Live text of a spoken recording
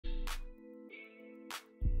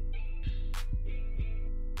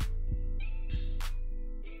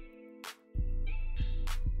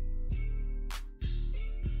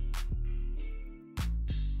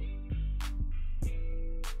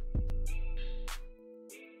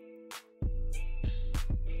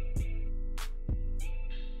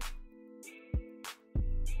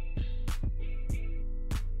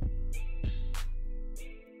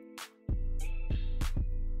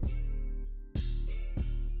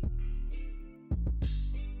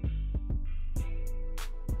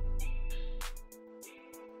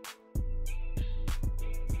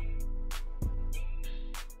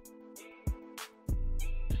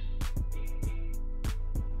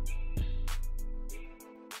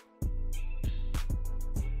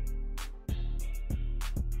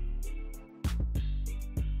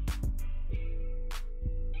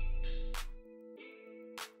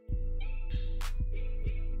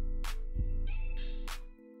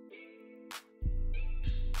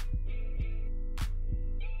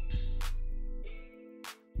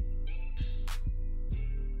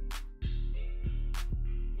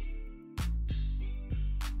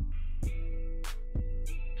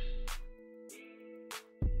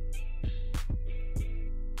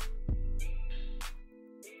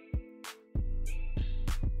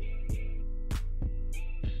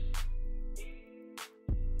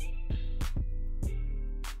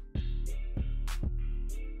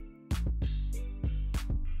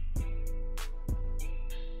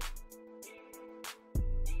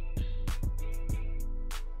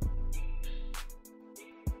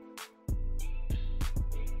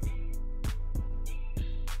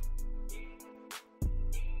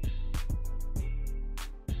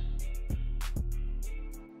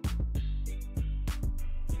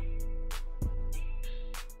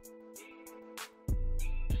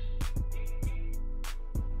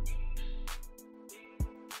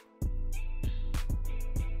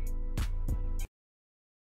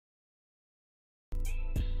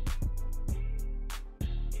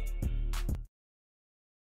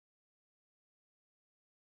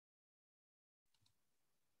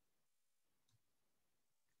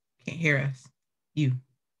Can't hear us. You.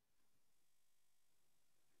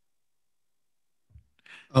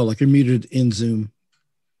 Oh, like you're muted in Zoom.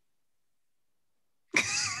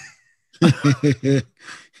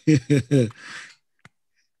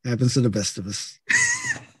 Happens to the best of us.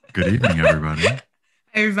 Good evening, everybody.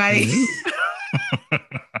 Everybody.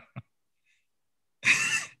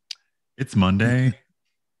 It's Monday.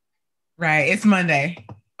 Right. It's Monday.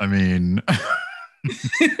 I mean,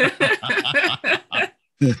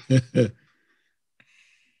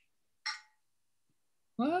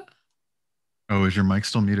 what? Oh, is your mic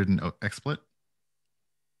still muted in XSplit?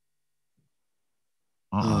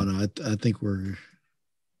 Oh no, I think we're.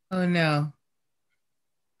 Oh no.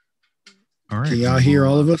 All right. Can y'all hear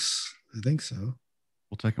all of us? I think so.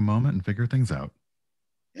 We'll take a moment and figure things out.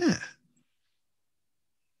 Yeah.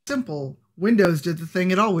 Simple. Windows did the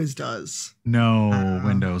thing it always does. No,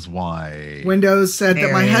 Windows, why? Windows said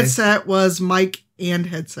that my headset was mic and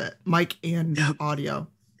headset, mic and audio.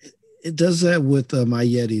 It does that with my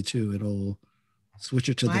Yeti too. It'll switch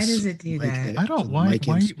it to Why does it do that? I don't. Why?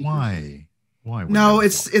 No,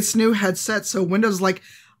 it's new headset. So Windows like,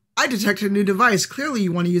 I detected a new device. Clearly,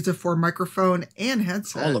 you want to use it for microphone and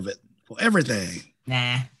headset. All of it. For everything.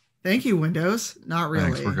 Nah. Thank you, Windows. Not really.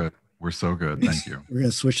 Thanks. We're good. We're so good. Thank you. We're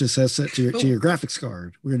gonna switch this headset to your graphics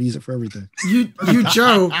card. We're gonna use it for everything. You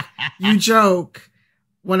joke. You joke.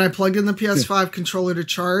 When I plugged in the PS5 controller to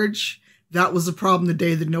charge, that was the problem the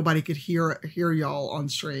day that nobody could hear y'all on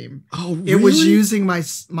stream. Oh, really? It was using my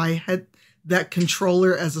head, that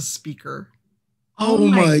controller, as a speaker. Oh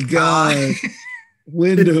my God.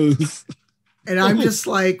 Windows. And I'm just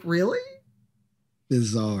like, really?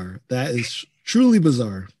 Bizarre. That is truly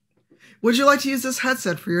bizarre. Would you like to use this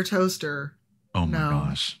headset for your toaster? Oh my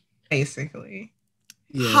gosh. Basically.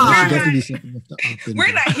 Yeah, Hi. definitely be something with the opt-in.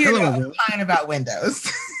 We're not here to complain about Windows.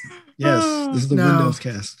 Yes, this is the Windows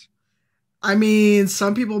cast. I mean,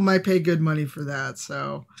 some people might pay good money for that,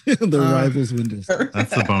 so the rivals Windows.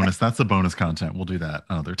 That's the bonus. That's the bonus content. We'll do that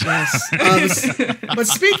another time. Yes. But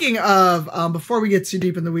speaking of, before we get too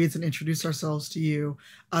deep in the weeds and introduce ourselves to you,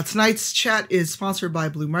 tonight's chat is sponsored by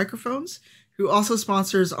Blue Microphones, who also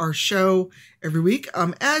sponsors our show every week.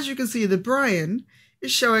 As you can see, that Brian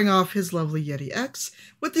is showing off his lovely Yeti X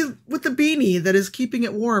with the beanie that is keeping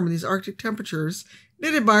it warm in these Arctic temperatures,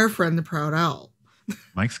 knitted by our friend the Proud Owl.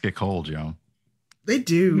 Mics get cold, yo. They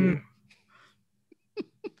do.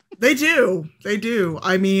 They do.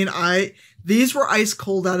 I mean, these were ice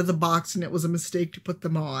cold out of the box, and it was a mistake to put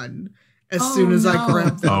them on as soon as I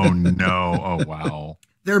grabbed them. Oh no! Oh wow!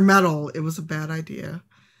 They're metal. It was a bad idea.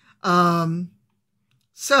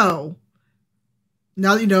 So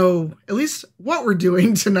now that you know at least what we're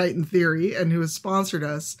doing tonight in theory and who has sponsored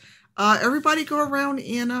us, everybody go around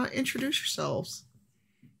and introduce yourselves.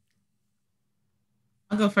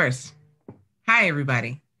 I'll go first. Hi,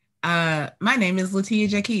 everybody. My name is LaTia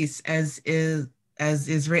Jacquise, as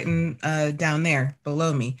is written down there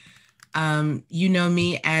below me. You know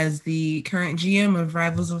me as the current GM of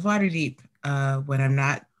Rivals of Waterdeep. When I'm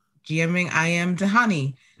not GMing, I am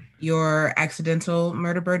Dahani, your accidental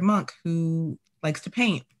murder bird monk who likes to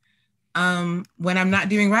paint. When I'm not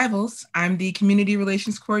doing Rivals, I'm the community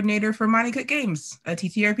relations coordinator for Monty Cook Games, a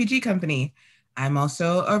TTRPG company. I'm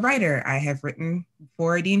also a writer. I have written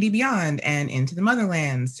for D&D Beyond and Into the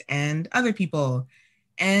Motherlands and other people.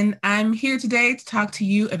 And I'm here today to talk to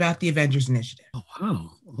you about the Avengers Initiative. Oh,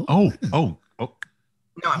 wow. Oh.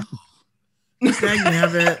 No. Dang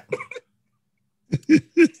nabbit.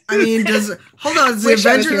 I mean, does the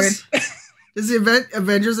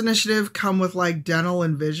Avengers Initiative come with like dental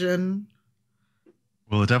and vision?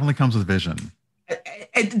 Well, it definitely comes with vision.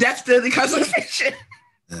 It definitely comes with vision.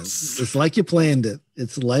 It's like you planned it.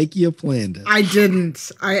 It's like you planned it. I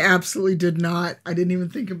didn't. I absolutely did not. I didn't even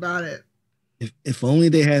think about it. If only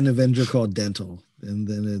they had an Avenger called Dental, then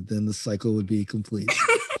the cycle would be complete.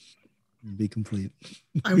 It'd be complete.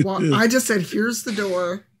 I just said, here's the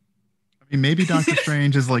door. I mean, maybe Doctor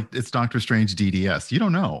Strange is like, it's Doctor Strange DDS. You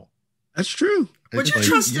don't know. That's true. Would you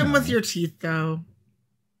trust him with your teeth, though?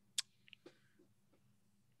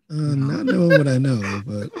 Not knowing what I know,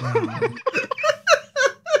 but.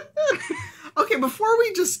 Okay, before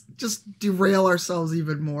we just derail ourselves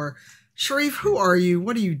even more, Shareef, who are you?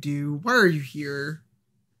 What do you do? Why are you here?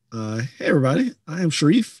 Hey everybody, I am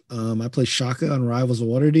Shareef. I play Shaka on Rivals of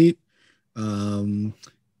Waterdeep, and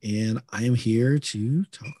I am here to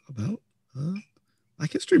talk about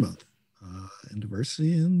Black History Month and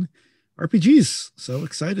diversity in RPGs. So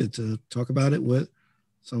excited to talk about it with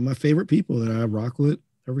some of my favorite people that I rock with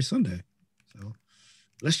every Sunday. So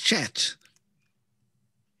let's chat.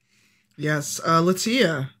 Yes,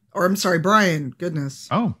 LaTia, or I'm sorry, Brian. Goodness.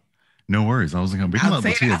 Oh, No worries. I was like, we can let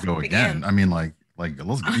LaTia go again. I mean, like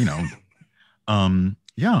let's,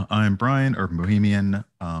 yeah, I'm Brian, Urban Bohemian.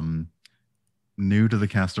 New to the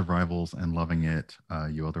cast of Rivals and loving it.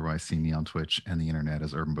 You otherwise see me on Twitch and the internet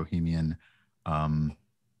as Urban Bohemian.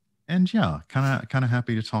 And yeah, kind of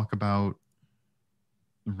happy to talk about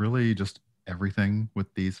really just everything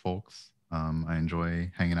with these folks. I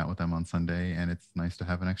enjoy hanging out with them on Sunday, and it's nice to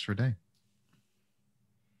have an extra day.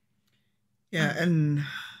 Yeah, and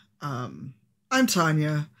I'm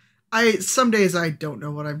Tanya. Some days I don't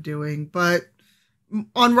know what I'm doing, but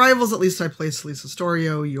on Rivals, at least I play Celise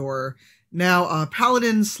Astorio, your now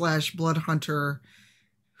paladin / blood hunter,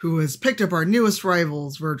 who has picked up our newest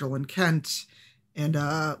rivals, Virgil and Kent. And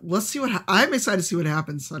let's see what I'm excited to see what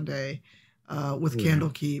happens Sunday with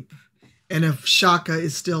Candlekeep, and if Shaka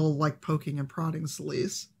is still like poking and prodding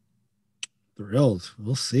Celise. Thrilled.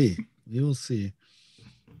 We'll see. We will see.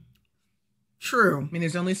 True. I mean,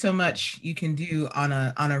 there's only so much you can do on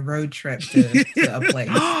a road trip to a place.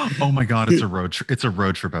 Oh my God, it's a road trip. It's a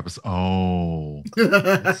road trip episode. Oh.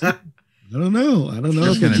 I don't know.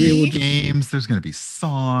 There's going to be games. There's going to be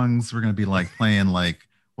songs. We're going to be like playing like,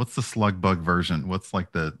 what's the slug bug version? What's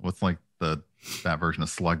that version of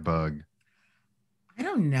slug bug? I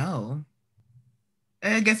don't know.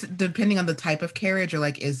 I guess depending on the type of carriage, or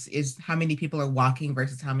like is how many people are walking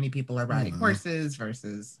versus how many people are riding horses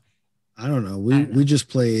versus. I don't know. We just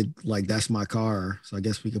played like That's My Car, so I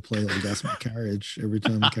guess we could play like That's My Carriage every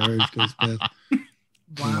time the carriage goes past.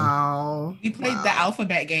 Wow. We played the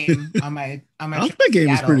alphabet game on my alphabet game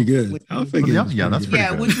was pretty good. Alphabet game that's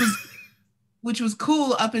pretty good. which was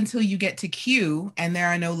cool up until you get to Q and there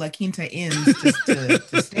are no La Quinta inns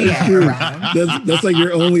to stay at around. That's like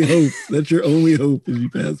your only hope. That's your only hope if you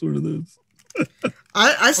pass one of those.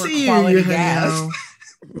 I see you, Eugenio.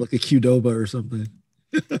 Like a Qdoba or something.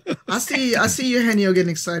 I see Eugenio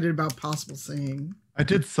getting excited about possible singing. I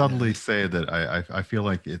did subtly say that I feel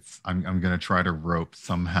like I'm gonna try to rope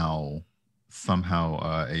somehow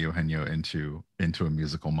a Eugenio into a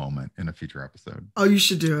musical moment in a future episode. Oh, you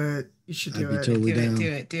should do it. You should do it. Totally down.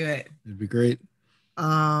 Do it. It'd be great.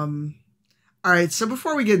 All right. So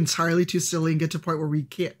before we get entirely too silly and get to a point where we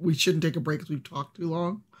shouldn't take a break because we've talked too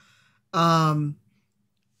long.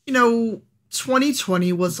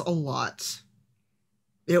 2020 was a lot.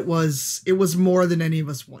 It was more than any of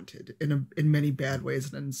us wanted in many bad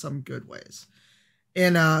ways and in some good ways.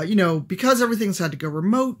 And, because everything's had to go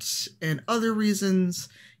remote and other reasons,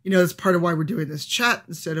 that's part of why we're doing this chat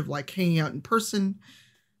instead of like hanging out in person.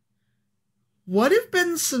 What have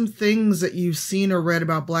been some things that you've seen or read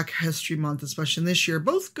about Black History Month, especially this year,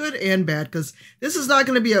 both good and bad? Because this is not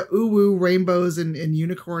going to be a ooh-woo rainbows and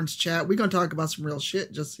unicorns chat. We're going to talk about some real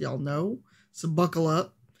shit, just so y'all know. So buckle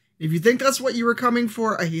up. If you think that's what you were coming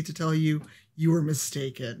for, I hate to tell you, you were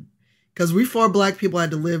mistaken. Because we 4 Black people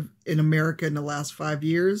had to live in America in the last 5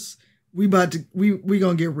 years. We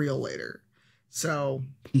gonna get real later. So,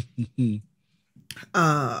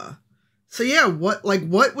 so yeah, what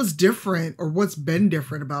was different or what's been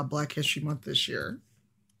different about Black History Month this year?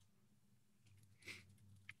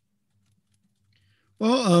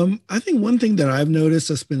 Well, I think one thing that I've noticed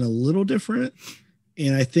that's been a little different,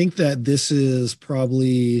 and I think that this is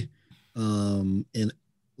probably in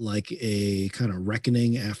like a kind of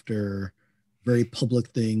reckoning after very public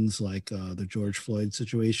things like the George Floyd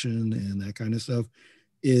situation and that kind of stuff,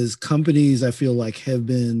 is companies I feel like have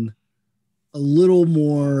been a little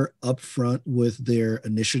more upfront with their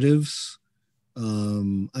initiatives.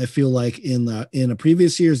 I feel like in the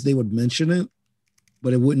previous years they would mention it,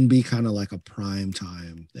 but it wouldn't be kind of like a prime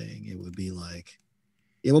time thing. It would be like,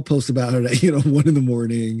 it will post about it at 1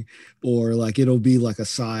 a.m, or like it'll be like a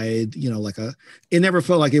side, it never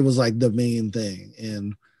felt like it was like the main thing.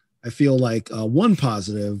 And I feel like one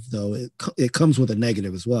positive, though it comes with a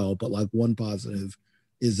negative as well, but like one positive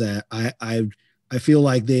is that I feel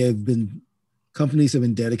like companies have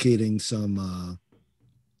been dedicating some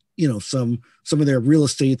some of their real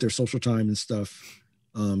estate, their social time and stuff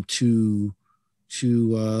to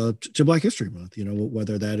Black History Month,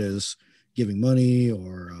 whether that is giving money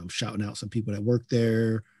or shouting out some people that work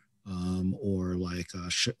there, or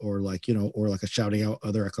shouting out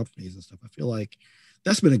other companies and stuff. I feel like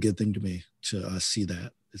that's been a good thing to me to see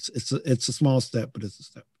that. It's a small step, but it's a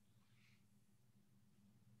step.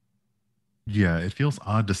 Yeah, it feels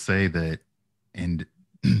odd to say that, and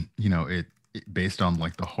it based on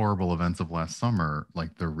like the horrible events of last summer,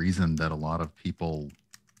 like the reason that a lot of people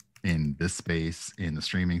in this space, in the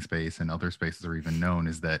streaming space and other spaces are even known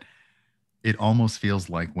is that it almost feels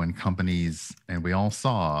like when companies, and we all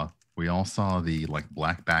saw the like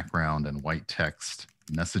black background and white text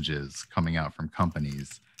messages coming out from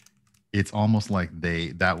companies, it's almost like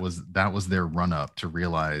that was their run up to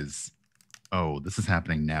realize, oh, this is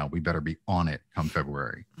happening now. We better be on it come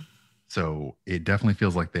February. So it definitely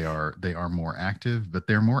feels like they are more active, but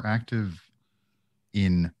they're more active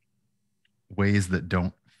in ways that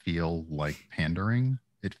don't feel like pandering.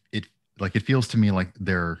 It feels to me like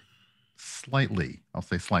they're slightly, I'll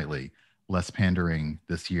say slightly, less pandering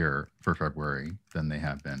this year for February than they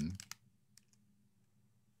have been.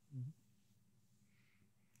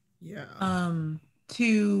 Yeah.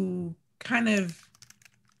 To kind of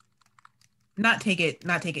not take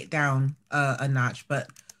it down a notch, but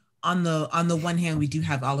on the one hand, we do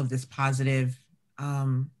have all of this positive,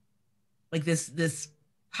 like this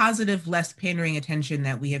positive, less pandering attention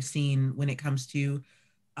that we have seen when it comes to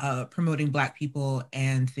promoting Black people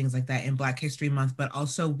and things like that in Black History Month. But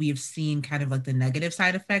also we have seen kind of like the negative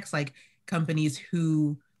side effects, like companies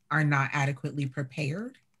who are not adequately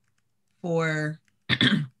prepared for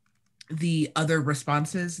the other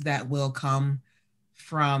responses that will come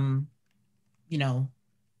from,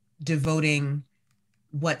 devoting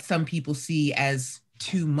what some people see as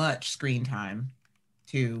too much screen time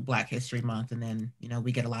to Black History Month. And then,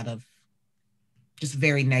 we get a lot of just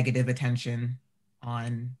very negative attention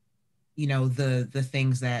on, the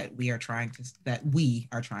things that we are trying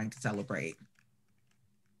to celebrate.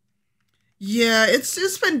 Yeah,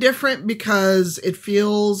 it's been different because it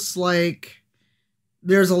feels like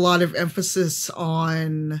there's a lot of emphasis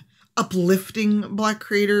on uplifting Black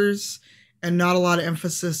creators and not a lot of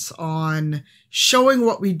emphasis on showing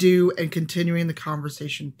what we do and continuing the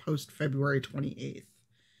conversation post February 28th.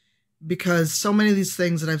 Because so many of these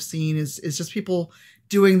things that I've seen is just people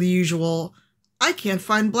doing the usual, I can't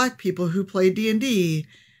find Black people who play D&D.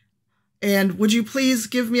 And would you please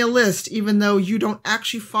give me a list, even though you don't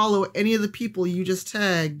actually follow any of the people you just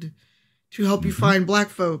tagged, to help you find Black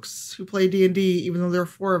folks who play D&D, even though there are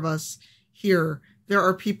 4 of us here. There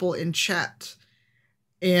are people in chat.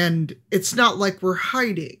 And it's not like we're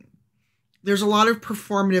hiding. There's a lot of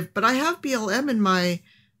performative, but I have BLM in my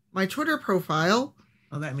Twitter profile.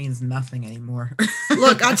 Well, that means nothing anymore.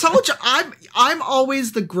 Look, I told you, I'm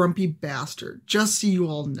always the grumpy bastard, just so you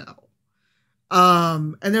all know.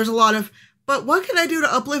 And there's a lot of, but what can I do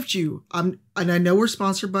to uplift you? And I know we're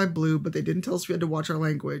sponsored by Blue, but they didn't tell us we had to watch our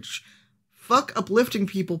language. Fuck uplifting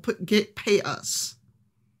people. Pay us.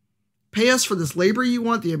 Pay us for this labor you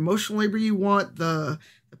want, the emotional labor you want, the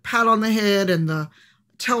pat on the head, and the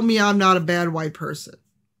tell me I'm not a bad white person.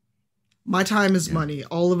 My time is money.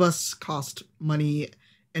 All of us cost money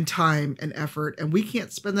and time and effort, and we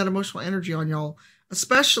can't spend that emotional energy on y'all,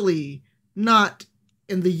 especially not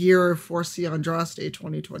in the year of Forcia Andraste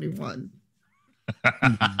 2021.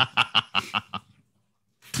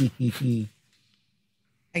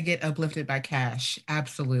 I get uplifted by cash.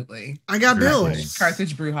 Absolutely. I got bills.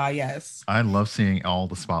 Carthage Bruja, yes. I love seeing all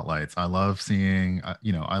the spotlights. I love seeing,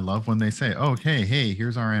 I love when they say, oh, hey,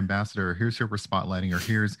 here's our ambassador. Here's who we're spotlighting, or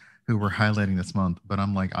here's who we're highlighting this month. But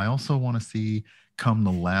I'm like, I also want to see, come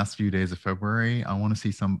the last few days of February, I want to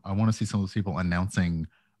see some of those people announcing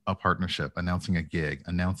a partnership, announcing a gig,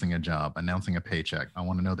 announcing a job, announcing a paycheck. I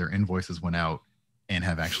want to know their invoices went out and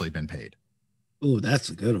have actually been paid. Oh, that's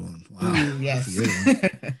a good one. Wow. Ooh, yes.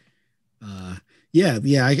 I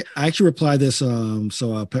actually replied this.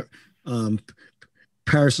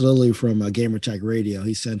 Paris Lilly from Gamer Tech Radio,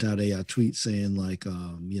 he sent out a tweet saying like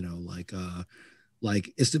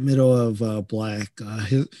it's the middle of Black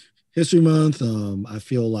History Month. I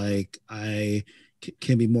feel like I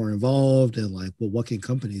can be more involved, and like, well, what can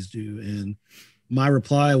companies do? And my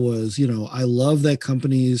reply was, I love that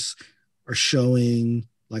companies are showing,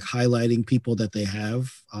 like, highlighting people that they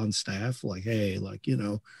have on staff, like, hey, like,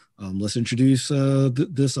 let's introduce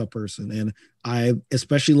this person. And I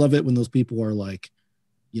especially love it when those people are like,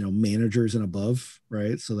 managers and above,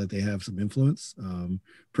 right? So that they have some influence,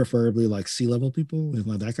 preferably like C-level people and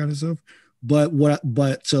like that kind of stuff. But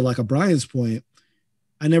to like Brian's point,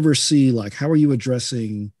 I never see like, how are you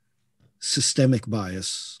addressing systemic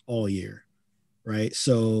bias all year, right?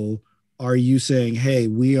 So are you saying, hey,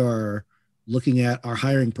 we are looking at our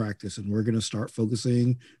hiring practice and we're going to start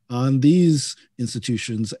focusing on these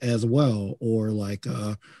institutions as well? Or like,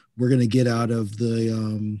 we're going to get out of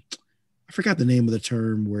the, I forgot the name of the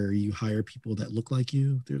term where you hire people that look like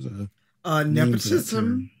you. There's a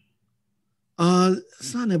nepotism.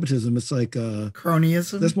 It's not nepotism. It's like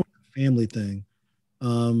cronyism. That's more a family thing.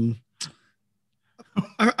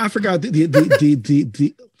 I forgot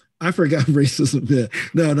the I forgot racism.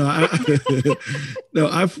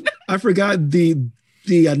 I forgot the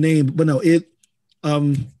name, but no,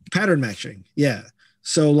 pattern matching. Yeah.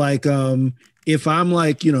 So like, if I'm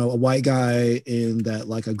like, you know, a white guy in that,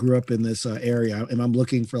 like I grew up in this area and I'm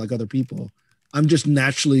looking for like other people, I'm just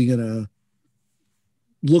naturally gonna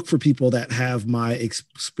look for people that have my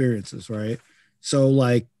experiences, right? So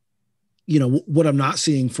like, you know, what I'm not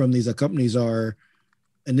seeing from these companies are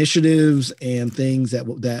initiatives and things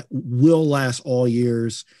that will last all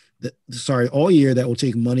years. All year, that will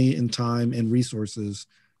take money and time and resources,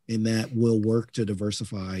 and that will work to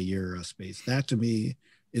diversify your space. That to me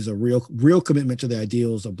is a real commitment to the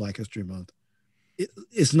ideals of Black History Month.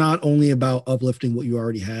 It's not only about uplifting what you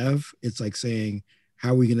already have. It's like saying,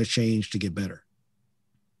 how are we going to change to get better?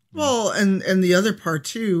 Well, and the other part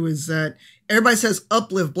too is that everybody says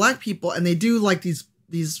uplift Black people, and they do like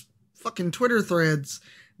these fucking Twitter threads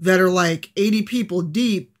that are like 80 people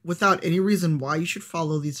deep without any reason why you should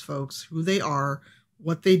follow these folks, who they are,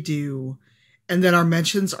 what they do. And then our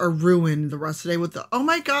mentions are ruined the rest of the day with the, oh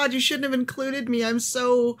my God, you shouldn't have included me. I'm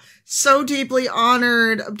so deeply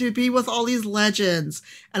honored to be with all these legends.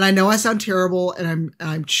 And I know I sound terrible, and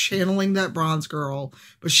I'm channeling that bronze girl,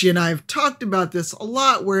 but she and I have talked about this a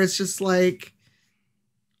lot, where it's just like,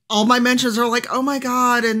 all my mentions are like, oh my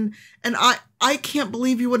God. And I can't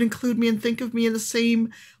believe you would include me and think of me in the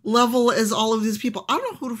same level as all of these people. I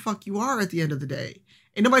don't know who the fuck you are at the end of the day.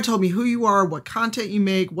 Ain't nobody told me who you are, what content you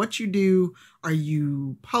make, what you do. Are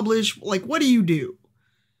you published? Like, what do you do?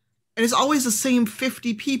 And it's always the same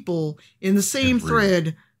 50 people in the same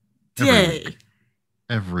thread day.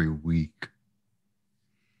 Every week.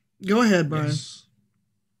 Go ahead, Brian. Yes.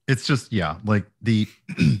 It's just, yeah, like the,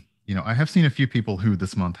 you know, I have seen a few people who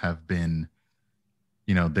this month have been,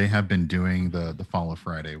 you know, they have been doing the Follow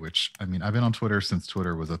Friday, which, I mean, I've been on Twitter since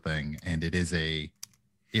Twitter was a thing, and it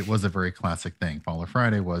was a very classic thing. Follow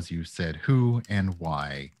Friday was, you said who and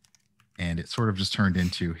why, and it sort of just turned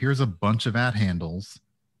into, here's a bunch of handles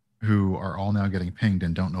who are all now getting pinged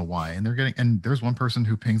and don't know why. And there's one person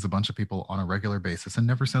who pings a bunch of people on a regular basis and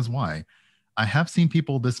never says why. I have seen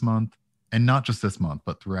people this month, and not just this month,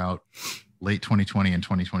 but throughout late 2020 and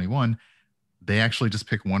 2021, they actually just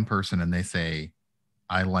pick one person and they say,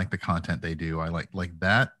 I like the content they do. I like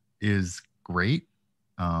that is great.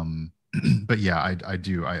 But yeah, I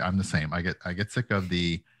do. I'm the same. I get sick of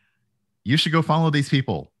the, you should go follow these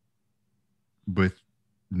people with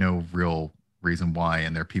no real reason why.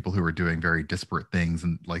 And they're people who are doing very disparate things,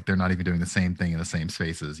 and like, they're not even doing the same thing in the same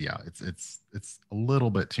spaces. Yeah. It's a little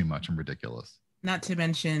bit too much and ridiculous. Not to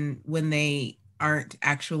mention when they aren't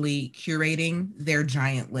actually curating their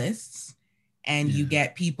giant lists, and you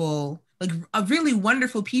get people like really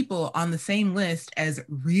wonderful people on the same list as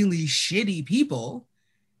really shitty people.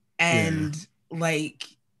 And like,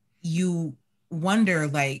 you wonder,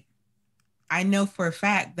 like, I know for a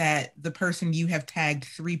fact that the person you have tagged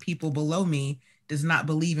 3 people below me does not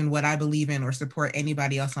believe in what I believe in or support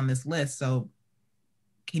anybody else on this list. So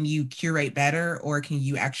can you curate better, or can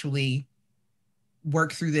you actually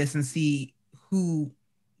work through this and see who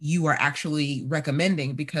you are actually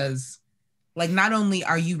recommending? Because like, not only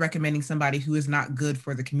are you recommending somebody who is not good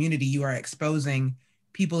for the community, you are exposing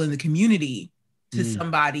people in the community to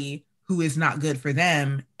somebody who is not good for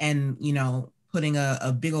them, and, you know, putting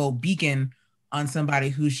a big old beacon on somebody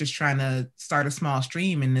who's just trying to start a small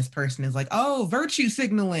stream. And this person is like, oh, virtue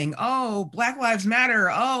signaling. Oh, Black Lives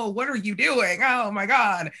Matter. Oh, what are you doing? Oh my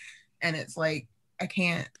God. And it's like, I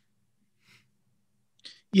can't.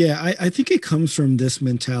 Yeah, I think it comes from this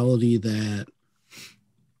mentality that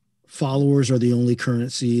followers are the only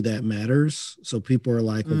currency that matters. So people are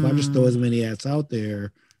like, well, if I just throw as many ads out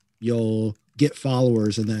there, you'll get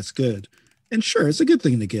followers, and that's good. And sure, it's a good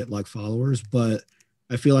thing to get like followers, but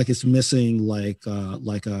I feel like it's missing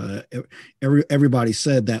everybody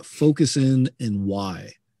said, that focus in and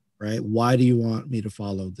why, right? Why do you want me to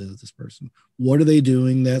follow this person? What are they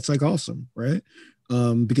doing that's like awesome, right?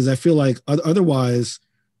 Because I feel like otherwise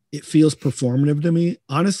it feels performative to me.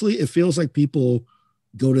 Honestly, it feels like people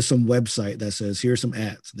go to some website that says, here's some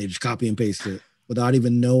ads. They just copy and paste it without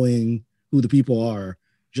even knowing who the people are,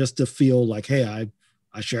 just to feel like, hey,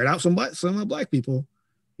 I shared out some of Black people,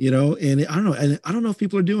 you know. And I don't know if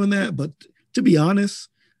people are doing that, but to be honest,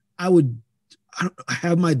 I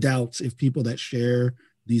have my doubts if people that share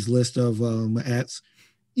these list of ads,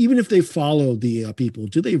 even if they follow the people,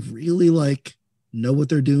 do they really like know what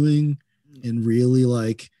they're doing and really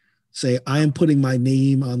like say, I am putting my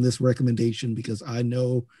name on this recommendation because I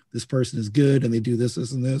know this person is good and they do this,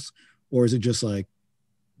 this, and this? Or is it just like,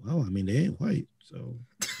 well, I mean, they ain't white, so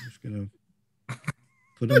I'm just gonna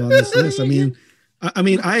put them on this list.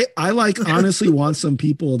 I like honestly want some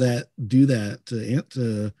people that do that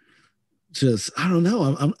to just, I don't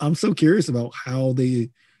know. I'm so curious about how these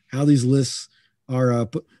lists are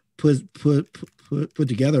put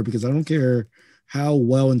together, because I don't care how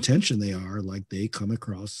well intentioned they are, like they come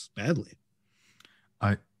across badly.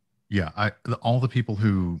 All the people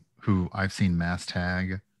who I've seen mass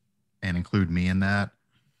tag and include me in that,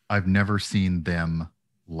 I've never seen them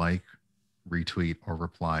like, retweet, or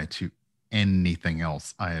reply to anything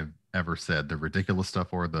else I have ever said, the ridiculous stuff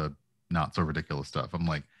or the not so ridiculous stuff. I'm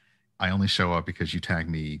like, I only show up because you tag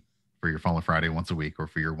me for your Follow Friday once a week or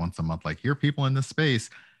for your once a month. Like, you're people in this space,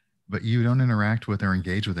 but you don't interact with or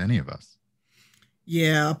engage with any of us.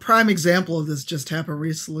 Yeah, a prime example of this just happened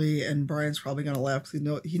recently, and Brian's probably going to laugh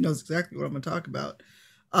because he knows exactly what I'm going to talk about.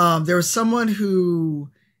 There was someone who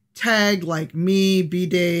tagged like me, B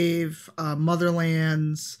Dave,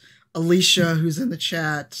 Motherlands, Alicia, who's in the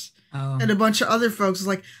chat, and a bunch of other folks. Was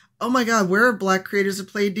like, oh my God, where are Black creators who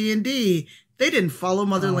play D&D? They didn't follow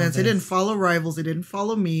Motherlands. They didn't follow Rivals. They didn't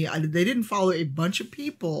follow me. They didn't follow a bunch of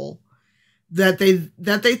people that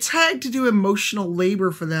they tagged to do emotional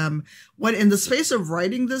labor for them, when in the space of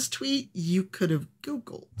writing this tweet, you could have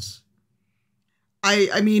Googled.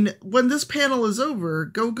 I mean, when this panel is over,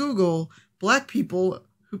 go Google Black people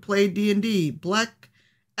who play D&D, Black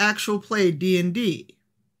actual play D&D.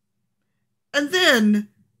 And then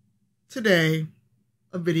today,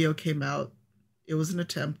 a video came out. It was an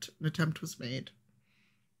attempt. An attempt was made.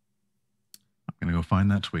 I'm going to go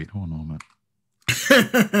find that tweet. Hold on a moment.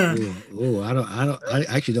 I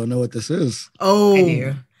actually don't know what this is.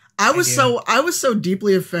 Oh, I was so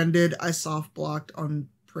deeply offended. I soft blocked on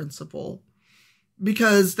principle,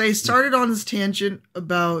 because they started on this tangent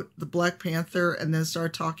about the Black Panther and then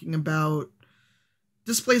started talking about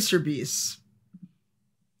Displacer Beasts.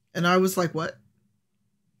 And I was like, what?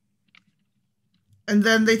 And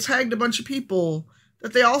then they tagged a bunch of people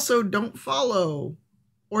that they also don't follow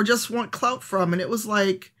or just want clout from. And it was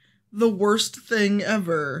like the worst thing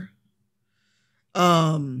ever.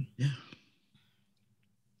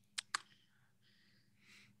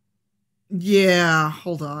 Yeah,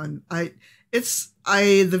 hold on.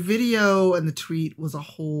 The video and the tweet was a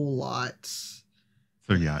whole lot.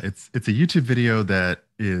 So yeah, it's a YouTube video that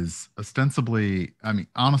is ostensibly, I mean,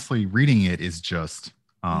 honestly, reading it is just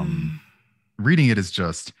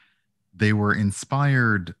they were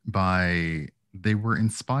inspired by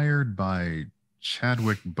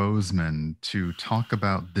Chadwick Boseman to talk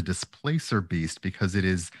about the Displacer Beast, because it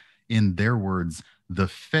is, in their words,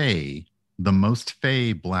 the most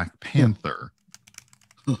Fae Black Panther.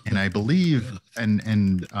 And I believe,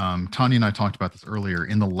 and Tanya and I talked about this earlier,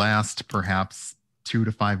 in the last perhaps 2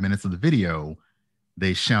 to 5 minutes of the video,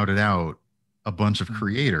 they shouted out a bunch of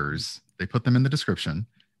creators. They put them in the description,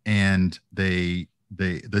 and the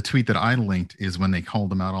tweet that I linked is when they called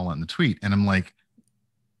them out all in the tweet. And I'm like,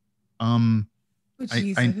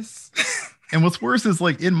 Jesus. And what's worse is,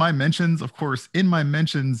 like, in my mentions,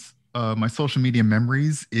 my social media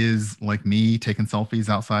memories is like me taking selfies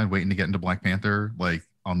outside waiting to get into Black Panther, like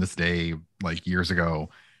on this day, like years ago.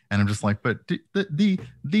 And I'm just like, but the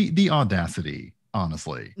audacity,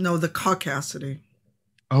 honestly. No, the caucasity.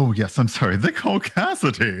 Oh yes, I'm sorry. The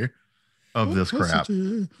caucasity of this crap.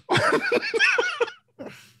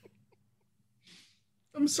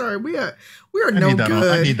 I'm sorry. We are no good.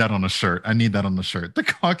 I need that on a shirt.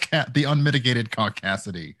 The unmitigated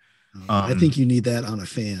caucasity. I think you need that on a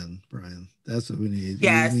fan, Brian. That's what we need.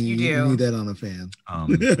 Yes, you do. You need that on a fan.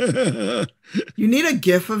 You need a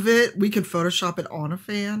GIF of it. We could Photoshop it on a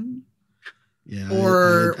fan. Yeah.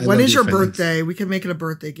 Or when is your birthday? We can make it a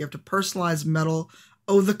birthday gift, a personalized medal.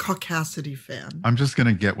 Oh, the caucasity fan. I'm just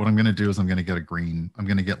gonna get. What I'm gonna do is I'm gonna get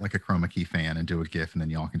like a chroma key fan and do a GIF, and then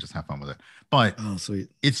y'all can just have fun with it. But sweet.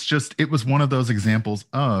 It was one of those examples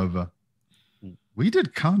of, we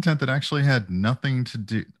did content that actually had nothing to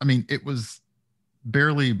do. I mean, it was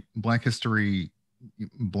barely Black history,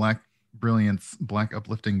 Black brilliance, Black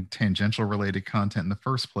uplifting, tangential related content in the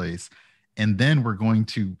first place. And then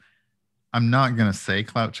I'm not going to say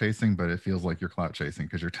clout chasing, but it feels like you're clout chasing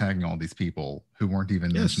because you're tagging all these people who weren't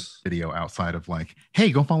even mentioned in the video outside of like,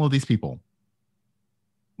 hey, go follow these people.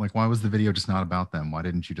 Like, why was the video just not about them? Why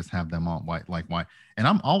didn't you just have them on? Why? And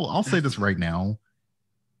I'll say this right now.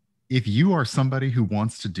 If you are somebody who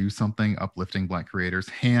wants to do something uplifting Black creators,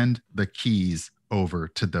 hand the keys over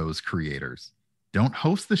to those creators. Don't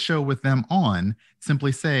host the show with them on.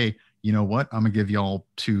 Simply say, you know what? I'm going to give y'all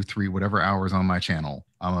 2, 3, whatever hours on my channel.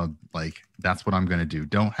 That's what I'm going to do.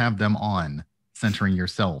 Don't have them on centering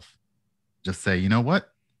yourself. Just say, you know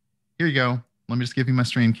what? Here you go. Let me just give you my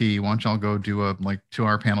stream key. Why don't y'all go do a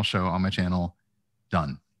 2-hour panel show on my channel?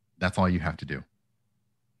 Done. That's all you have to do.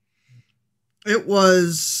 It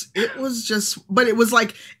was just, but it was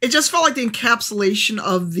like, it just felt like the encapsulation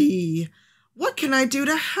of the what can I do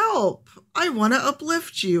to help? I want to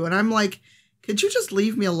uplift you. And I'm like, could you just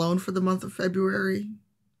leave me alone for the month of February?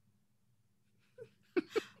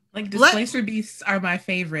 Like, displacer beasts are my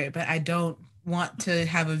favorite, but I don't want to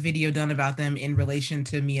have a video done about them in relation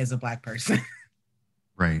to me as a Black person.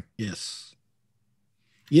 Right. Yes.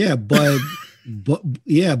 Yeah, but but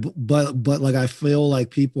like I feel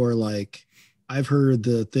like people are like, I've heard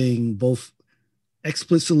the thing both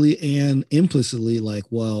explicitly and implicitly, like,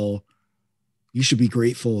 well, you should be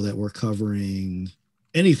grateful that we're covering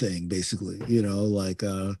anything, basically, like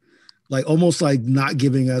almost like not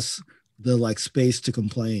giving us the like space to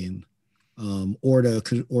complain, or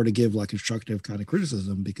to give like constructive kind of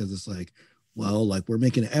criticism, because it's like, well, like we're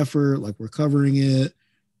making an effort, like we're covering it,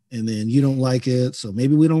 and then you don't like it, so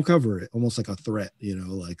maybe we don't cover it, almost like a threat,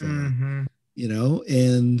 like and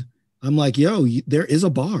I'm like, yo, there is a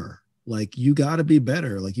bar, like you got to be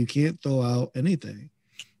better, like you can't throw out anything,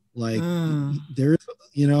 like there's,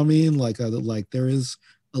 what I mean, like there is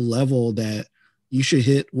a level that you should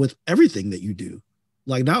hit with everything that you do,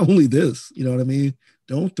 like not only this, you know what I mean,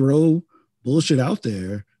 don't throw bullshit out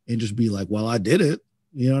there and just be like, well, I did it,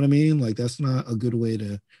 you know what I mean, like that's not a good way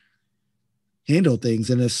to handle things,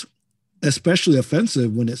 and it's especially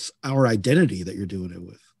offensive when it's our identity that you're doing it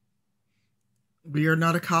with. We are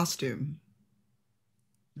not a costume.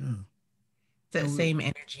 Yeah. That same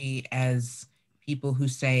energy as people who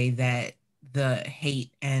say that the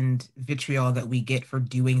hate and vitriol that we get for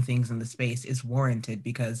doing things in the space is warranted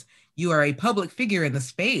because you are a public figure in the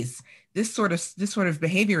space. This sort of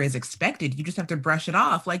behavior is expected. You just have to brush it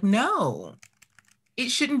off. Like, no, it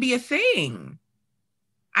shouldn't be a thing.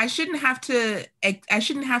 I shouldn't have to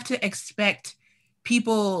expect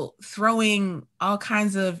people throwing all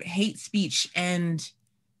kinds of hate speech and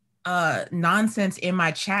nonsense in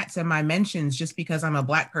my chats and my mentions just because I'm a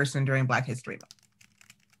Black person during Black History Month.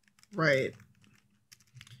 Right.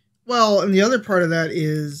 Well, and the other part of that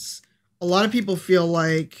is a lot of people feel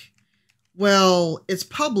like, well, it's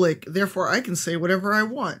public, therefore I can say whatever I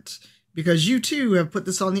want because you too have put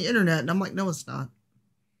this on the internet. And I'm like, no, it's not.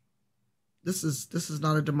 This is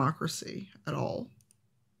not a democracy at all.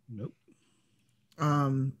 Nope.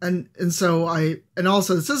 And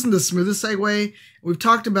also this isn't the smoothest segue. We've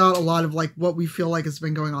talked about a lot of like what we feel like has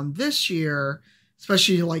been going on this year,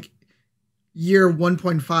 especially like year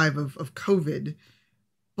 1.5 of COVID.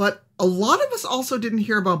 But a lot of us also didn't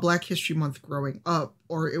hear about Black History Month growing up,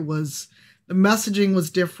 or it was, the messaging was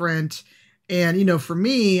different. And, for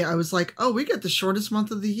me, I was like, oh, we get the shortest month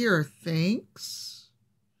of the year. Thanks.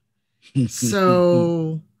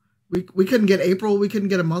 So we couldn't get April. We couldn't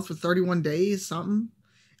get a month with 31 days, something.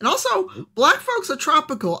 And also, Black folks are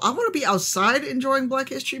tropical. I want to be outside enjoying Black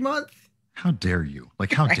History Month. How dare you?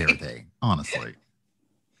 Like, how dare they? Honestly.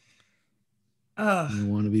 You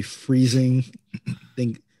want to be freezing,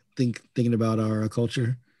 thinking about our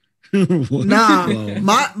culture. Nah, well,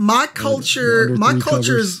 my culture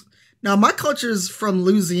is from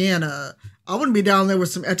Louisiana. I want to be down there with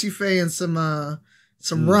some etouffee and some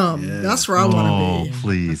rum. Yeah. That's where I want to be. Oh,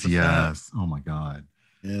 please, yes. Oh my God.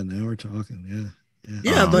 Yeah, now we're talking. Yeah.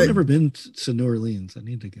 Yeah, but I've never been to New Orleans. I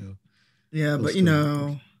need to go. Yeah, but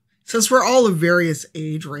since we're all of various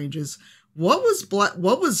age ranges, what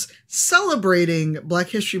was celebrating Black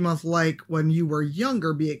History Month like when you were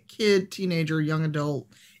younger, be it kid, teenager, young adult,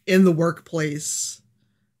 in the workplace?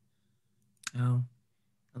 Oh,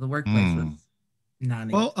 the workplace was not.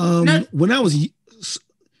 Well, when I was,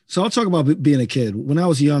 so I'll talk about being a kid. When I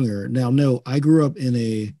was younger, now, no, I grew up in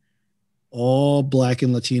a all Black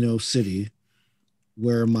and Latino city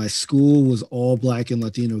where my school was all Black and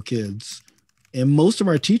Latino kids, and most of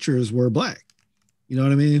our teachers were Black. You know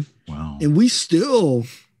what I mean? Wow. And we still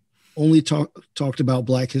only talked about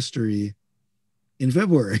Black history in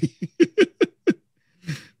February.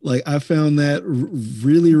 Like, I found that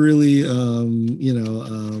really, really,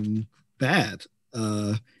 bad.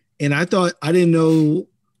 And I didn't know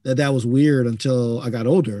that was weird until I got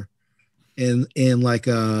older. And I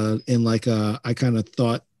kind of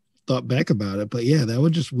thought back about it. But yeah, that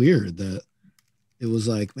was just weird that it was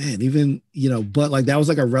like, man, even, but like that was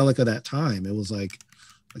like a relic of that time. It was like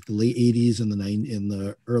the late 80s and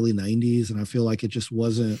the early 90s. And I feel like it just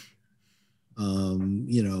wasn't,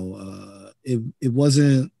 it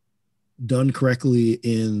wasn't done correctly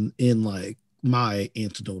in like my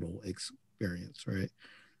anecdotal experience. Right.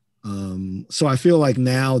 So I feel like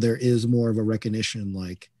now there is more of a recognition,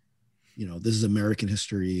 like, this is American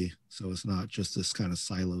history. So it's not just this kind of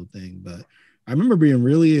siloed thing. But I remember being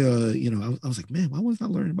really, I was like, man, why wasn't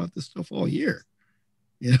I learning about this stuff all year?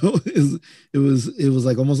 It was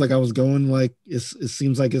like almost like I was going like, it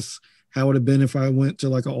seems like it's how it would have been if I went to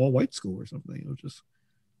like an all white school or something. It was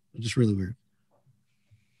just really weird.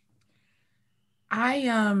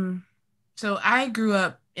 So I grew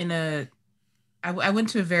up in I went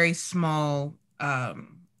to a very small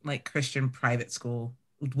like Christian private school,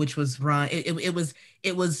 which was run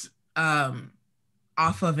it was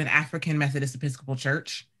off of an African Methodist Episcopal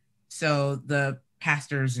church. So the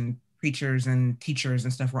pastors and preachers and teachers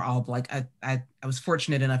and stuff were all like I was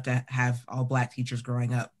fortunate enough to have all Black teachers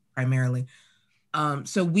growing up primarily.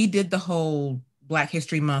 So we did the whole Black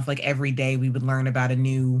History Month, like every day we would learn about a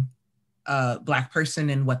new Black person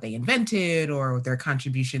and what they invented or their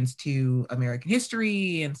contributions to American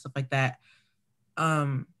history and stuff like that.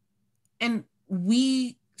 Um, and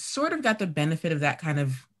we sort of got the benefit of that kind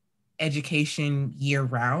of education year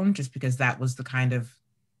round, just because that was the kind of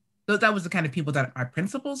people that my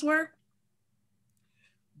principals were.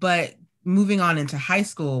 But moving on into high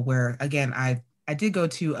school, where again I did go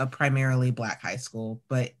to a primarily Black high school,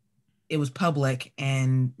 but it was public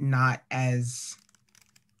and not as,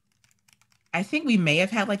 I think we may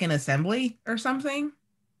have had like an assembly or something,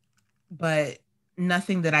 but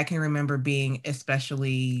nothing that I can remember being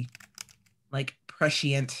especially like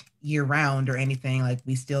prescient year round or anything. Like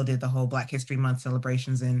we still did the whole Black History Month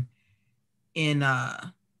celebrations in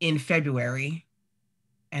in February,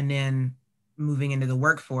 and then moving into the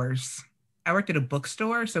workforce, I worked at a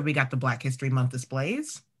bookstore, so we got the Black History Month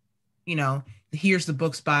displays. You know, here's the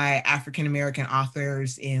books by African American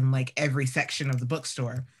authors in like every section of the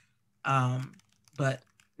bookstore. But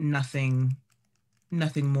nothing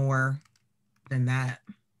more than that.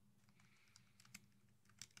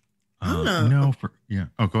 No, yeah.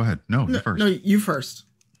 Oh, go ahead. No, you first. No, you first.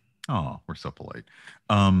 Oh, we're so polite.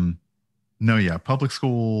 No, yeah, public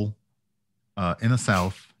school in the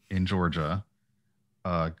South in Georgia,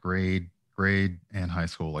 grade and high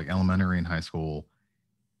school, like elementary and high school.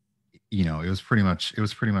 You know, it was pretty much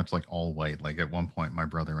like all white. Like at one point, my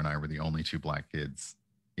brother and I were the only two Black kids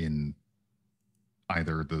in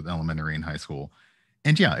either the elementary and high school.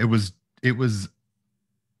 And yeah, it was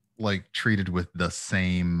like treated with the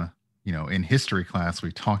same, you know, in history class,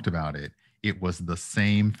 we talked about it. It was the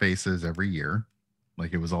same faces every year.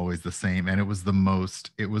 Like it was always the same. And it was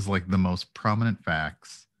like the most prominent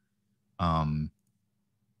facts. You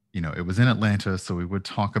know, it was in Atlanta, so we would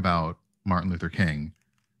talk about Martin Luther King,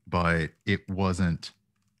 but it wasn't,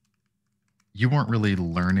 you weren't really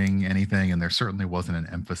learning anything. And there certainly wasn't an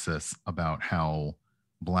emphasis about how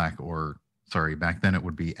Black, or sorry, back then it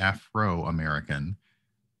would be Afro-American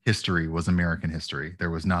history was American history. There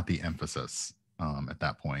was not the emphasis at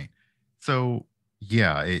that point. So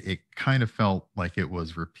yeah, it kind of felt like it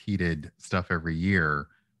was repeated stuff every year.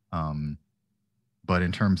 But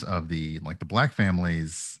in terms of the Black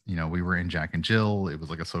families, you know, we were in Jack and Jill. It was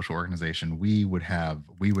like a social organization. We would have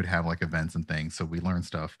like events and things. So we learned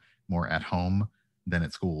stuff more at home than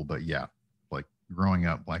at school. But yeah, like growing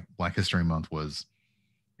up, Black History Month was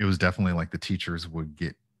definitely like the teachers would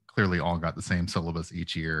clearly all got the same syllabus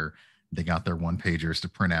each year. They got their one pagers to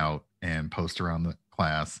print out and post around the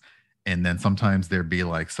class. And then sometimes there'd be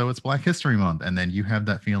like, so it's Black History Month. And then you have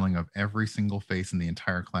that feeling of every single face in the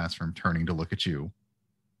entire classroom turning to look at you.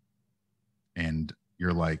 And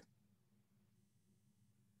you're like,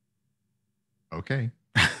 okay.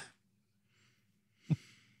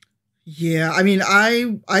 Yeah, I mean,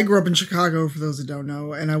 I grew up in Chicago, for those that don't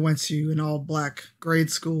know, and I went to an all Black grade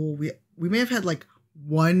school. We may have had like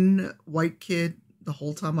one white kid the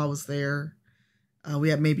whole time I was there. We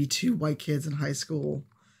had maybe two white kids in high school,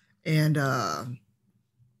 and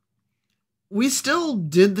we still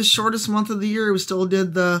did the shortest month of the year. We still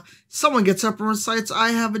did someone gets up and recites "I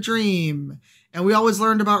Have a Dream," and we always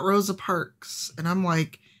learned about Rosa Parks. And I'm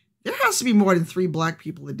like, there has to be more than 3 Black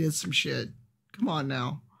people that did some shit. Come on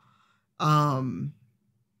now.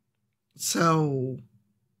 So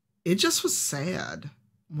it just was sad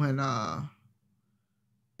when, at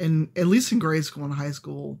least in grade school and high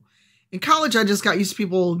school. In college, I just got used to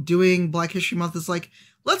people doing Black History Month. It's like,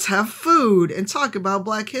 let's have food and talk about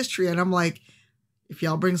Black history. And I'm like, if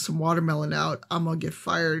y'all bring some watermelon out, I'm going to get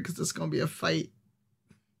fired because it's going to be a fight.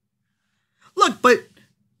 Look, but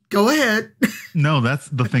go ahead. No, that's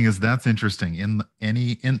the thing is that's interesting. In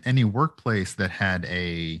any workplace that had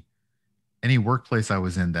any workplace I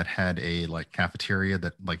was in that had a like cafeteria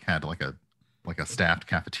that like had like a staffed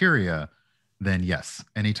cafeteria, then yes,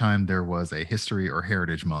 anytime there was a history or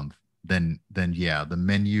heritage month, then yeah, the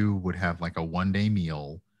menu would have like a 1-day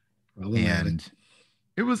meal. And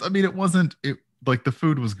it was, I mean, it wasn't, it like the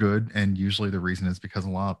food was good. And usually the reason is because a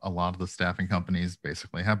lot of the staffing companies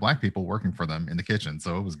basically have Black people working for them in the kitchen.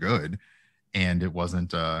 So it was good. and it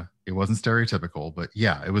wasn't stereotypical, but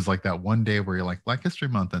yeah, it was like that one day where you're like Black History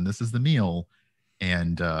Month and this is the meal,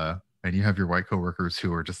 and you have your white coworkers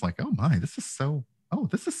who are just like, oh my, this is so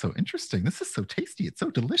interesting, this is so tasty, it's so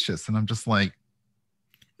delicious, and I'm just like,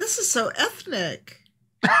 this is so ethnic.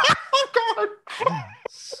 Oh God.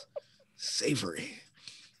 Savory.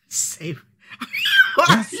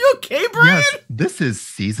 Are you okay, Brian? Yes, this is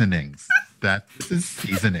seasonings. This is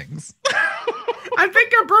seasonings. I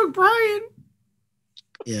think I broke Brian.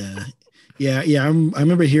 Yeah. I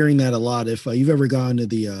remember hearing that a lot. If you've ever gone to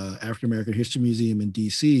the African American History Museum in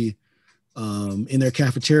DC, in their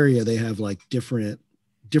cafeteria they have like different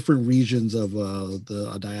regions of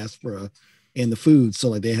the diaspora and the food. So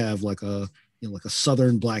like they have like a like a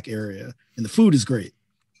southern Black area, and the food is great.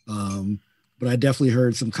 But I definitely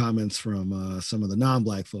heard some comments from some of the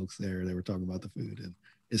non-Black folks there. They were talking about the food, and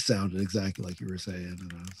it sounded exactly like you were saying.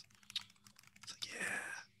 And I was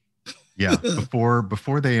like, yeah.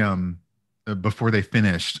 Before they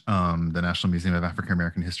finished the National Museum of African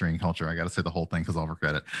American History and Culture, I got to say the whole thing because I'll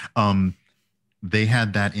regret it. They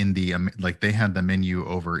had that in the they had the menu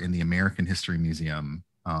over in the American History Museum.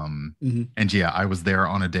 And yeah, I was there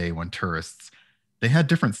on a day when tourists. They had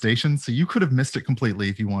different stations, so you could have missed it completely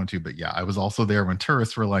if you wanted to. But yeah, I was also there when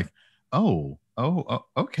tourists were like, oh,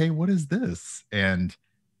 okay, what is this? And,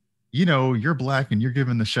 you're Black and you're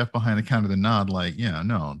giving the chef behind the counter the nod like, yeah,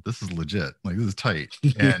 no, this is legit. Like, this is tight.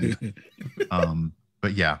 And,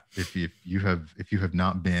 but yeah, if you have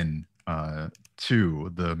not been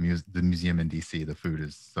to the museum in DC, the food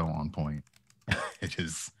is so on point.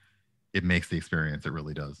 It makes the experience. It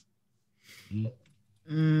really does.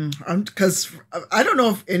 Because I don't know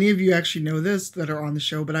if any of you actually know this that are on the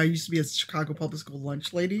show, but I used to be a Chicago public school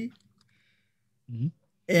lunch lady.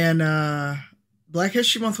 And Black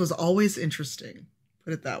History Month was always interesting,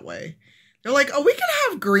 put it that way. They're like, oh, we can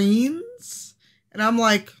have greens. And I'm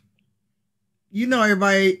like,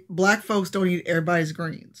 everybody, Black folks don't eat everybody's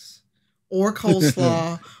greens or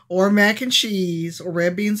coleslaw or mac and cheese or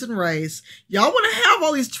red beans and rice. Y'all want to have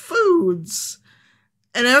all these foods.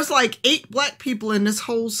 And there was like 8 Black people in this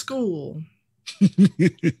whole school.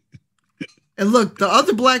 And look, the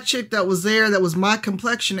other Black chick that was there that was my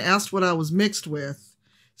complexion asked what I was mixed with.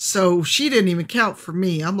 So she didn't even count for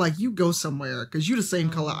me. I'm like, you go somewhere because you the same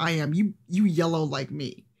color I am. You yellow like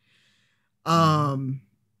me. And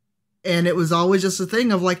it was always just a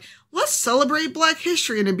thing of like, let's celebrate Black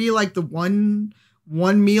history. And it'd be like the one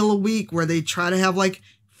meal a week where they try to have like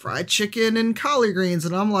fried chicken and collard greens.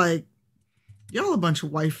 And I'm like, y'all a bunch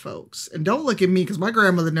of white folks. And don't look at me because my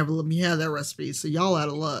grandmother never let me have that recipe. So y'all out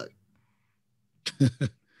of luck.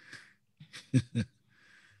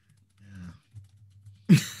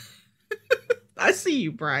 I see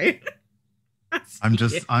you, Brian. I'm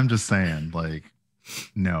just saying, like,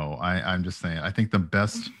 no, I'm just saying, I think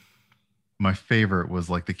my favorite was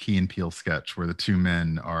like the Key and Peele sketch where the two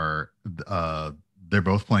men are, they're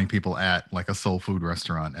both playing people at like a soul food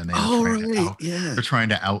restaurant, and they're trying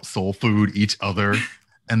to out soul food each other.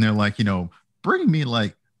 And they're like, bring me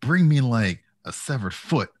like a severed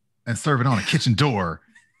foot and serve it on a kitchen door.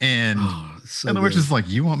 And the witch is like,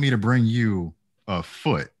 you want me to bring you a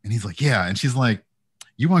foot? And he's like, yeah. And she's like,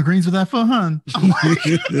 you want greens with that foot, huh? I'm like,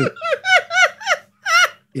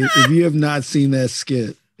 if you have not seen that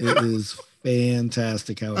skit, it is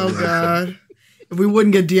fantastic. How oh God. If we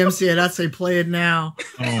wouldn't get DMCA, I'd say play it now.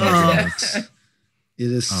 Oh my God.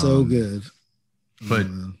 It is so good.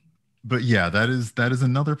 But yeah, that is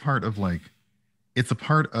another part of like, it's a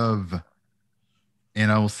part of,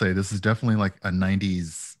 and I will say this is definitely like a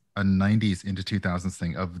 90s into 2000s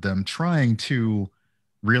thing of them trying to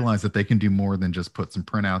realize that they can do more than just put some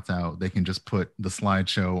printouts out. They can just put the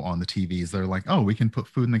slideshow on the TVs. They're like, oh, we can put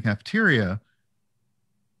food in the cafeteria,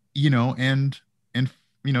 and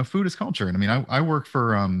food is culture. And I mean, I work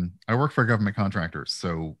for government contractors.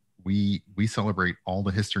 So we celebrate all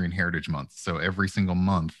the history and heritage months. So every single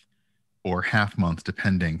month or half month,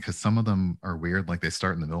 depending, because some of them are weird. Like they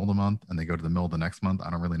start in the middle of the month and they go to the middle of the next month.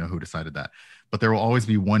 I don't really know who decided that, but there will always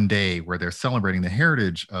be one day where they're celebrating the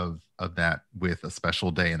heritage of that with a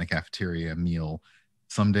special day in the cafeteria meal.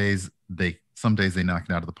 Some days they knock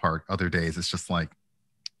it out of the park. Other days it's just like,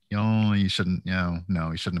 you shouldn't,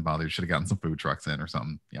 no, you shouldn't have bothered. You should have gotten some food trucks in or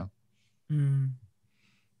something. Yeah.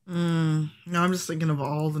 No, I'm just thinking of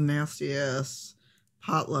all the nasty ass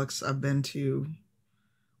potlucks I've been to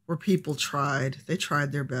where people tried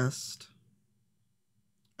their best.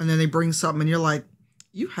 And then they bring something and you're like,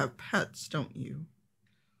 you have pets, don't you?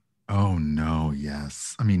 Oh no.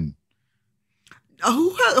 Yes. I mean,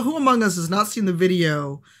 who among us has not seen the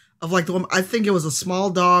video of like the one, I think it was a small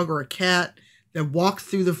dog or a cat that walked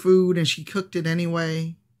through the food and she cooked it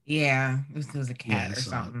anyway. Yeah, it was a cat Yeah, or I saw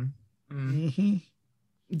it. something. Mm-hmm.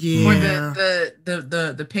 Or Yeah.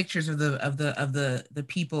 the pictures of the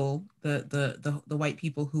people, the white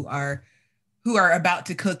people who are about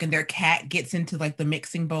to cook, and their cat gets into like the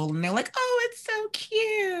mixing bowl and they're like, oh, it's so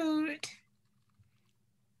cute.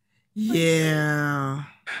 Yeah.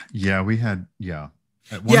 Yeah, we had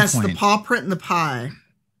at one Yes, point, the paw print in the pie.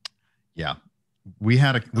 yeah, we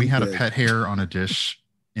had a good. pet hair on a dish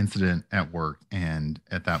incident at work, and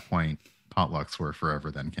at that point potlucks were forever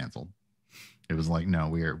then canceled. It was like, no,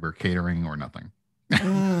 we're catering or nothing.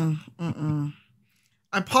 A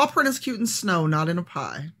paw print is cute in snow, not in a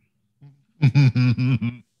pie.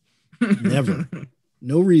 Never.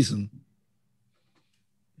 No reason.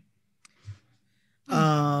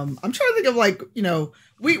 I'm trying to think of like,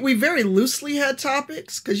 we very loosely had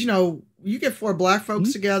topics because you get 4 Black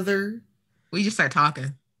folks together. We just start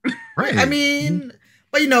talking. Right. I mean,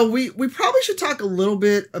 but we probably should talk a little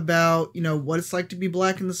bit about what it's like to be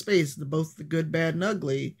Black in the space, both the good, bad, and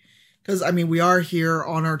ugly. Because I mean, we are here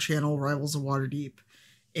on our channel, Rivals of Waterdeep,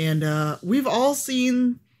 and we've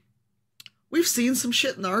seen some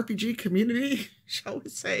shit in the RPG community, shall we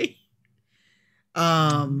say?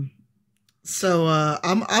 So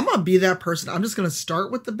I'm gonna be that person. I'm just gonna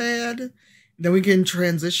start with the bad, then we can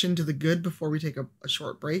transition to the good before we take a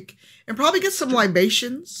short break, and probably get some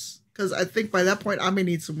libations because I think by that point I may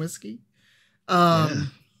need some whiskey.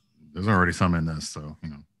 There's already some in this, so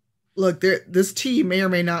Look, this tea may or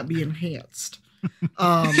may not be enhanced.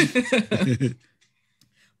 But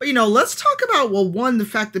let's talk about the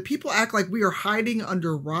fact that people act like we are hiding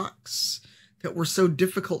under rocks, that we're so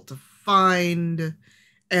difficult to find,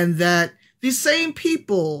 and that these same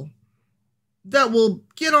people that will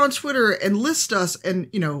get on Twitter and list us, and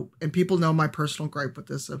people know my personal gripe with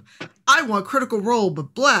this of, I want Critical Role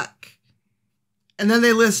but Black, and then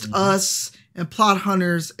they list us and Plot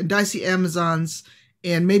Hunters and Dicey Amazons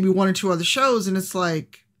and maybe 1 or 2 other shows, and it's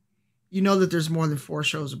like, that there's more than 4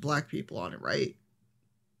 shows with Black people on it, right?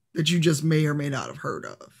 That you just may or may not have heard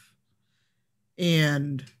of.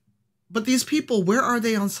 But these people, where are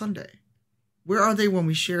they on Sunday? Where are they when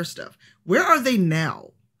we share stuff? Where are they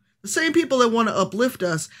now? The same people that want to uplift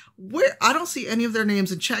us, where I don't see any of their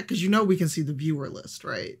names in chat because we can see the viewer list,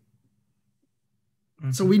 right?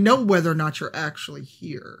 Mm-hmm. So we know whether or not you're actually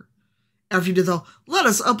here. After you did let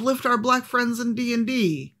us uplift our Black friends in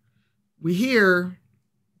D&D. We here.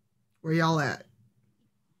 Where y'all at?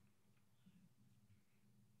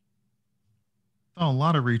 A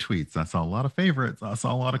lot of retweets. I saw a lot of favorites. I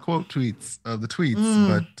saw a lot of quote tweets of the tweets,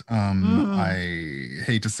 but I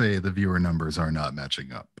hate to say the viewer numbers are not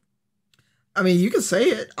matching up. I mean, you can say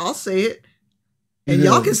it. I'll say it. And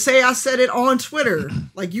y'all can say I said it on Twitter.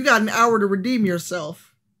 Like, you got an hour to redeem yourself.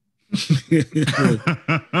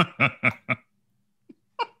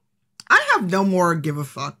 I have no more give a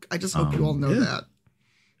fuck. I just hope you all know that.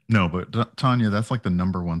 No, but Tanya, that's like the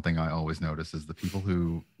number one thing I always notice is the people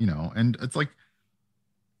who, and it's like,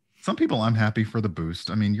 some people I'm happy for the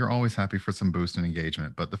boost. I mean, you're always happy for some boost in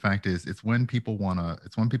engagement, but the fact is, it's when people want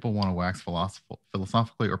to wax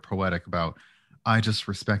philosophically or poetic about, I just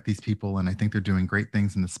respect these people and I think they're doing great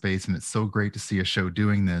things in the space, and it's so great to see a show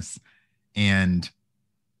doing this. And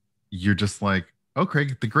you're just like, oh,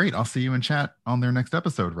 Craig, great. I'll see you in chat on their next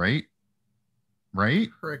episode, right? Right?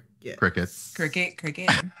 Crickets. Crickets.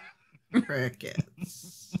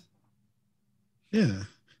 Yeah.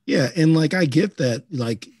 And like, I get that,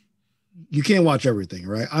 like, you can't watch everything,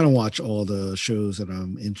 right? I don't watch all the shows that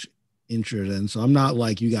I'm interested in. So I'm not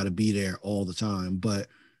like, you got to be there all the time, but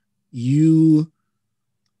the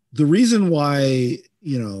reason why,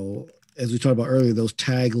 as we talked about earlier, those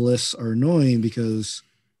tag lists are annoying because,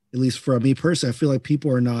 at least for me personally, I feel like people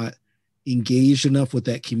are not engaged enough with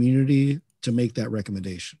that community to make that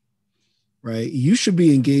recommendation, right? You should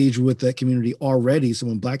be engaged with that community already. So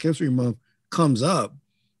when Black History Month comes up,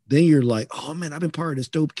 then you're like, oh man, I've been part of this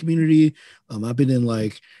dope community. I've been in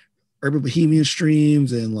like Urban Bohemian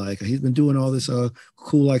streams, and like he's been doing all this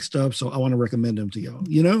cool like stuff. So I want to recommend him to y'all,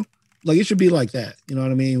 like it should be like that. You know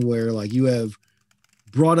what I mean? Where like you have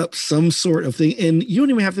brought up some sort of thing, and you don't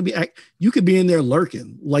even have to be, you could be in there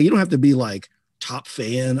lurking. Like you don't have to be like top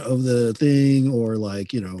fan of the thing or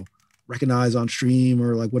like, recognize on stream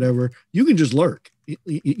or like whatever. You can just lurk,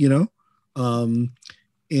 and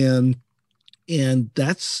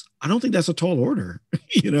that's, I don't think that's a tall order,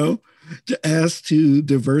 to ask to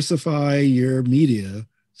diversify your media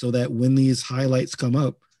so that when these highlights come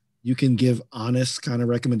up, you can give honest kind of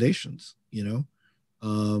recommendations, I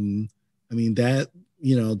mean, that,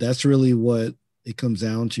 that's really what it comes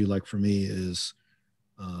down to. Like for me is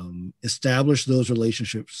establish those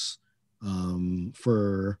relationships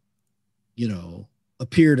for, you know, a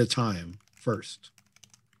period of time first,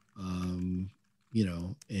 you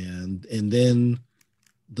know, and then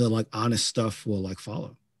the like honest stuff will like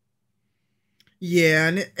follow. Yeah,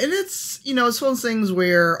 and it's, you know, it's one of those things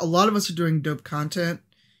where a lot of us are doing dope content.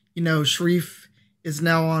 You know, Shareef is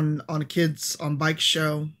now on a kids on bike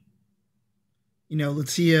show. You know,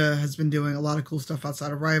 LaTia has been doing a lot of cool stuff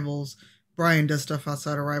outside of Rivals. Brian does stuff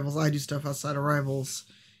outside of Rivals. I do stuff outside of Rivals.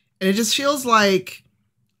 And it just feels like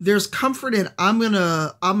there's comfort in I'm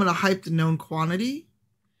gonna hype the known quantity,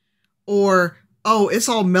 or oh, it's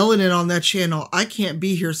all melanin on that channel, I can't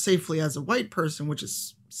be here safely as a white person, which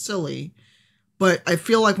is silly. But I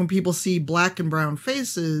feel like when people see black and brown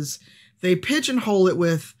faces, they pigeonhole it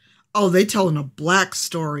with, oh, they telling a black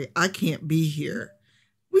story, I can't be here.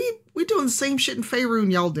 We doing the same shit in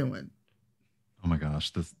Faerun y'all doing. Oh my gosh,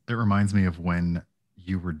 that reminds me of when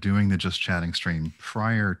you were doing the Just Chatting stream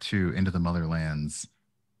prior to Into the Motherlands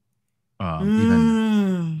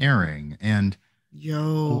even airing. And a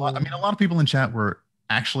lot of people in chat were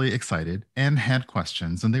actually excited and had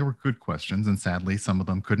questions, and they were good questions, and sadly some of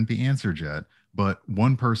them couldn't be answered yet. But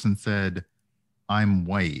one person said, I'm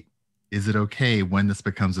white. Is it okay when this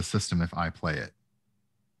becomes a system if I play it?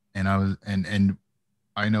 And I was, and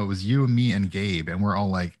I know it was you and me and Gabe, and we're all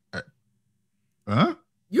like, huh?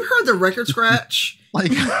 You heard the record scratch.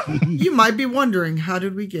 Like, you might be wondering, how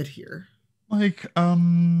did we get here? Like,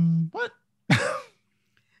 what?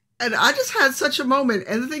 And I just had such a moment.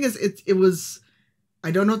 And the thing is, it was,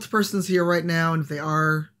 I don't know if the person's here right now, and if they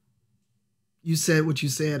are, you said what you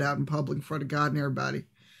said out in public in front of God and everybody.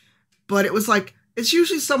 But it was like, it's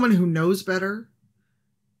usually someone who knows better.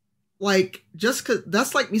 Like, just cause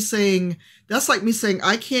that's like me saying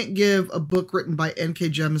I can't give a book written by N.K.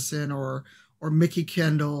 Jemisin or Mickey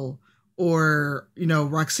Kendall or, you know,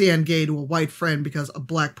 Roxane Gay to a white friend because a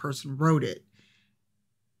black person wrote it.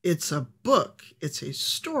 It's a book. It's a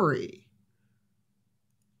story.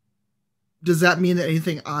 Does that mean that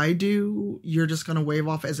anything I do, you're just going to wave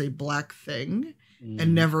off as a black thing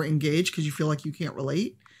and never engage because you feel like you can't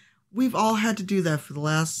relate? We've all had to do that for the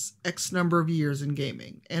last X number of years in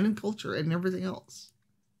gaming and in culture and everything else.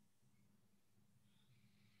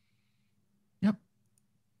 Yep.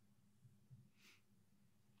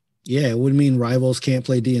 Yeah, it would mean Rivals can't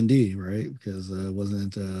play D&D, right? Because it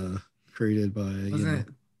wasn't created by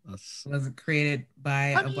us. Wasn't created by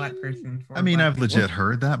a black person. I've legit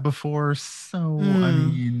heard that before. So, I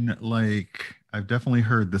mean, like, I've definitely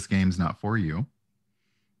heard this game's not for you.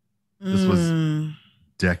 This was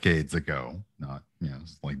decades ago. Not, you know,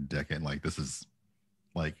 it's like decade. Like, this is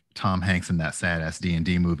like Tom Hanks in that sad ass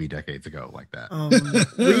D&D movie decades ago, like that.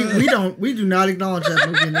 We do not acknowledge that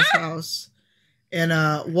movie in this house. And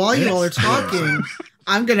while you all are talking,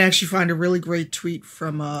 I'm going to actually find a really great tweet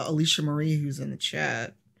from Alicia Marie, who's in the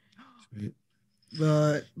chat. Sweet.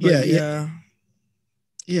 But yeah,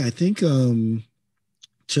 I think to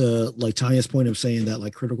like Tanya's point of saying that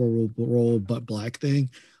like Critical Role but black thing,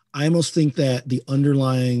 I almost think that the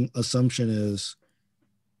underlying assumption is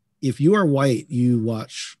if you are white, you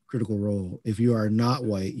watch Critical Role. If you are not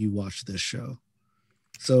white, you watch this show.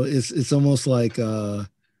 So it's almost like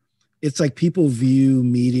it's like people view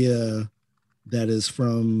media that is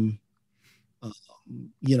from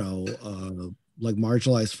like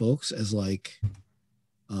marginalized folks as like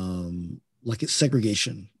it's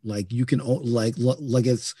segregation. Like you can like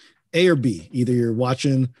it's A or B. Either you're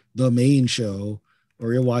watching the main show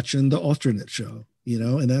or you're watching the alternate show, you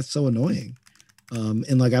know, and that's so annoying.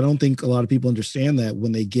 And like I don't think a lot of people understand that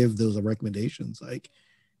when they give those recommendations. Like,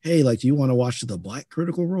 hey, like, do you want to watch the black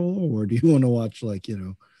Critical Role, or do you want to watch like, you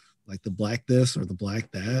know, like the black this or the black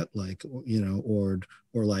that, like, you know, or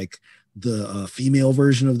like the female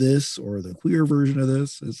version of this or the queer version of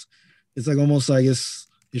this. It's like almost like it's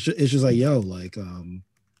just like, yo, like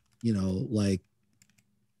you know, like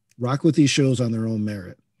rock with these shows on their own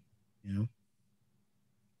merit, you know.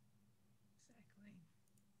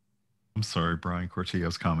 I'm sorry, Brian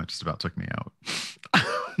Cortillo's comment just about took me out.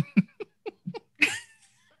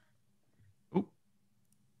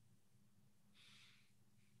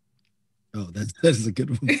 Oh, that is a good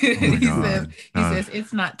one. Oh he says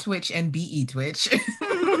it's not Twitch and BE Twitch.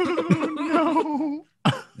 No.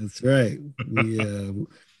 That's right.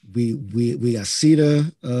 We got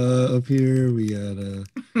Sita up here. We got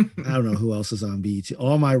I don't know who else is on BET.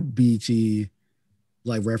 All my BET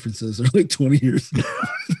like references are like 20 years ago.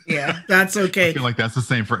 Yeah, that's okay. I feel like that's the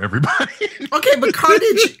same for everybody. Okay, but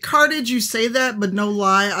Carnage, you say that, but no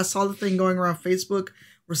lie, I saw the thing going around Facebook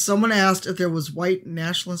where someone asked if there was white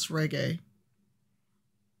nationalist reggae.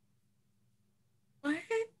 What?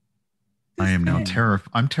 am now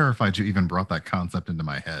I'm terrified you even brought that concept into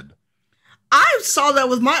my head. I saw that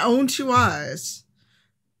with my own 2 eyes.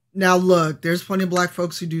 Now look, there's plenty of black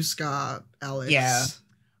folks who do ska, Alex. Yeah.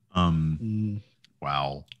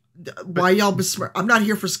 Wow. Why y'all besmirch? I'm not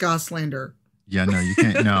here for ska slander. Yeah, no, you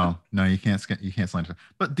can't. No, you can't. You can't slander.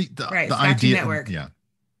 But the idea, Network. Yeah,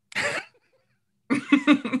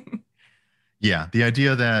 yeah, the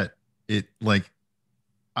idea that it like,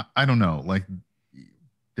 I don't know, like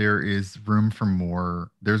there is room for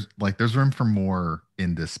more. There's room for more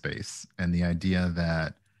in this space, and the idea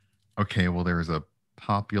that okay, well, there is a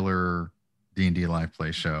popular D&D live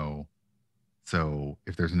play show. So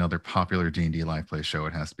if there's another popular D&D live play show,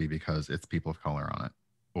 it has to be because it's people of color on it,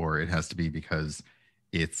 or it has to be because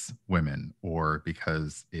it's women, or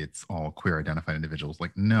because it's all queer identified individuals.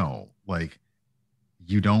 Like, no, like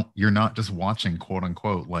you're not just watching quote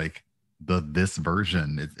unquote like this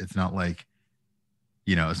version. It's not like,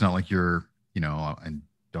 it's not like you're, and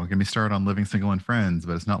don't get me started on Living Single and Friends,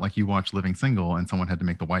 but it's not like you watch Living Single and someone had to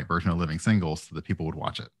make the white version of Living Single so that people would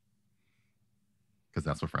watch it. Because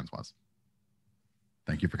that's what Friends was.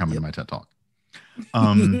 Thank you for coming to my TED Talk.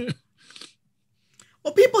 Well,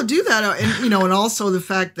 people do that, and and also the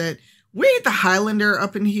fact that we ain't the Highlander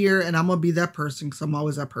up in here, and I'm gonna be that person because I'm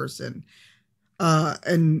always that person.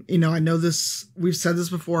 And I know this, we've said this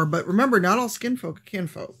before, but remember, not all skin folk are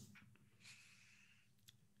kinfolk.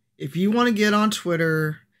 If you want to get on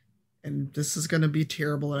Twitter, and this is going to be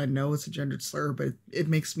terrible, and I know it's a gendered slur, but it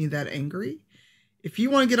makes me that angry. If you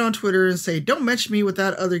want to get on Twitter and say, don't mention me with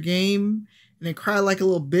that other game, and then cry like a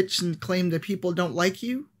little bitch and claim that people don't like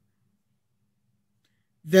you,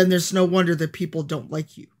 then there's no wonder that people don't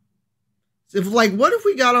like you. What if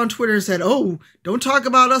we got on Twitter and said, oh, don't talk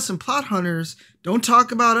about us and Plot Hunters, don't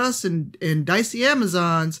talk about us and Dicey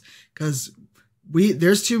Amazons, because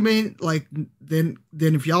there's too many, then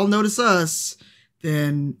if y'all notice us,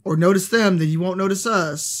 or notice them, then you won't notice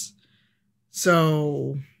us.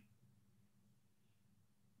 So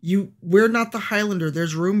we're not the Highlander.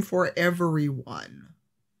 There's room for everyone.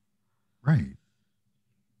 Right.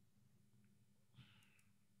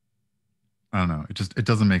 I don't know. It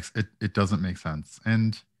doesn't make sense.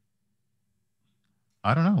 And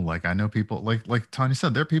I don't know. Like, I know people like Tanya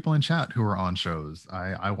said, there are people in chat who are on shows.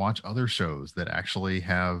 I watch other shows that actually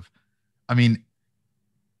have, I mean,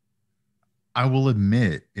 I will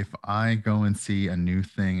admit, if I go and see a new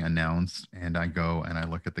thing announced and I go and I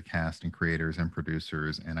look at the cast and creators and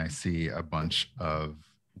producers and I see a bunch of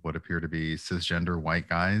what appear to be cisgender white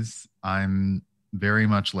guys, I'm very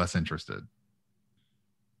much less interested.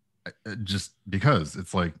 Just because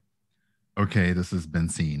it's like, okay, this has been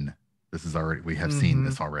seen. We have seen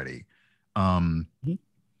this already. And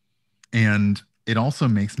it also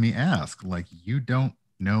makes me ask, like, you don't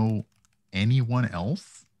know anyone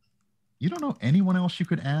else? You don't know anyone else you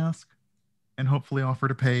could ask and hopefully offer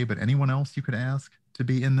to pay, but anyone else you could ask to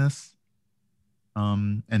be in this?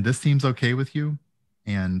 And this seems okay with you?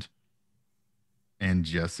 And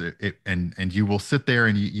yes, and you will sit there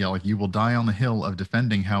and you will die on the hill of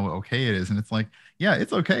defending how okay it is. And it's like, yeah,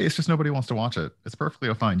 it's okay. It's just nobody wants to watch it. It's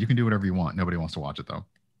perfectly fine. You can do whatever you want. Nobody wants to watch it though.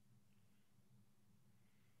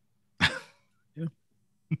 Yeah.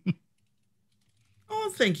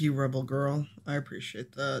 Oh, thank you, Rebel Girl. I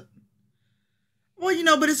appreciate that.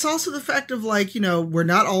 Well, but it's also the fact of we're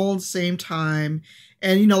not all at the same time.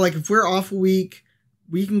 And, if we're off a week,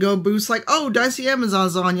 we can go boost oh, Dicey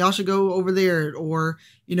Amazon's on. Y'all should go over there. Or,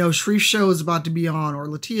 Shareef's show is about to be on. Or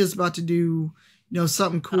LaTia's about to do,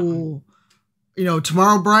 something cool.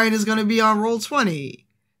 Tomorrow Brian is going to be on Roll20.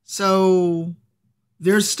 So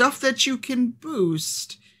there's stuff that you can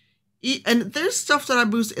boost. And there's stuff that I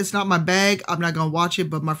boost. It's not my bag. I'm not going to watch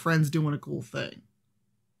it, but my friend's doing a cool thing.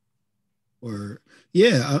 Or,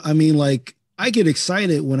 yeah, I mean, I get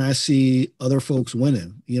excited when I see other folks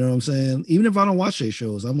winning. You know what I'm saying? Even if I don't watch their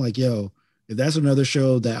shows, I'm like, yo, if that's another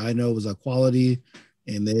show that I know is a quality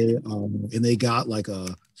and they got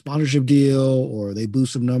a sponsorship deal or they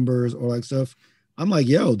boost some numbers or stuff, I'm like,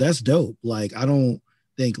 yo, that's dope. I don't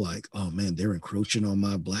think oh man, they're encroaching on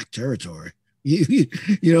my black territory. You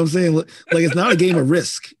know what I'm saying? It's not a game of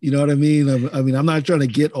risk. You know what I mean? I mean, I'm not trying to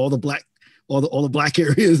get all the black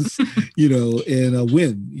areas, and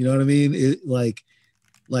win. You know what I mean? It like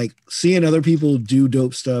seeing other people do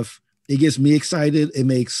dope stuff. It gets me excited. It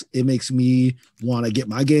makes me want to get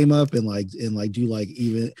my game up and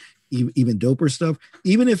do even doper stuff.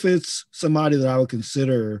 Even if it's somebody that I would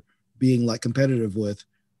consider being competitive with,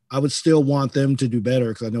 I would still want them to do better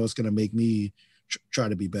because I know it's going to make me try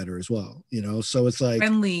to be better as well. So it's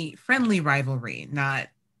friendly rivalry, not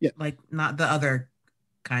not the other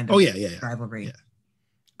kind of rivalry. Yeah.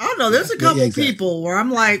 I don't know. There's a couple exactly. people where I'm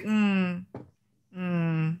like,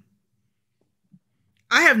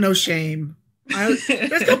 I have no shame. There's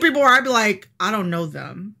a couple people where I'd be like, I don't know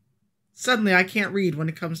them. Suddenly, I can't read when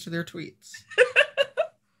it comes to their tweets.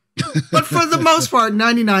 But for the most part,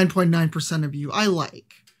 99.9% of you, I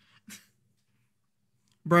like.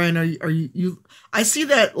 Brian, are you? I see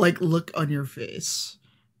that like look on your face.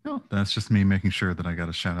 No, that's just me making sure that I got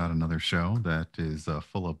to shout out another show that is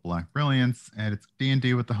full of Black brilliance, and it's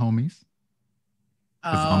D&D with the homies.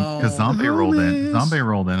 Because Zombie rolled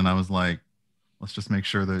in, and I was like, let's just make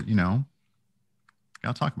sure that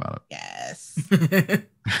gotta talk about it. Yes.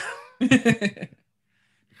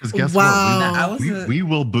 Because guess Wow. what? We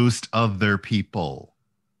will boost other people.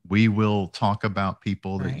 We will talk about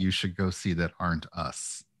people that you should go see that aren't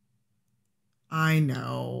us. I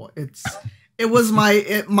know. It was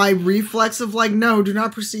my reflex of like, no, do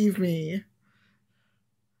not perceive me.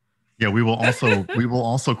 Yeah, we will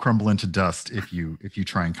also crumble into dust if you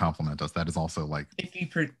try and compliment us. That is also like if you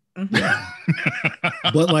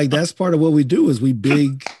But like that's part of what we do is we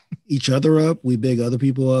big each other up, we big other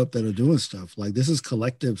people up that are doing stuff. Like this is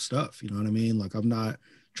collective stuff, you know what I mean? Like I'm not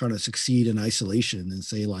trying to succeed in isolation and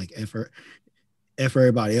say like F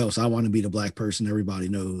everybody else. I want to be the Black person everybody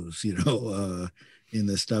knows, in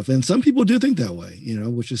this stuff. And some people do think that way,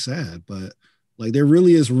 which is sad, but like there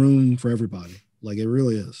really is room for everybody. Like it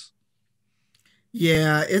really is.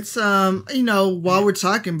 Yeah, it's while we're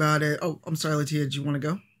talking about it. Oh, I'm sorry, LaTia, did you want to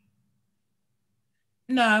go?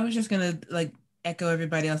 No, I was just gonna like echo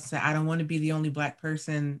everybody else and say I don't want to be the only Black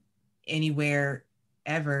person anywhere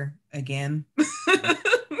ever again. Because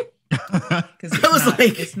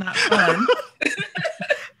it's not fun.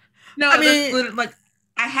 No, I mean, like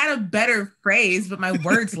I had a better phrase, but my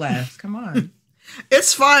words left. Come on.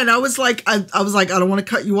 It's fine. I was like, I don't want to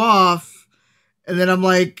cut you off. And then I'm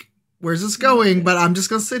like, where's this going? But I'm just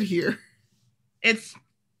going to sit here. It's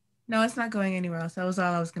not going anywhere else. That was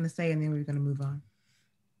all I was going to say. And then we were going to move on.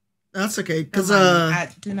 That's okay. Because I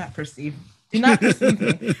do not perceive me.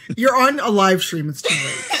 You're on a live stream. It's too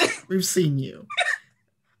late. We've seen you.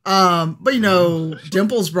 But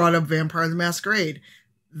Dimples brought up Vampire the Masquerade.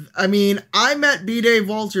 I mean, I met B-Dave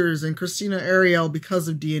Walters and Christina Ariel because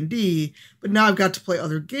of D&D, but now I've got to play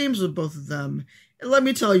other games with both of them. And let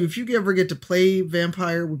me tell you, if you ever get to play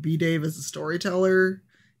Vampire with B-Dave as a storyteller,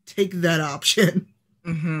 take that option.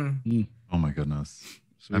 Mm-hmm. Oh my goodness.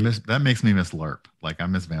 That makes me miss LARP. Like I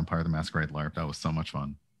miss Vampire the Masquerade LARP. That was so much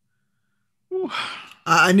fun.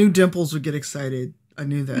 I knew Dimples would get excited. I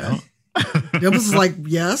knew that. Dimples is like,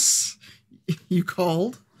 yes, you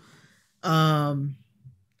called. But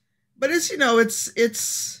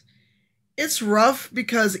it's rough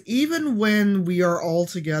because even when we are all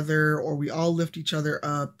together or we all lift each other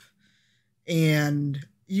up, and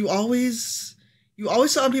you always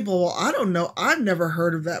tell people, well, I don't know, I've never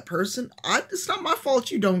heard of that person. It's not my fault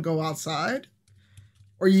you don't go outside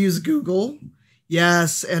or use Google.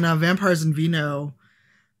 Yes, and Vampires and Vino.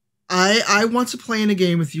 I want to play in a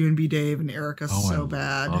game with you and B Dave and Erica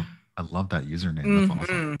bad. I love that username. That's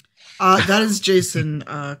awesome. That is Jason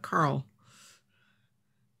Carl,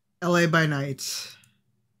 LA by Night,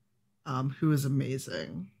 who is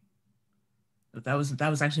amazing. That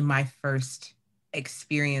was actually my first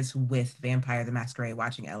experience with Vampire the Masquerade,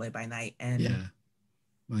 watching LA by Night, and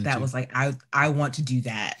that was like I want to do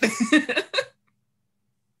that.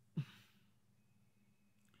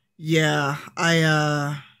 Yeah,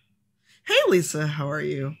 Hey Lisa, how are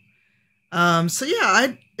you?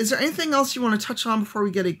 Is there anything else you want to touch on before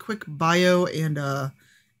we get a quick bio and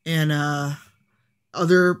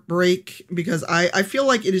other break? Because I feel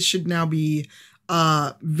like it should now be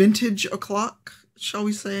vintage o'clock, shall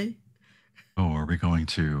we say? Oh, are we going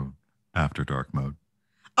to after dark mode?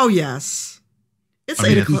 Oh yes. It's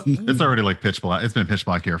 8 o'clock. It's already like pitch black. It's been pitch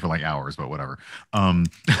black here for like hours, but whatever. I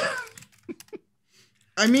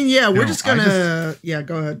mean, yeah, we're just gonna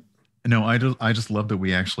go ahead. No, I just love that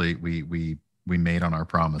we actually we made on our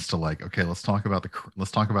promise to like, okay, let's talk about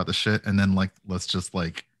the shit, and then like let's just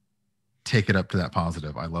like take it up to that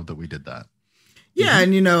positive. I love that we did that. Yeah,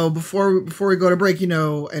 and before we go to break,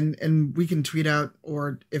 and we can tweet out,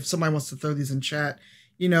 or if somebody wants to throw these in chat,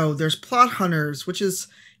 there's Plot Hunters, which is,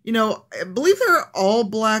 I believe they're all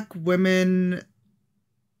Black women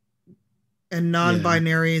and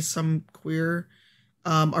non-binary, some queer.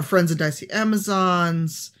 Our friends at Dicey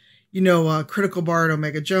Amazons. Critical Bard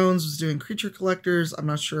Omega Jones was doing Creature Collectors. I'm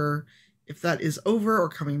not sure if that is over or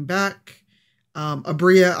coming back.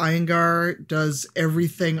 Abria Iyengar does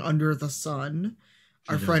everything under the sun.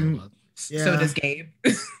 Our friend, so does Gabe.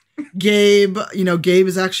 Gabe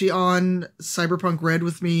is actually on Cyberpunk Red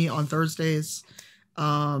with me on Thursdays.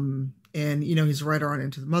 And he's a writer on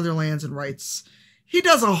Into the Motherlands and writes. He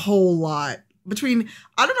does a whole lot between.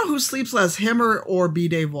 I don't know who sleeps less, him or B.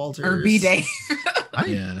 Dave Walters or B Day.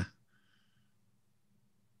 Yeah.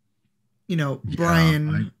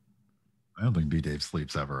 Brian. I don't think B. Dave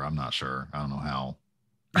sleeps ever. I'm not sure. I don't know how.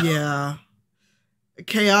 Yeah.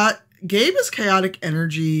 Gabe is chaotic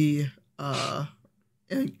energy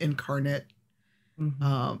incarnate.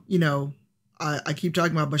 Mm-hmm. I keep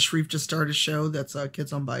talking about, but Shareef just started a show that's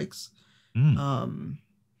Kids on Bikes.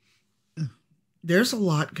 There's a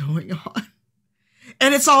lot going on.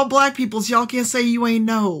 And it's all black people, so y'all can't say you ain't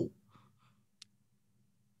know.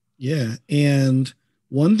 Yeah. And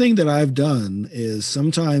one thing that I've done is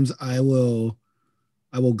sometimes I will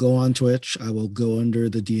go on Twitch. I will go under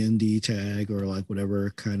the D&D tag or like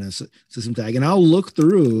whatever kind of system tag, and I'll look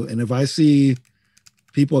through. And if I see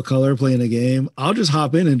people of color playing a game, I'll just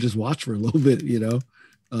hop in and just watch for a little bit,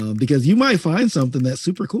 because you might find something that's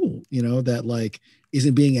super cool, that like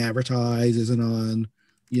isn't being advertised, isn't on,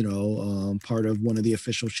 part of one of the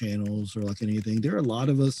official channels or like anything. There are a lot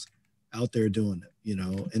of us out there doing it,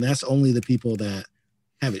 and that's only the people that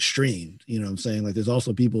have it streamed. You know what I'm saying? Like there's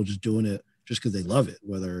also people just doing it just because they love it,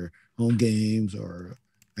 whether home games or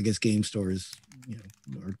I guess game stores,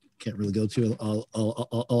 or can't really go to a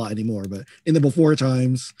lot anymore. But in the before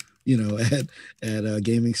times, at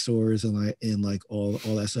gaming stores and like all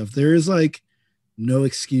that stuff, there is like no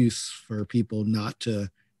excuse for people not to.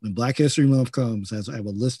 When Black History Month comes, I have a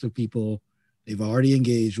list of people they've already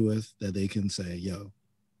engaged with that they can say, "Yo,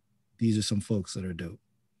 these are some folks that are dope."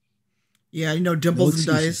 Yeah, Dimples and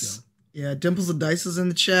Dice. Yeah, Dimples and Dice is in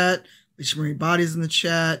the chat. Alicia Marie Body's in the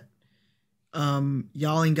chat.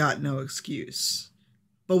 Y'all ain't got no excuse.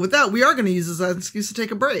 But with that, we are going to use this as an excuse to take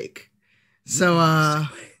a break. So,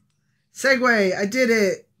 segue. I did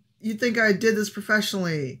it. You think I did this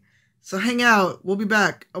professionally. So hang out. We'll be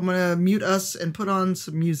back. I'm going to mute us and put on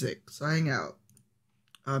some music. So hang out.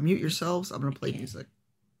 Mute yourselves. I'm going to play music.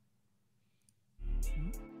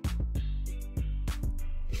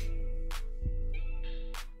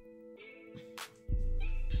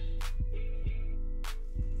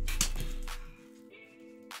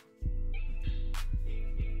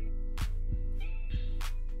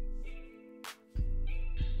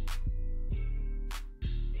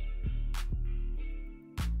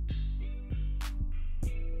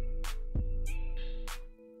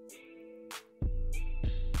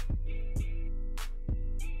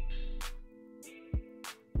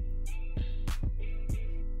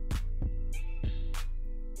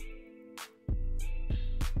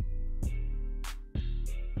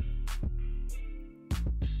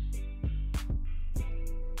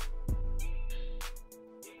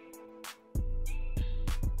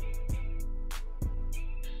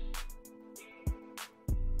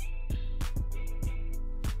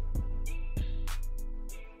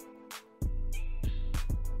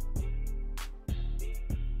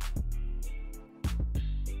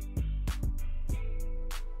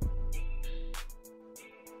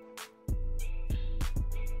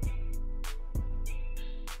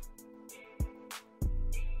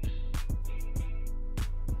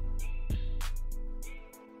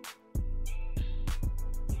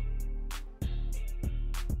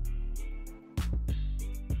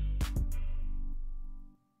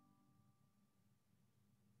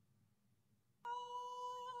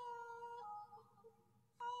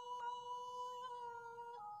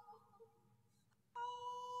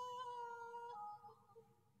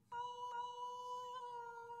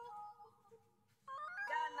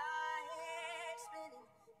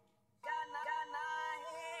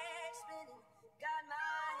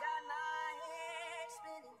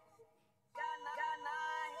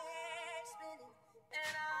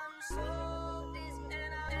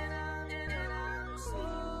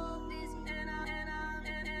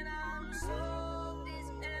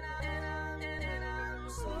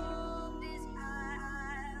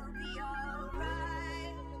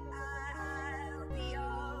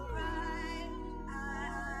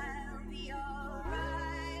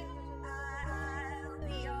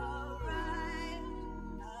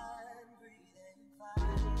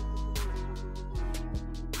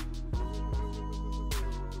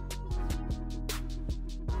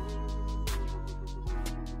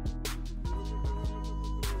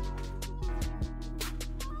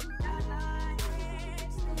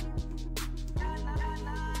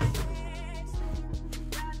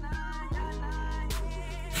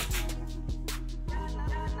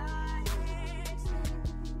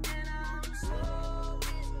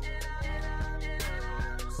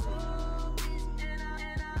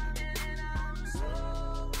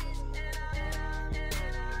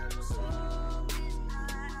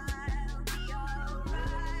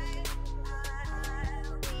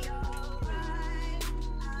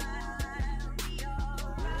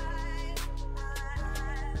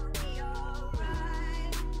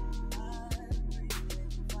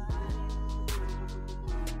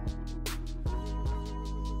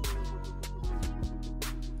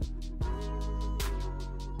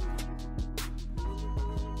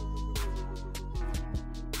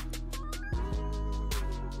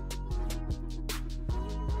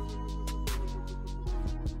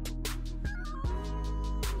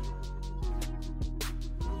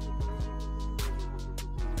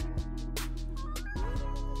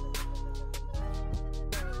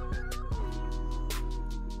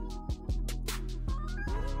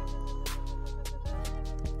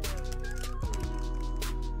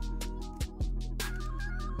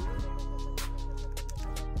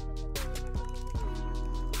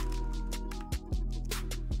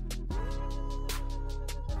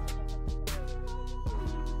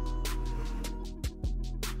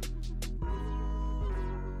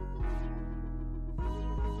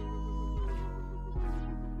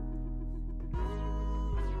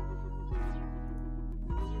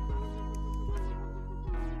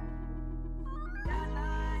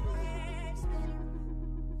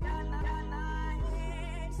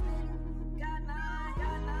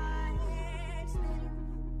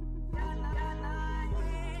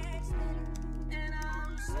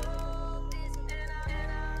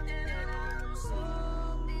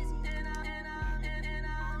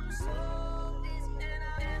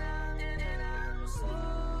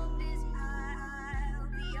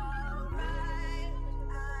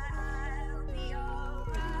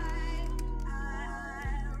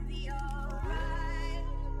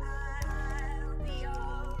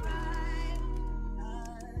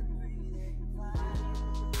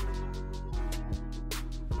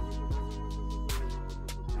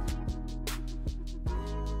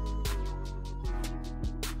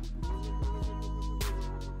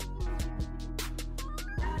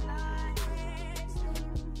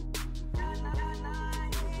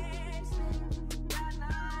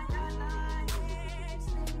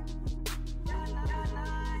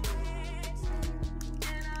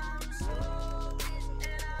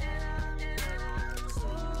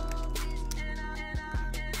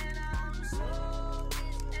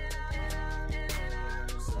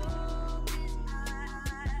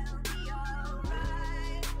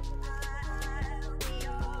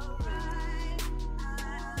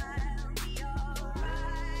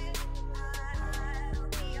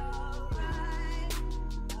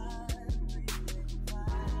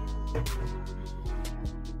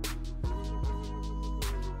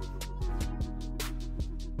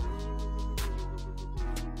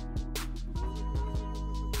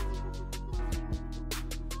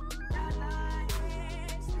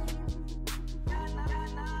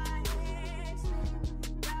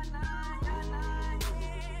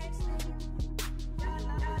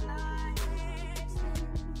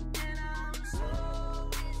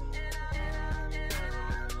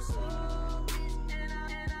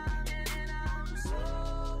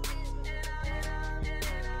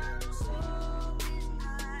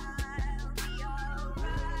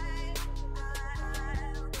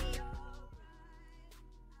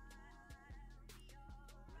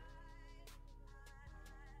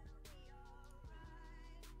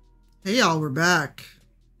 Hey y'all, we're back.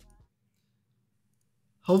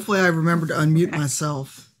 Hopefully I remember to unmute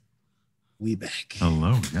myself. We back.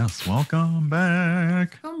 Hello, yes, welcome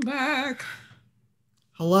back. Come back.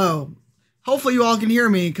 Hello. Hopefully you all can hear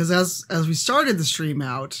me, because as we started the stream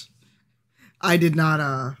out, I did not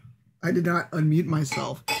unmute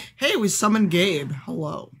myself. Hey, we summoned Gabe.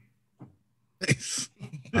 Hello. Nice.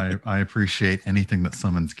 I appreciate anything that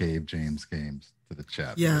summons James Games to the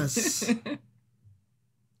chat. Yes.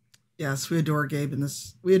 Yes, we adore Gabe in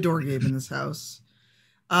this. We adore Gabe in this house.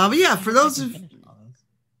 But yeah, for those of,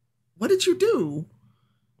 what did you do?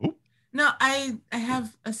 No, I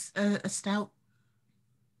have a stout.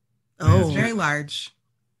 Oh, It's very large.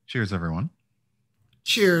 Cheers, everyone.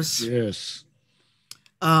 cheers. Yes.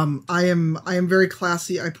 I am very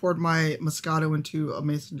classy. I poured my Moscato into a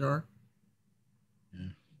mason jar.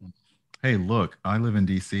 Hey, look, I live in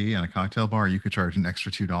DC, and a cocktail bar, you could charge an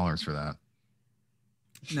extra $2 for that.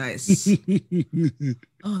 Nice.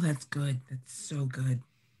 Oh, that's good. That's so good.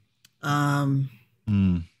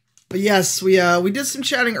 But yes, we did some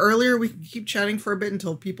chatting earlier. We can keep chatting for a bit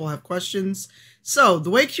until people have questions. So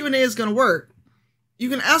the way Q&A is going to work, you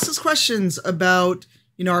can ask us questions about,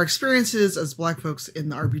 our experiences as Black folks in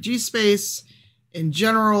the RPG space in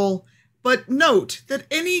general. But note that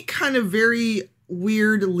any kind of very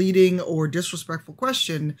weird, leading, or disrespectful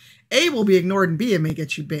question, A, will be ignored, and B, it may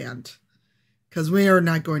get you banned. Because we are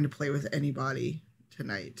not going to play with anybody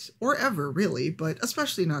tonight, or ever, really, but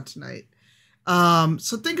especially not tonight.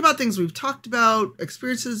 So think about things we've talked about,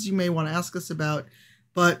 experiences you may want to ask us about,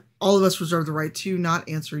 but all of us reserve the right to not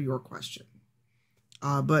answer your question.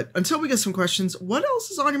 But until we get some questions, what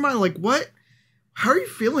else is on your mind? How are you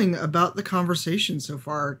feeling about the conversation so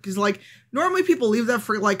far? Because normally people leave that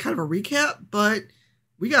for kind of a recap, but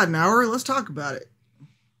we got an hour. Let's talk about it.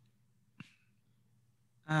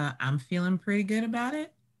 I'm feeling pretty good about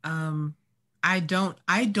it. I don't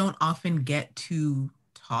often get to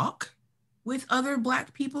talk with other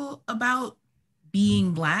Black people about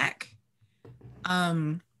being Black.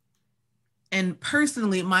 And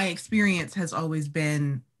personally, my experience has always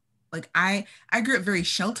been I grew up very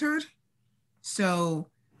sheltered. So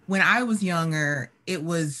when I was younger, it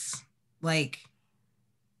was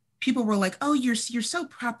people were like, "Oh, you're so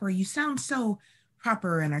proper. You sound so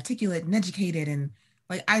proper and articulate and educated." And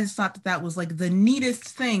I just thought that was the neatest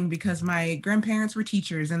thing because my grandparents were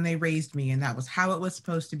teachers and they raised me and that was how it was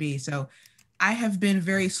supposed to be. So I have been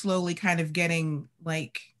very slowly kind of getting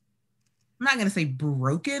I'm not going to say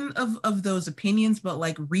broken of those opinions, but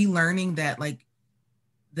relearning that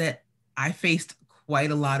that I faced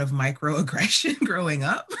quite a lot of microaggression growing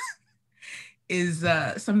up is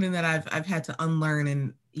something that I've had to unlearn.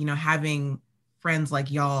 And, having friends like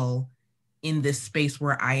y'all in this space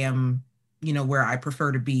where I am, where I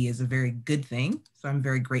prefer to be is a very good thing. So I'm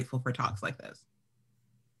very grateful for talks like this.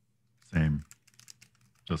 Same.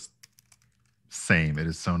 Just same. It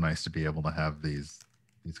is so nice to be able to have these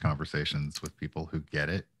conversations with people who get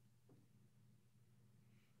it.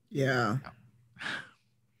 Yeah.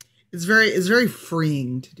 It's very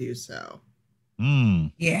freeing to do so.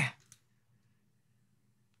 Yeah.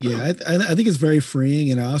 Yeah, I think it's very freeing,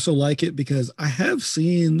 and I also like it because I have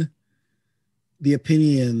seen the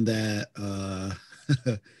opinion that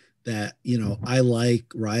that I like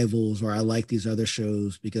Rivals or I like these other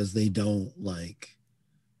shows because they don't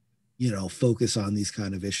focus on these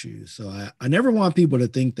kind of issues. So I never want people to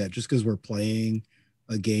think that just because we're playing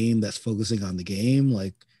a game that's focusing on the game,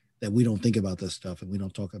 that we don't think about this stuff and we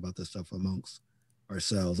don't talk about this stuff amongst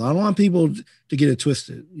ourselves. I don't want people to get it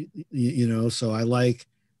twisted, so I like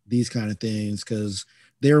these kind of things because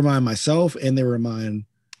they remind myself and they remind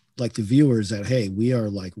the viewers that, hey, we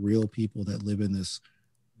are real people that live in this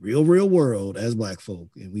real world as Black folk,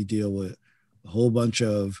 and we deal with a whole bunch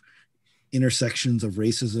of intersections of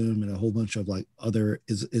racism and a whole bunch of other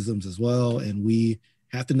isms as well, and we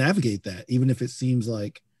have to navigate that, even if it seems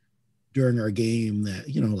during our game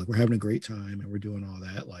that, like we're having a great time and we're doing all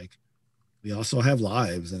that, like we also have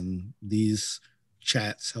lives, and these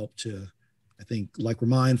chats help to, I think, like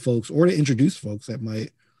remind folks or to introduce folks that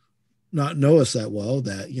might not know us that well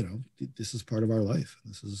that, this is part of our life.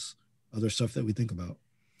 This is other stuff that we think about.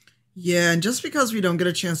 Yeah, and just because we don't get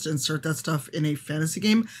a chance to insert that stuff in a fantasy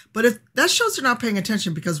game, but if that shows they're not paying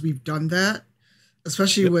attention because we've done that,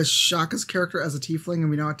 especially with Shaka's character as a tiefling, and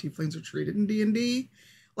we know how tieflings are treated in D&D.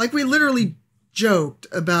 Like, we literally joked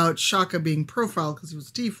about Shaka being profiled because he was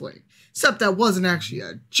a tiefling, except that wasn't actually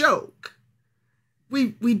a joke.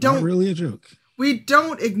 We don't Not really a joke. We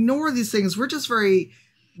don't ignore these things. We're just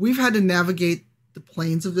we've had to navigate the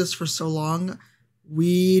planes of this for so long.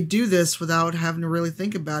 We do this without having to really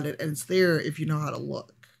think about it, and it's there if you know how to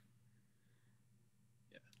look.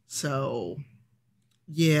 So,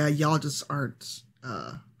 yeah, y'all just aren't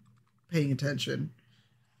paying attention.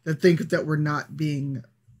 They think that we're not being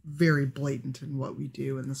very blatant in what we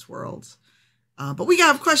do in this world. But we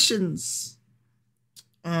have questions.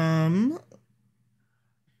 We can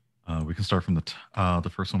start from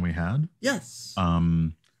the first one we had. Yes.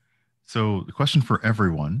 So the question for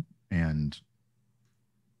everyone, and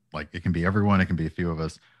like it can be everyone, it can be a few of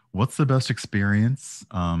us. What's the best experience?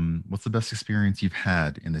 What's the best experience you've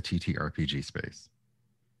had in the TTRPG space?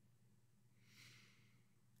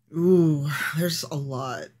 Ooh, there's a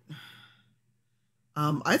lot.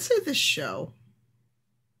 I'd say this show.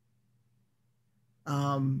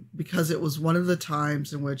 Because it was one of the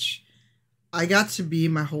times in which I got to be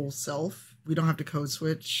my whole self. We don't have to code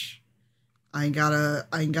switch. I ain't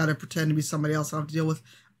gotta pretend to be somebody else. I don't have to deal with,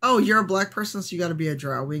 oh, you're a black person, so you gotta be a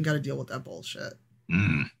drow. We ain't gotta deal with that bullshit.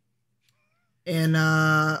 And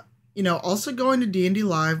also going to D&D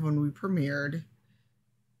Live when we premiered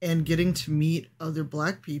and getting to meet other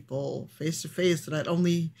black people face to face that I'd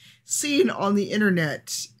only seen on the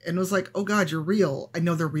internet, and it was like, oh God, you're real. I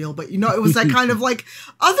know they're real, but it was that kind of like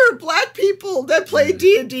other black people that play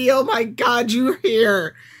D&D. Oh my God, you're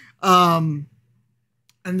here.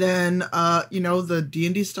 And then, the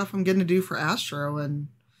D&D stuff I'm getting to do for Astro and,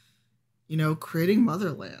 creating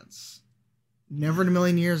Motherlands. Never in a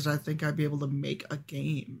million years did I think I'd be able to make a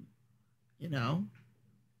game, A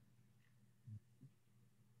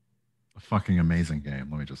fucking amazing game,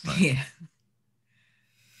 let me just say. Yeah.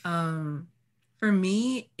 For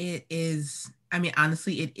me, it is,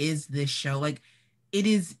 honestly, it is this show. Like, it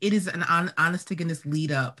is an honest to goodness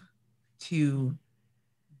lead up to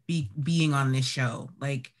being on this show.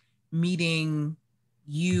 Like, meeting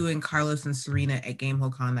you and Carlos and Serena at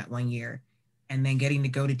GameholeCon that one year, and then getting to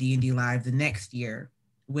go to D&D Live the next year,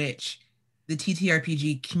 which the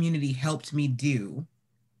TTRPG community helped me do.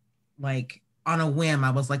 Like, on a whim,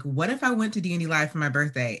 I was like, what if I went to D&D Live for my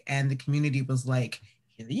birthday? And the community was like,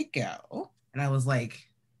 here you go. And I was like,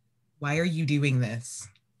 why are you doing this?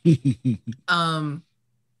 But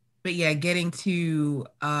yeah, getting to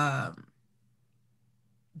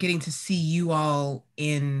see you all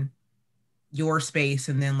in your space,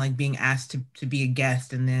 and then like being asked to be a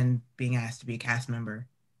guest, and then being asked to be a cast member,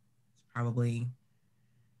 it's probably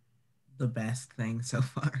the best thing so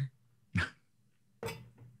far.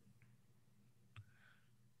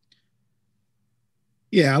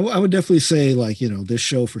 Yeah, I would definitely say like, this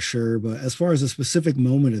show for sure. But as far as a specific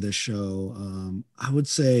moment of this show, I would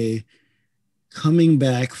say coming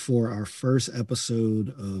back for our first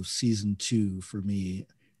episode of season 2 for me,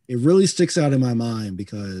 it really sticks out in my mind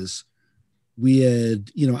because we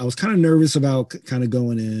had, I was kind of nervous about kind of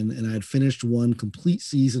going in, and I had finished one complete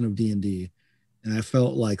season of D&D, and I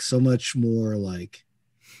felt like so much more like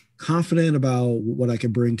confident about what I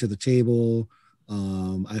could bring to the table.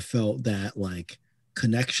 I felt that like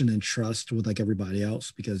connection and trust with like everybody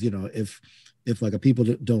else, because if like a people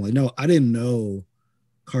don't like know, I didn't know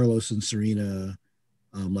Carlos and Serena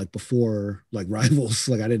like before like Rivals,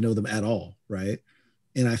 like I didn't know them at all, right?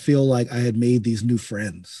 And I feel like I had made these new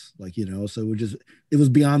friends, like, so it was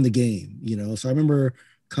beyond the game, so I remember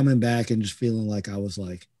coming back and just feeling like I was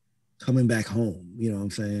like coming back home, you know what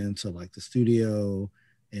I'm saying? So like the studio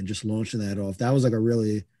and just launching that off, that was like a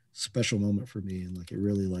really special moment for me, and like it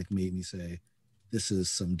really like made me say, this is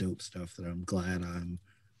some dope stuff that I'm glad I'm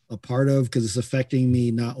a part of, because it's affecting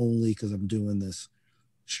me not only because I'm doing this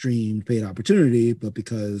streamed paid opportunity, but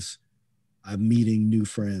because I'm meeting new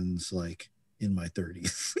friends like in my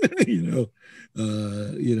 30s.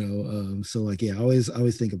 So like, yeah, I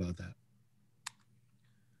always think about that.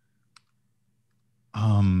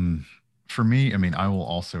 For me, I will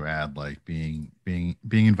also add like being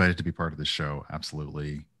invited to be part of the show,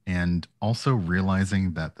 absolutely. And also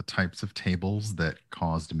realizing that the types of tables that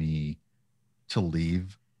caused me to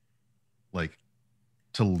leave, like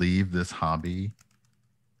to leave this hobby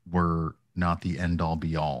were not the end all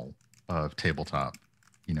be all of tabletop.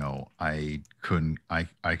 You know, I could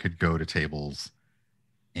go to tables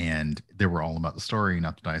and they were all about the story,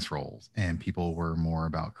 not the dice rolls. And people were more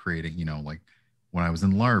about creating, you know, like when I was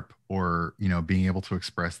in LARP, or, you know, being able to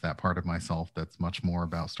express that part of myself that's much more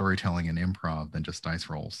about storytelling and improv than just dice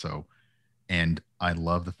rolls. So, and I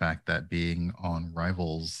love the fact that being on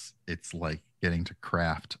Rivals, it's like getting to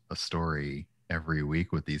craft a story every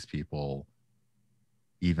week with these people,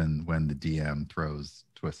 even when the DM throws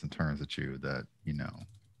twists and turns at you that, you know,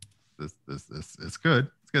 this it's good.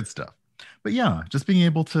 It's good stuff. But yeah, just being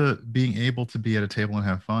able to be at a table and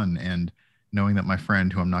have fun, and knowing that my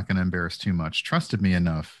friend, who I'm not going to embarrass too much, trusted me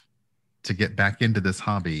enough to get back into this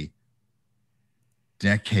hobby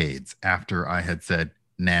decades after I had said,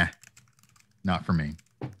 nah, not for me.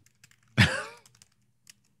 I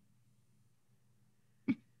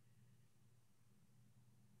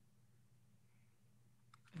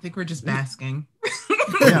think we're just basking.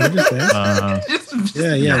 Yeah, we're just basking. Just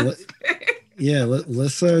Yeah.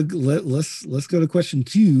 basking. Let's go to question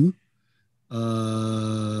 2.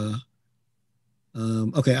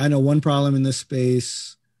 Okay, I know one problem in this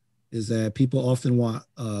space is that people often want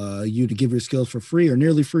you to give your skills for free or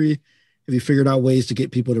nearly free. Have you figured out ways to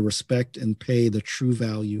get people to respect and pay the true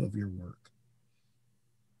value of your work?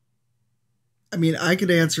 I mean, I could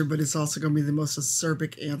answer, but it's also going to be the most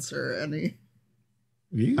acerbic answer.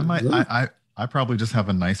 I probably just have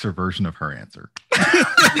a nicer version of her answer.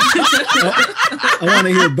 I want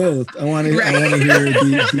to hear both. I want to hear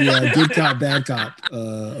the good cop, bad cop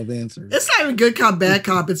of answers. It's not even good cop, bad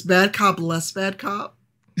cop. It's bad cop, less bad cop.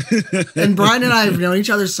 And Brian and I have known each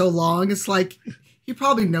other so long. It's like, he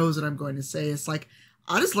probably knows what I'm going to say. It's like,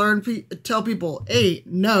 I just tell people, hey,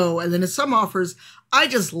 no. And then if some offers, I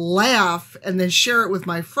just laugh and then share it with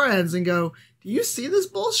my friends and go, do you see this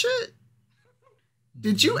bullshit?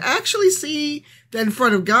 Did you actually see that in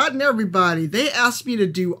front of God and everybody, they asked me to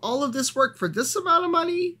do all of this work for this amount of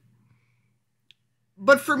money?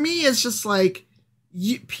 But for me, it's just like,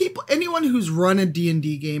 anyone who's run a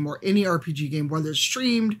D&D game or any RPG game, whether it's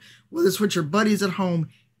streamed, whether it's with your buddies at home,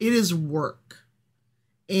 it is work.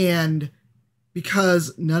 And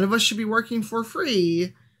because none of us should be working for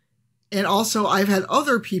free. And also, I've had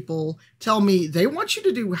other people tell me they want you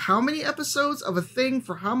to do how many episodes of a thing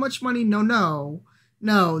for how much money? No,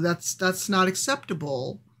 that's not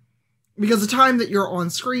acceptable. Because the time that you're on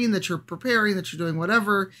screen, that you're preparing, that you're doing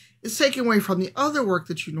whatever, is taken away from the other work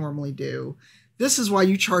that you normally do. This is why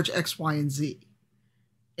you charge X, Y, and Z.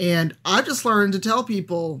 And I've just learned to tell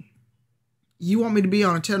people, you want me to be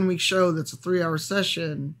on a 10-week show that's a 3-hour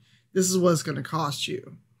session, this is what it's going to cost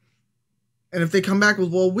you. And if they come back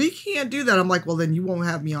with, well, we can't do that, I'm like, well, then you won't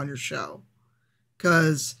have me on your show.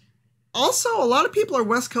 Because also, a lot of people are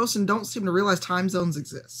West Coast and don't seem to realize time zones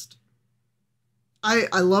exist.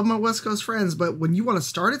 I love my West Coast friends, but when you want to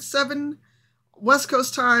start at 7 West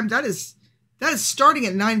Coast time, that is starting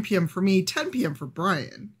at 9 p.m. for me, 10 p.m. for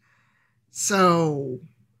Brian. So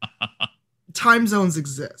time zones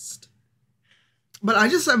exist. But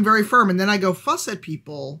I'm very firm, and then I go fuss at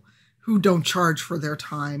people who don't charge for their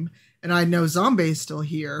time. And I know Zombie's still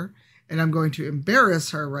here, and I'm going to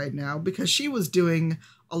embarrass her right now because she was doing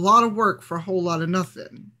a lot of work for a whole lot of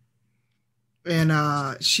nothing.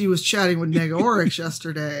 And she was chatting with Nega Oryx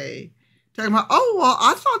yesterday, talking about, oh, well,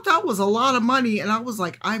 I thought that was a lot of money. And I was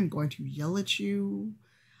like, I'm going to yell at you.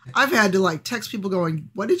 I've had to text people going,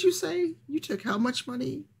 what did you say? You took how much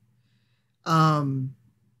money? And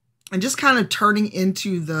just kind of turning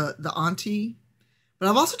into the auntie. But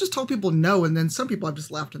I've also just told people no, and then some people I've just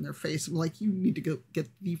laughed in their face. I'm like, you need to go get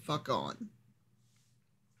the fuck on.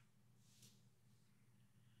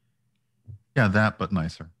 Yeah, that, but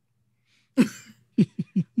nicer.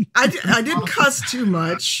 I didn't cuss too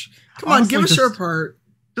much. Come on, Honestly, give us your part.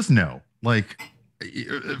 Just no.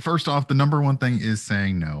 First off, the number one thing is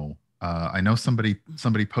saying no. I know somebody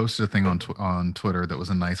posted a thing on Twitter that was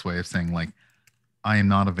a nice way of saying, I am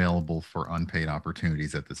not available for unpaid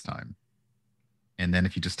opportunities at this time. And then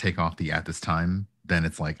if you just take off the at this time, then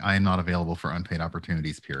it's I am not available for unpaid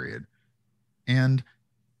opportunities, period. And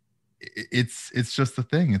it's just the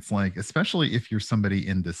thing. It's especially if you're somebody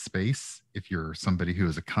in this space, if you're somebody who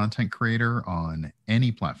is a content creator on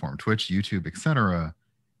any platform, Twitch, YouTube, etc.,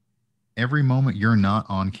 every moment you're not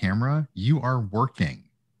on camera, you are working.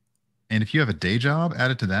 And if you have a day job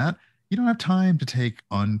added to that, you don't have time to take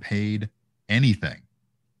unpaid anything.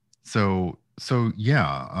 So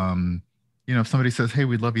yeah, if somebody says, hey,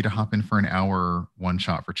 we'd love you to hop in for an hour one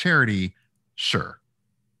shot for charity, sure.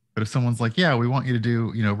 But if someone's like, yeah, we want you to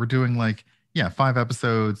do, we're doing yeah, 5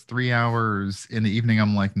 episodes, 3 hours in the evening.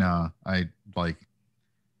 I'm like, nah, I like,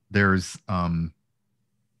 there's,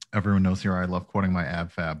 everyone knows here I love quoting my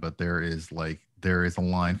ab fab, but there is a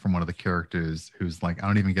line from one of the characters who's like, I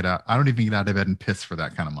don't even get out of bed and piss for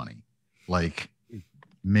that kind of money. Like,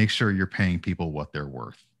 make sure you're paying people what they're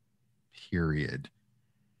worth. Period.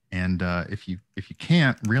 And if you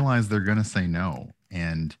can't, realize they're gonna say no.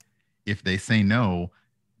 And if they say no,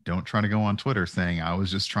 don't try to go on Twitter saying I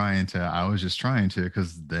was just trying to,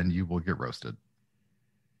 because then you will get roasted.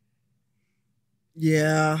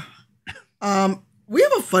 Yeah. We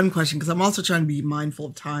have a fun question because I'm also trying to be mindful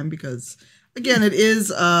of time because, again, it is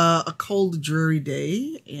a cold, dreary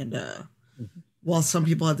day, and while some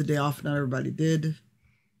people had the day off, not everybody did.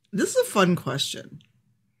 This is a fun question.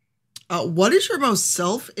 What is your most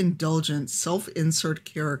self-indulgent, self-insert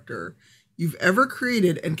character you've ever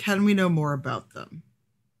created, and can we know more about them?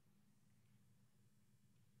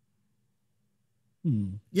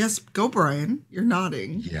 Yes, go Brian. You're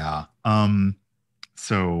nodding. Yeah.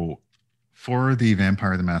 So for the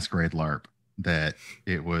Vampire the Masquerade LARP, that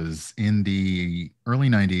it was in the early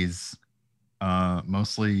 90s,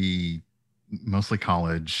 mostly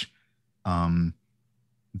college.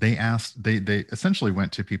 They essentially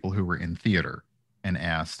went to people who were in theater and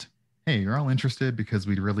asked, hey, you're all interested because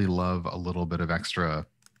we'd really love a little bit of extra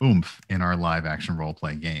oomph in our live action role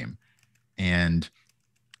play game. And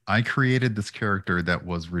I created this character that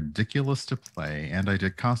was ridiculous to play, and I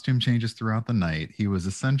did costume changes throughout the night. He was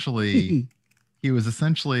essentially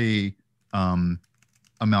a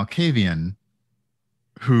Malkavian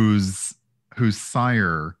whose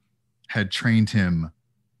sire had trained him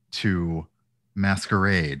to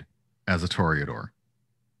masquerade as a Toreador.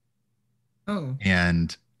 Oh.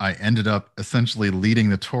 And I ended up essentially leading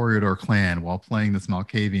the Toreador clan while playing this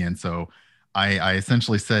Malkavian. So I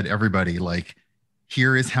essentially said, everybody, like,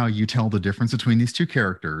 here is how you tell the difference between these two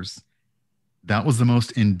characters. That was the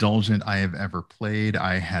most indulgent I have ever played.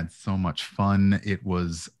 I had so much fun. It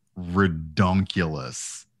was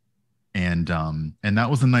redonkulous. And that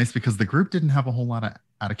was nice because the group didn't have a whole lot of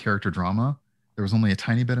out of character drama. There was only a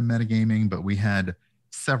tiny bit of metagaming, but we had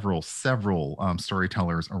several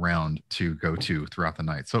storytellers around to go to throughout the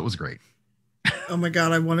night. So it was great. Oh my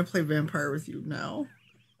God, I want to play Vampire with you now.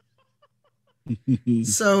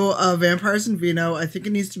 So Vampires and Vino, I think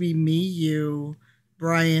it needs to be me, you,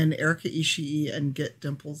 Brian, Erica Ishii, and Get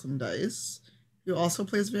Dimples and Dice, who also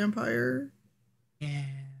plays Vampire. Yeah.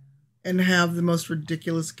 And have the most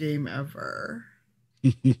ridiculous game ever.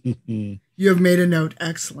 You have made a note.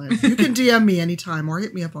 Excellent. You can DM me anytime or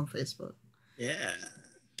hit me up on Facebook. Yeah.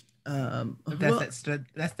 That's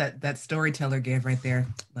that storyteller gave right there.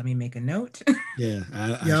 Let me make a note. Yeah,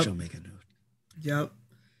 I shall make a note. Yep.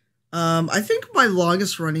 I think my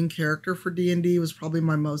longest running character for D&D was probably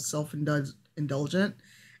my most self-indulgent,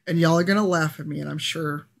 and y'all are gonna laugh at me, and I'm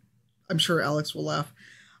sure Alex will laugh.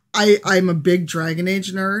 I'm a big Dragon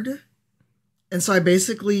Age nerd, and so I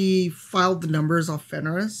basically filed the numbers off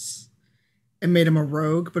Fenris and made him a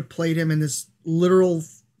rogue, but played him in this literal,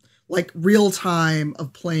 like, real time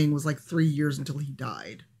of playing was like 3 years until he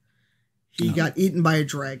died. He got eaten by a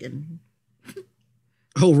dragon.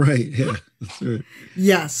 Oh, right. Yeah. That's right.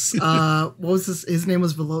 Yes. What was this? His name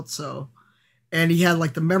was Velozzo. And he had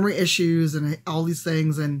like the memory issues and all these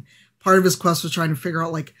things. And part of his quest was trying to figure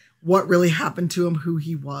out like what really happened to him, who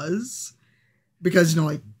he was. Because, you know,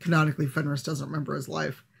 like canonically Fenris doesn't remember his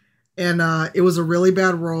life. And it was a really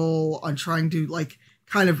bad role on trying to like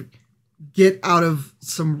kind of get out of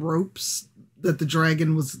some ropes that the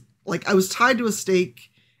dragon was like, I was tied to a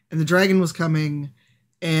stake and the dragon was coming.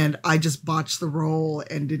 And I just botched the roll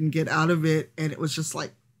and didn't get out of it. And it was just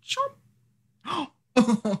like, chomp.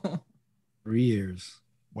 3 years.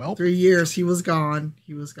 Well, 3 years. He was gone.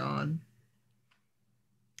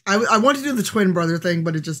 I wanted to do the twin brother thing,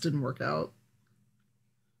 but it just didn't work out.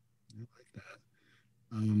 I like that.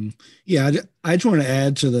 Yeah, I just want to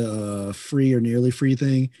add to the free or nearly free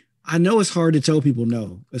thing. I know it's hard to tell people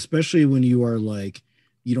no, especially when you are like,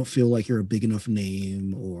 you don't feel like you're a big enough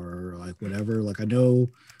name or like whatever. Like I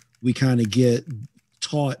know we kind of get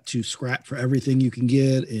taught to scrap for everything you can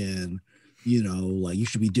get, and you know, like you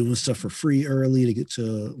should be doing stuff for free early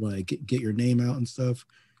to get your name out and stuff.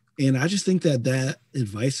 And I just think that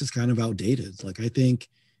advice is kind of outdated. Like I think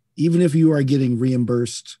even if you are getting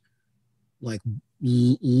reimbursed like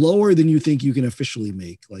lower than you think you can officially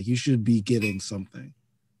make, like you should be getting something.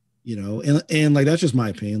 You know, and like that's just my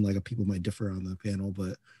opinion. Like people might differ on the panel,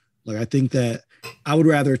 but like I think that I would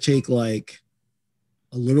rather take like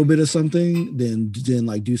a little bit of something than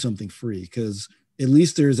like do something free, because at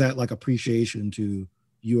least there's that like appreciation to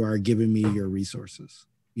you are giving me your resources.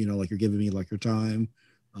 like you're giving me like your time,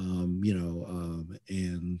 and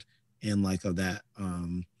like of that.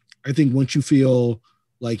 I think once you feel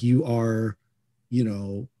like you are,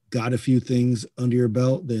 got a few things under your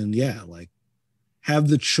belt, then yeah, like have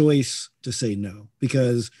the choice to say no.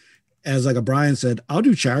 Because as like a Brian said, I'll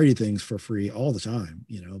do charity things for free all the time,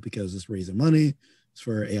 because it's raising money, it's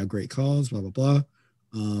for a great cause, blah, blah, blah.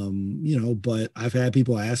 But I've had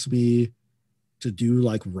people ask me to do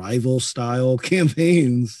like rival style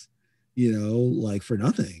campaigns, like for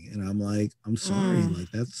nothing. And I'm like, I'm sorry,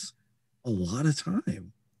 like that's a lot of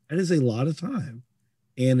time. That is a lot of time.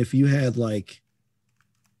 And if you had like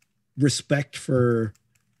respect for,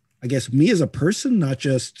 I guess, me as a person, not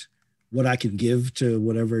just what I can give to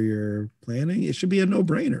whatever you're planning, it should be a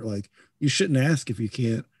no-brainer. Like you shouldn't ask if you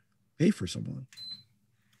can't pay for someone.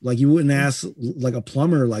 Like you wouldn't ask like a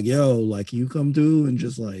plumber, like, yo, like you come through and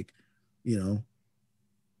just like,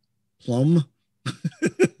 plumb. I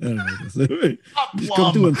don't know what to say. Just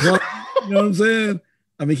come through and plumb. You know what I'm saying?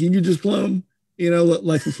 I mean, can you just plumb,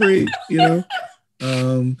 like for free, hey,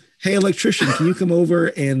 electrician, can you come over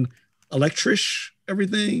and electrish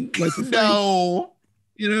everything like for free? No.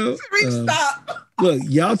 Stop. Look,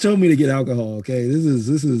 y'all told me to get alcohol. Okay, this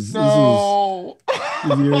is No.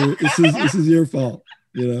 this is your fault.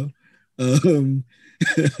 You know what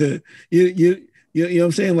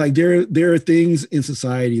I'm saying? Like there are things in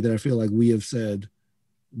society that I feel like we have said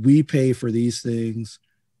we pay for these things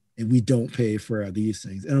and we don't pay for these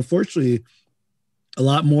things. And unfortunately, a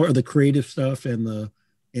lot more of the creative stuff and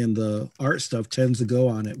the art stuff tends to go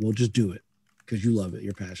on it. Well, just do it because you love it,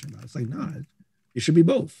 you're passionate about it. It's like, nah, it should be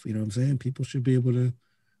both. You know what I'm saying? People should be able to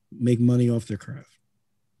make money off their craft.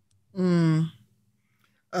 Can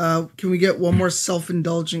we get one more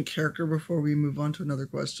self-indulgent character before we move on to another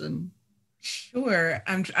question? Sure.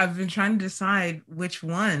 I've been trying to decide which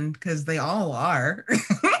one because they all are.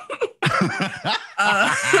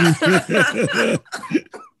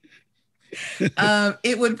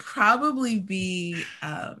 It would probably be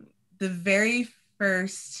the very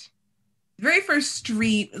first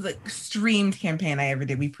streamed campaign I ever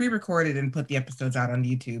did. We pre-recorded and put the episodes out on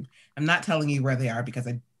YouTube. I'm not telling you where they are because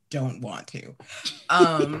I don't want to.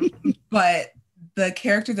 But the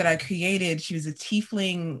character that I created, she was a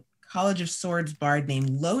tiefling College of Swords bard named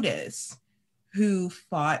Lotus who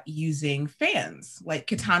fought using fans, like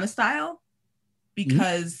katana style.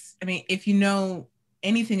 Because, I mean, if you know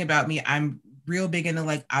anything about me, I'm real big into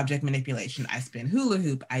like object manipulation. I spin hula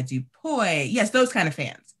hoop. I do poi. Yes, those kind of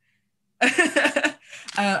fans.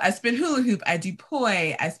 I spin hula hoop. I do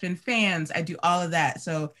poi. I spin fans. I do all of that.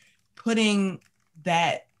 So putting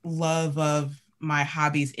that love of my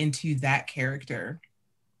hobbies into that character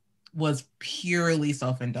was purely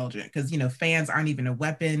self-indulgent because, fans aren't even a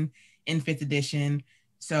weapon in 5th edition.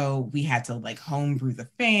 So we had to like homebrew the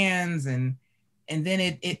fans and then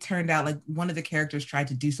it turned out like one of the characters tried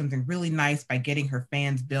to do something really nice by getting her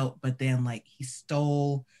fans built, but then like he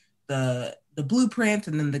stole the blueprint,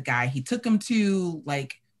 and then the guy he took them to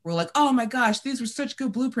like were like, oh my gosh, these were such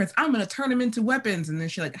good blueprints, I'm gonna turn them into weapons. And then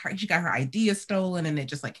she got her idea stolen, and it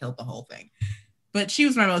just like killed the whole thing. But she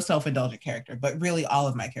was my most self-indulgent character. But really, all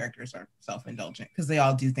of my characters are self-indulgent because they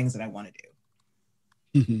all do things that I want to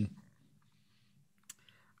do.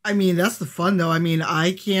 I mean, that's the fun, though. I mean,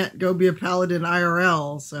 I can't go be a paladin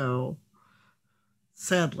IRL, so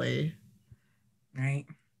sadly. Right.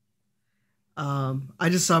 I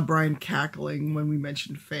just saw Brian cackling when we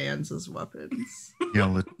mentioned fans as weapons.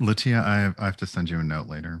 Yeah, LaTia, I have to send you a note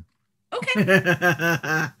later. Okay.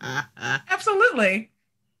 Absolutely.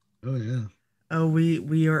 Oh, yeah. Oh,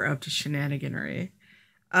 we are up to shenaniganery.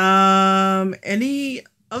 Any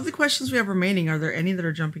of the questions we have remaining, are there any that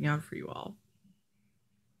are jumping out for you all?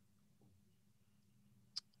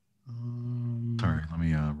 Sorry, let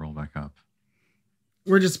me roll back up.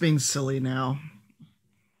 We're just being silly now.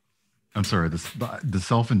 I'm sorry. The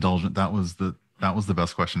self-indulgent, that was the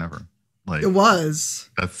best question ever. Like, it was.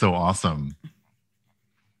 That's so awesome.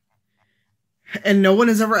 And no one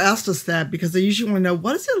has ever asked us that because they usually want to know,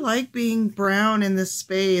 what is it like being brown in this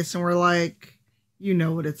space? And we're like, you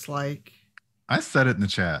know what it's like. I said it in the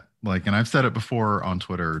chat, and I've said it before on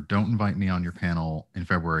Twitter. Don't invite me on your panel in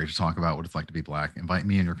February to talk about what it's like to be Black. Invite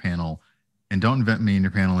me in your panel, and don't invite me in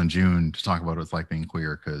your panel in June to talk about what it's like being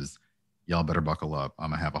queer, because y'all better buckle up.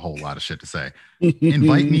 I'm gonna have a whole lot of shit to say.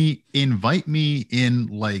 Invite me in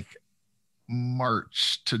like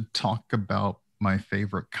March to talk about my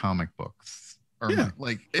favorite comic books. Or yeah.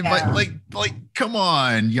 Come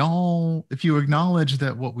on, y'all. If you acknowledge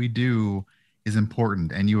that what we do is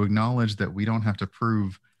important, and you acknowledge that we don't have to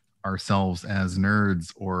prove ourselves as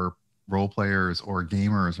nerds or role players or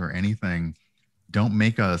gamers or anything, don't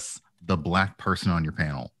make us the black person on your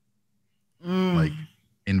panel. Like,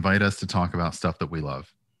 invite us to talk about stuff that we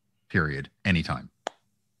love. Period. Anytime.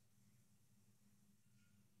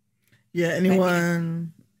 Yeah,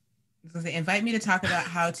 anyone? Invite me to talk about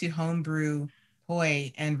how to homebrew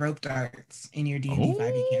toy and rope darts in your D&D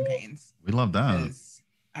 5e campaigns. We love that.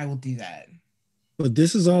 I will do that. But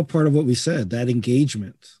this is all part of what we said, that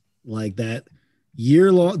engagement, like that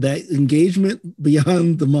year-long, that engagement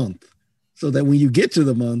beyond the month. So that when you get to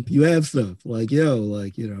the month, you have stuff like,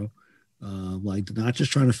 like not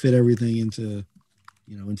just trying to fit everything into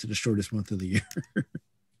the shortest month of the year.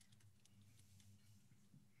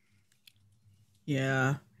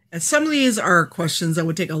 Yeah. And some of these are questions that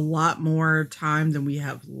would take a lot more time than we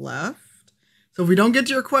have left. So if we don't get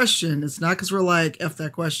to your question, it's not because we're like, F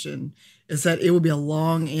that question. It's that it would be a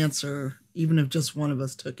long answer, even if just one of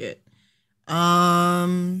us took it.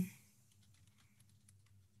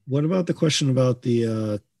 What about the question about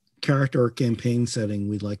the character or campaign setting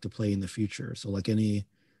we'd like to play in the future? So like I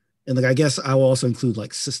guess I will also include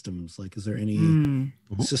like systems. Like, is there any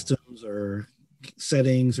systems or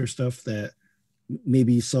settings or stuff that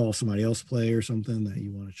maybe you saw somebody else play or something that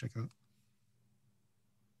you want to check out?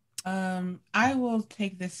 I will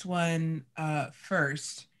take this one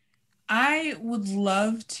first. I would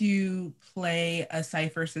love to play a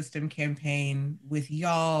Cypher system campaign with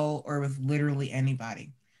y'all or with literally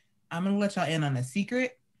anybody. I'm going to let y'all in on a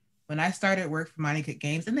secret. When I started work for Mighty Cut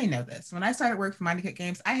Games, and they know this, when I started work for Mighty Cut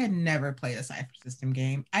Games, I had never played a Cypher system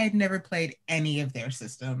game. I had never played any of their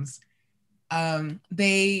systems.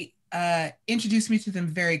 They introduced me to them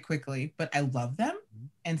very quickly, but I love them.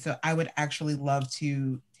 And so I would actually love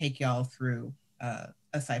to take y'all through a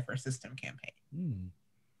Cypher system campaign.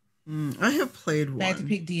 I have played one. I had to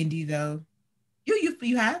pick D&D though.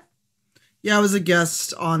 You have? Yeah, I was a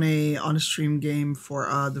guest on a stream game for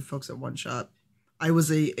the folks at One Shot. I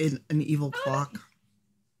was an evil clock.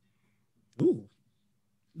 Ooh.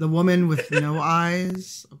 The woman with no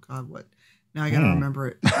eyes. Oh God, what? Now I gotta remember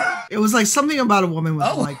it. It was like something about a woman with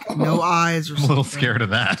like no eyes or something. I'm a little scared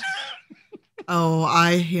of that. Oh,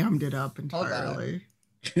 I hammed it up entirely.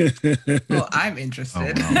 Well, I'm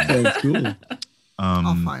interested. That's cool.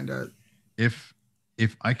 I'll find it. If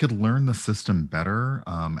I could learn the system better,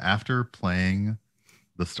 after playing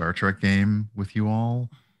the Star Trek game with you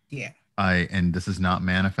all, and this is not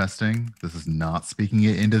manifesting, this is not speaking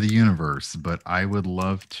it into the universe, but I would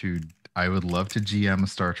love to GM a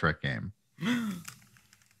Star Trek game.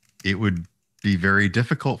 It would be very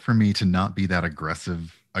difficult for me to not be that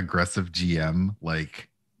aggressive GM, like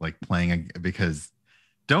playing because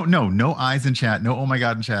no eyes in chat, no oh my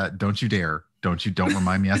god in chat, don't you dare, don't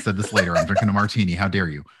remind me I said this later, I'm drinking a martini, how dare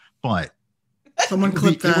you. But someone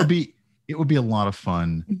clip that. It would be a lot of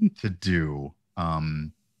fun to do.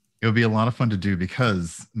 It would be a lot of fun to do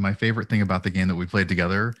because my favorite thing about the game that we played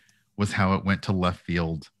together was how it went to left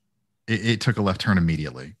field. It took a left turn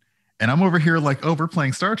immediately. And I'm over here like, oh, we're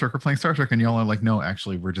playing Star Trek. And y'all are like, no,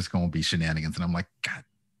 actually, we're just going to be shenanigans. And I'm like, God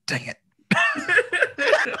dang it.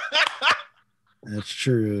 That's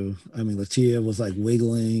true. I mean, LaTia was like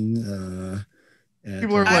wiggling.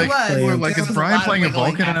 People are like, is Brian playing a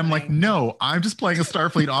Vulcan? And I'm like, no, I'm just playing a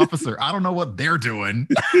Starfleet officer. I don't know what they're doing.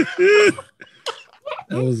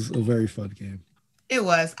 That was a very fun game. It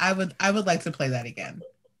was. I would like to play that again.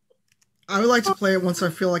 I would like to play it once I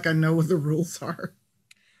feel like I know what the rules are.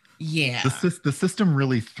 Yeah. The system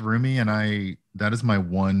really threw me, and that is my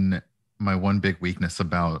one big weakness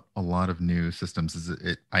about a lot of new systems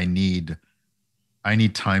is I need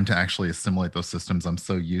time to actually assimilate those systems. I'm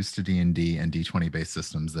so used to D&D and D20 based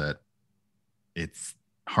systems that it's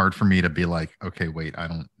hard for me to be like, okay, wait, I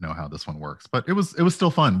don't know how this one works. But it was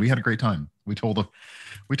still fun. We had a great time. We told an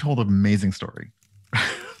amazing story.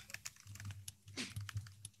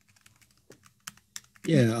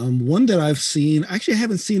 Yeah, one that I've seen. Actually, I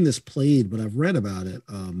haven't seen this played, but I've read about it.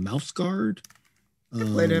 Mouse Guard. I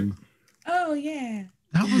played it. Oh yeah.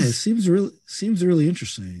 It seems really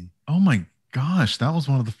interesting. Oh my gosh, that was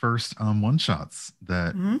one of the first one shots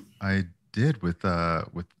that I did with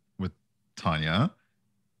Tanya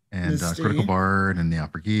and Critical Bard and the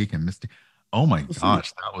Opera Geek and Misty. Oh my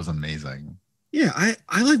gosh, that was amazing. Yeah,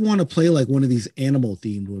 I like want to play like one of these animal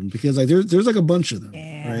themed ones because like there's like a bunch of them,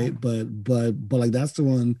 right? But like that's the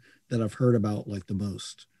one that I've heard about like the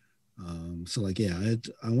most. So like I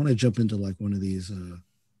want to jump into like one of these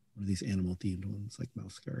animal themed ones like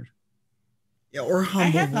Mouse Guard. Yeah, or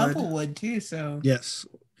Humblewood. I have Humblewood too, so yes.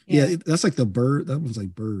 Yeah, that's like the bird. That one's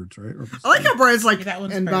like birds, right? I like how Brian's like, that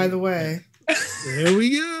one's and pretty. by the way. There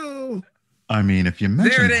we go. I mean, if you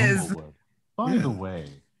mention there it is. Humblewood, by the way,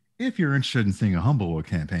 if you're interested in seeing a Humblewood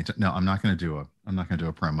campaign, no, I'm not going to do a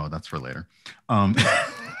promo. That's for later.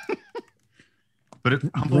 But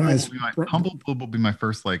Humblewood will be my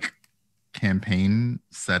first like campaign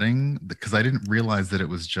setting, because I didn't realize that it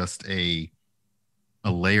was just a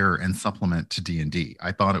layer and supplement to D&D.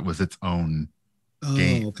 I thought it was its own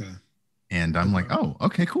game. Okay. And I'm like, oh,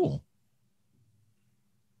 okay, cool.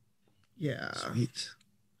 Yeah. Sweet.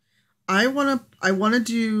 I wanna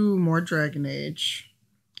do more Dragon Age.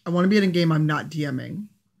 I want to be in a game I'm not DMing.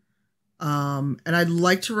 And I'd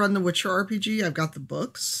like to run the Witcher RPG. I've got the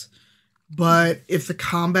books. But if the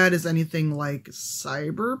combat is anything like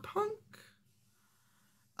Cyberpunk,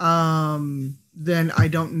 then I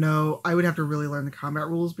don't know. I would have to really learn the combat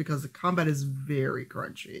rules because the combat is very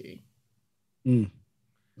crunchy. Okay.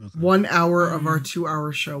 1 hour of our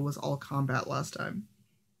 2-hour show was all combat last time.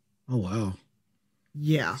 Oh wow.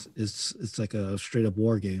 Yeah. It's like a straight up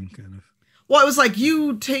war game kind of. Well, it was like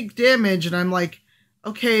you take damage and I'm like,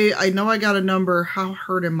 okay, I know I got a number. How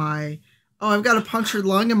hurt am I? Oh, I've got a punctured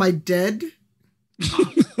lung. Am I dead?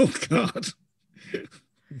 Oh God.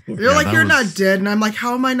 They're like, you're not dead. And I'm like,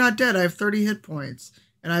 how am I not dead? I have 30 hit points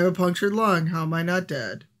and I have a punctured lung. How am I not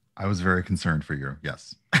dead? I was very concerned for you.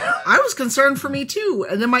 Yes. I was concerned for me too.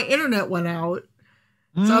 And then my internet went out.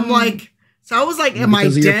 So I'm like, I was like, am I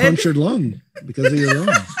dead? Because of your punctured lung. Because of your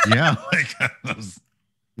lung. Yeah.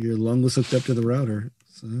 Your lung was hooked up to the router.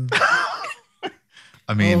 So.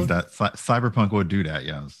 I mean, that Cyberpunk would do that,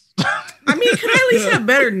 yes. I mean, can I at least have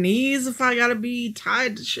better knees if I gotta be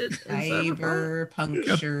tied to shit? Cyber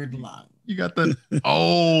punctured lung. You got the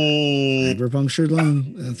Cyber punctured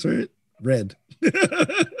lung. That's right. Red.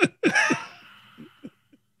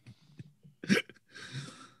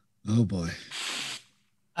 Oh boy.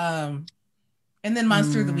 And then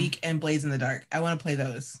Monster of the Week and Blades in the Dark. I want to play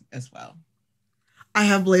those as well. I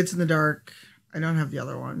have Blades in the Dark. I don't have the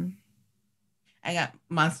other one. I got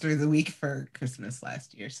Monster of the Week for Christmas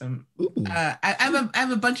last year. So I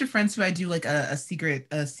have a bunch of friends who I do like a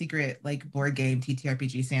secret like board game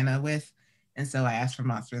TTRPG Santa with. And so I asked for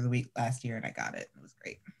Monster of the Week last year and I got it. It was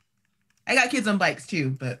great. I got Kids on Bikes too,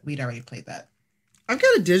 but we'd already played that. I've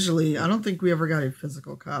got it digitally. I don't think we ever got a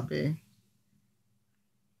physical copy.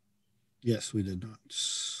 Yes, we did not.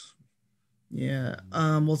 Yeah.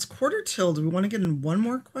 Well, it's quarter till. Do we want to get in one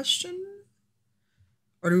more question?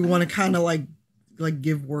 Or do we want to kind of like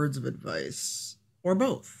give words of advice? Or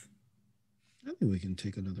both? I think we can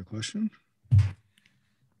take another question.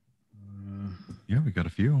 Yeah, we got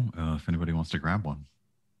a few. If anybody wants to grab one.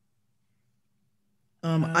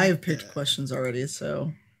 I have picked questions already,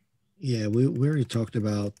 so. Yeah, we already talked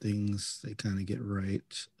about things that kind of get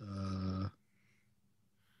right.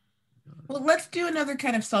 Well, let's do another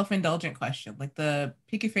kind of self-indulgent question. Like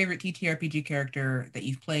pick your favorite TTRPG character that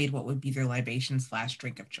you've played. What would be their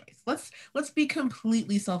libation/drink of choice? Let's be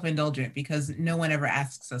completely self-indulgent because no one ever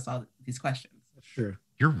asks us all these questions. That's true.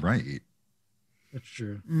 You're right. That's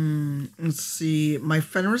true. Let's see. My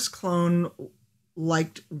Fenris clone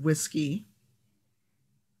liked whiskey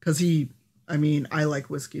because I like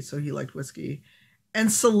whiskey, so he liked whiskey. And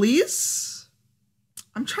Celise,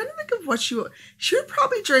 I'm trying to think of what she would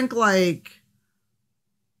probably drink like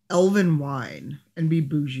elven wine and be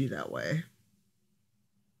bougie that way.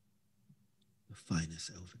 The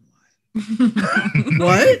finest elven wine.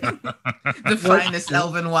 What? The finest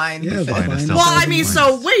elven wine. Yeah,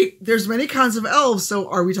 so wait, there's many kinds of elves. So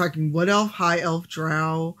are we talking wood elf, high elf,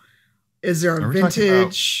 drow? Is there a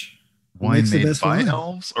vintage? Wine made by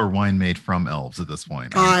elves or wine made from elves at this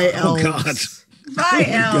point? By elves. Oh God. By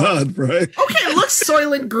elves. God, right? Okay, it looks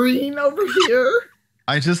Soylent Green over here.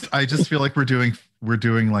 I just feel like we're doing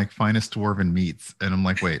like finest dwarven meats, and I'm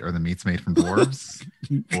like, wait, are the meats made from dwarves?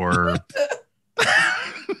 Or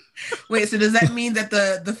wait, so does that mean that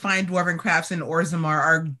the fine dwarven crafts in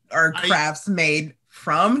Orzammar are crafts made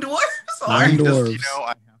from dwarves? Fine dwarves.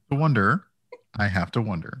 I have to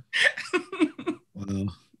wonder. Wow.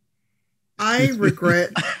 I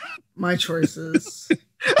regret my choices.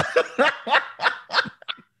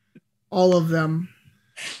 All of them.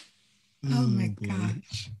 Oh my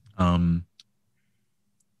gosh.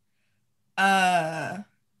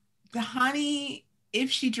 Dahani, if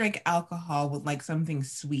she drank alcohol, would like something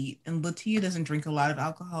sweet, and LaTia doesn't drink a lot of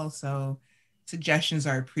alcohol, so suggestions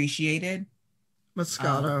are appreciated.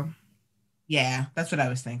 Moscato. Yeah, that's what I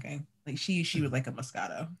was thinking. Like she would like a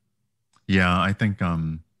Moscato. Yeah, I think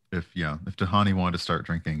if Dahani wanted to start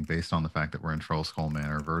drinking, based on the fact that we're in Troll Skull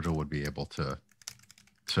Manor, Virgil would be able to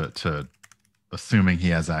assuming he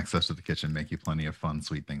has access to the kitchen, make you plenty of fun,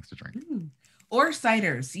 sweet things to drink. Or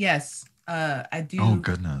ciders, yes. I do. Oh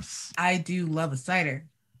goodness. I do love a cider.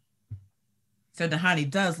 So Dahani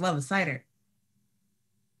does love a cider.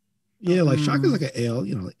 Yeah, like Shaka's like an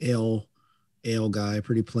ale, ale guy,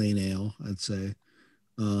 pretty plain ale, I'd say.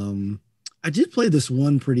 I did play this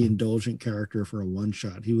one pretty indulgent character for a one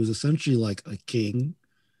shot. He was essentially like a king.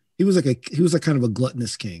 He was like kind of a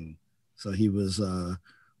gluttonous king. So he was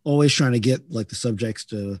always trying to get like the subjects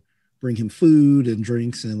to bring him food and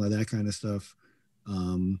drinks and like that kind of stuff.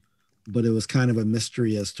 But it was kind of a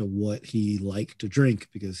mystery as to what he liked to drink,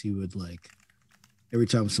 because he would like every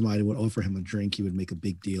time somebody would offer him a drink, he would make a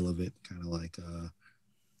big deal of it, kind of like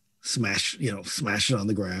smash it on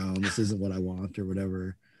the ground. This isn't what I want or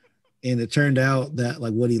whatever. And it turned out that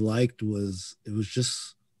like what he liked was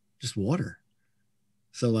just water.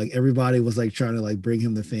 So like everybody was like trying to like bring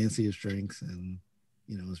him the fanciest drinks, and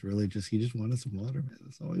it's really just he just wanted some water, man.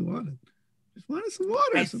 That's all he wanted. Just wanted some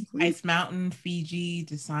water. Ice Mountain, Fiji,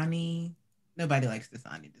 Dasani. Nobody likes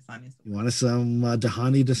Dasani. Dasani's you wanted some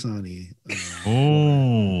Dahani Dasani.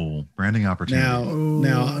 Branding opportunity.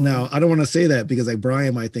 Now, I don't want to say that because like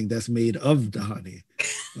Brian might think that's made of Dahani,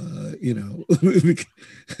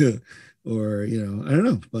 or I don't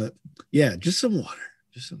know, but yeah, just some water,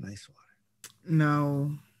 just some nice water.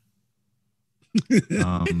 No,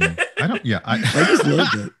 I don't. Yeah, I just love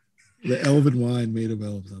it. The elven wine made of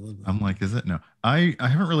elves. I love that. I'm like, is it? No, I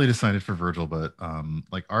haven't really decided for Virgil, but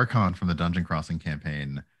like Archon from the Dungeon Crossing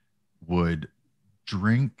campaign would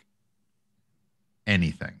drink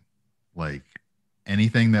anything, like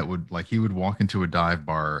anything that would, like, he would walk into a dive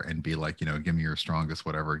bar and be like, give me your strongest,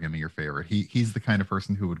 whatever, give me your favorite. He's the kind of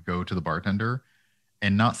person who would go to the bartender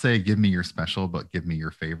and not say, give me your special, but give me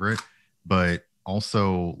your favorite, but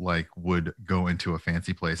also like would go into a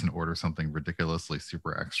fancy place and order something ridiculously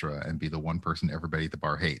super extra and be the one person everybody at the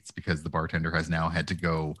bar hates, because the bartender has now had to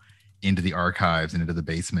go into the archives and into the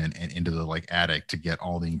basement and into the like attic to get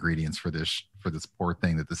all the ingredients for this poor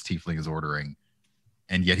thing that this tiefling is ordering.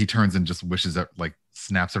 And yet he turns and just wishes that, like,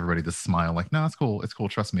 snaps everybody this smile, like, no, it's cool,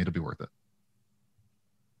 trust me, it'll be worth it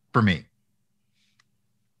for me.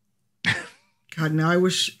 God, now I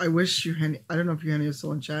wish Eugenio, I don't know if Eugenio is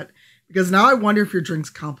still in chat, because now I wonder if your drinks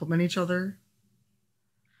complement each other.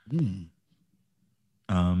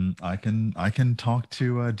 I can talk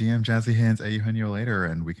to DM Jazzy Hands at Eugenio later,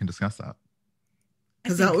 and we can discuss that.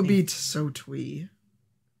 Because that would be so twee.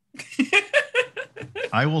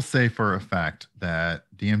 I will say for a fact that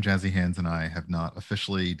DM Jazzy Hands and I have not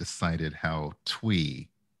officially decided how twee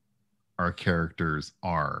our characters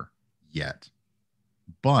are yet.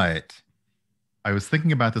 But I was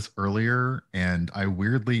thinking about this earlier, and I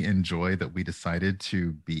weirdly enjoy that we decided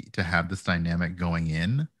to have this dynamic going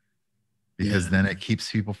in, because then it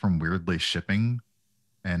keeps people from weirdly shipping.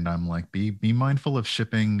 And I'm like, be mindful of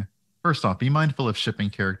shipping. First off, be mindful of shipping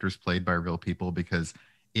characters played by real people, because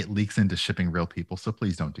it leaks into shipping real people. So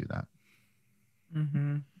please don't do that.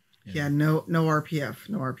 Mm-hmm. Yeah, no RPF,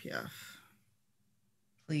 no RPF.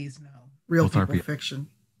 Please no. Real people fiction.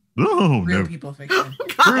 Oh, real no. people fiction.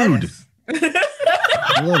 Rude.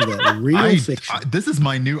 I love that. Real fiction. This is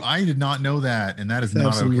my new. I did not know that, and that is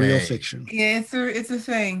not some okay. Real fiction. Yeah, it's a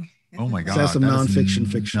thing. Oh my god, that's some nonfiction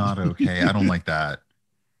fiction. Not okay. I don't like that.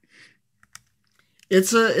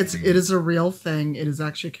 It is a real thing. It is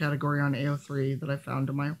actually a category on AO3 that I found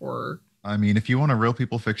in my horror. I mean, if you want to real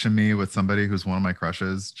people fiction me with somebody who's one of my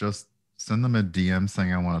crushes, just send them a DM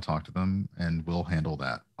saying I want to talk to them, and we'll handle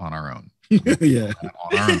that on our own. Yeah,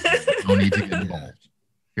 on our own. No need to get involved.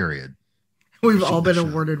 Period. We've all been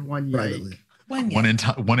awarded one yike.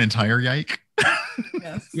 One entire yike.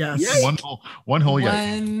 Yes. One whole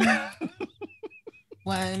yike.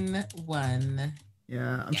 One.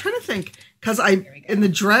 Yeah, I'm trying to think, because in the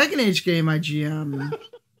Dragon Age game I GM,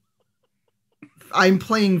 I'm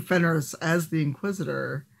playing Fenris as the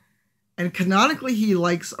Inquisitor, and canonically he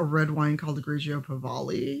likes a red wine called Grigio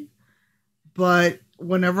Pavali, but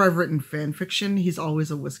whenever I've written fan fiction, he's always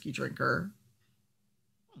a whiskey drinker.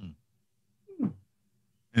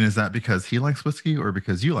 And is that because he likes whiskey or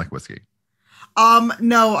because you like whiskey?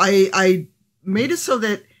 No, I made it so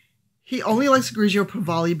that he only likes Grigio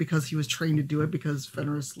Pavali because he was trained to do it, because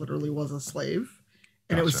Fenris literally was a slave.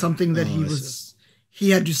 And It was something that he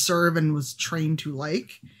had to serve and was trained to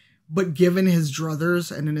like. But given his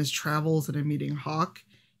druthers and in his travels and in meeting Hawk,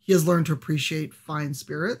 he has learned to appreciate fine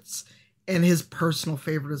spirits. And his personal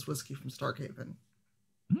favorite is whiskey from Starkhaven.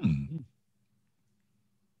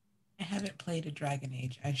 I haven't played a Dragon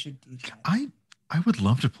Age. I should do that. I would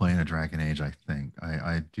love to play in a Dragon Age, I think.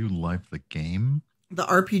 I do like the game. The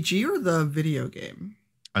RPG or the video game?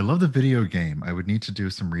 I love the video game. I would need to do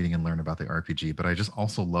some reading and learn about the RPG, but I just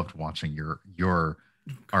also loved watching your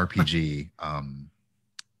RPG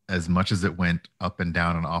as much as it went up and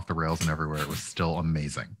down and off the rails and everywhere, it was still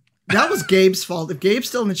amazing. That was Gabe's fault. If Gabe's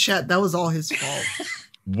still in the chat, that was all his fault.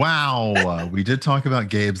 Wow. We did talk about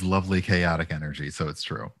Gabe's lovely chaotic energy, so it's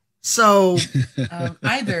true. So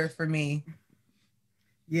either for me.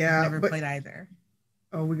 Yeah. I've never played either.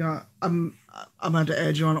 Oh, I'm going to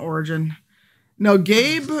edge you on Origin. No,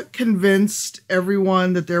 Gabe convinced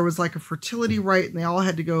everyone that there was like a fertility rite and they all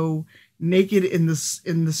had to go naked in the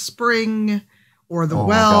spring or the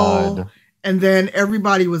well. And then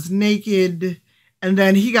everybody was naked. And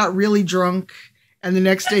then he got really drunk. And the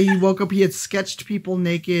next day he woke up, he had sketched people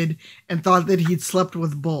naked and thought that he'd slept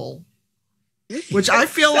with Bull, which I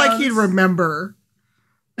feel like he'd remember.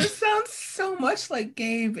 It sounds so much like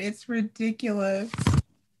Gabe. It's ridiculous.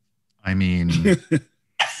 I mean,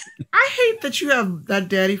 I hate that you have that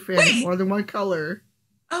daddy fan more than one color.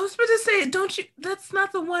 I was about to say, don't you? That's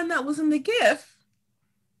not the one that was in the GIF.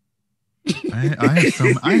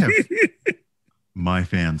 I have my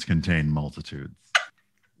fans contain multitudes.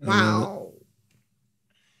 Wow.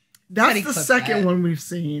 That's the second one we've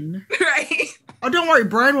seen. Right. Oh, don't worry.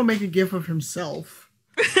 Brian will make a GIF of himself.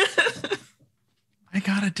 I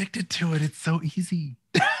got addicted to it. It's so easy.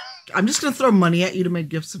 I'm just going to throw money at you to make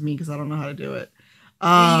GIFs of me because I don't know how to do it. You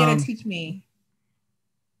got to teach me.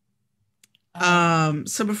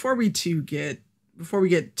 So before we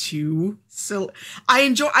get too silly,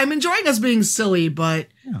 I'm enjoying us being silly, but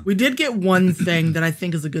we did get one thing that I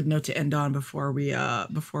think is a good note to end on before we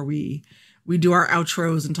do our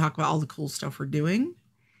outros and talk about all the cool stuff we're doing.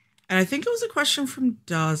 And I think it was a question from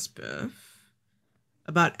Dazbiff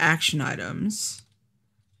about action items.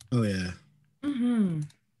 Oh yeah. Mm-hmm.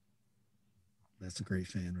 That's a great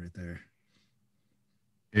fan right there.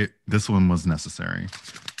 This one was necessary.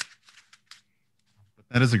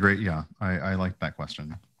 That is a great, I like that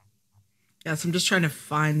question. Yes, I'm just trying to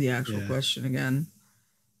find the actual question again.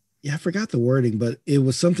 Yeah, I forgot the wording, but it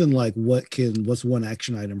was something like, what's one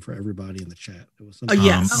action item for everybody in the chat? It was something.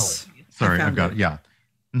 Yes. Sorry, I've got it. Yeah.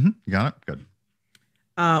 Mm-hmm. You got it? Good.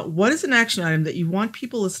 What is an action item that you want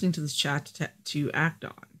people listening to this chat to act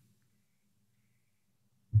on?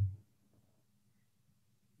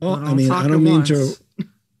 Well, I mean, I don't mean to.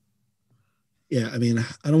 Yeah, I mean,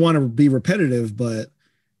 I don't want to be repetitive, but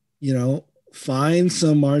find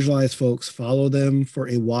some marginalized folks, follow them for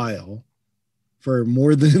a while, for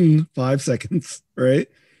more than 5 seconds, right?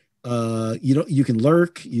 You can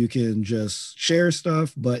lurk, you can just share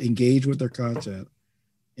stuff, but engage with their content,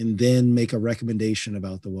 and then make a recommendation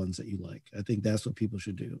about the ones that you like. I think that's what people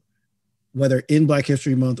should do, whether in Black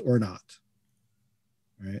History Month or not.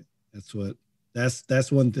 Right? That's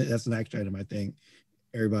one thing. That's an action item I think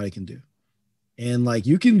everybody can do. And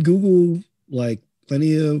you can Google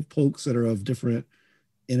plenty of folks that are of different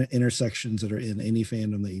intersections that are in any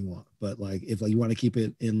fandom that you want. But if you want to keep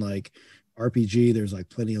it in RPG, there's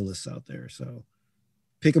plenty of lists out there. So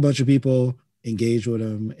pick a bunch of people, engage with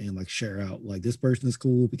them, and share out this person is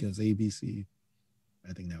cool because ABC.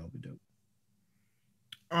 I think that would be dope.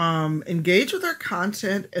 Engage with our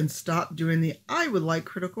content and stop doing I would like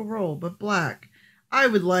Critical Role, but Black. I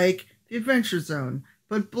would like the Adventure Zone,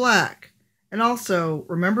 but Black. And also,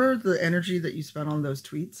 remember the energy that you spent on those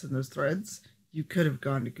tweets and those threads? You could have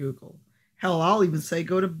gone to Google. Hell, I'll even say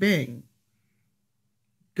go to Bing.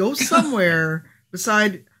 Go somewhere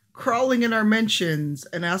beside crawling in our mentions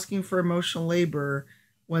and asking for emotional labor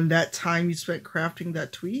when that time you spent crafting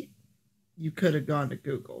that tweet, you could have gone to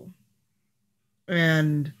Google.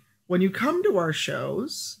 And when you come to our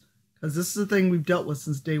shows, because this is the thing we've dealt with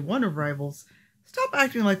since day one of Rivals, stop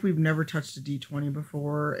acting like we've never touched a D20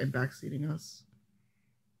 before and backseating us.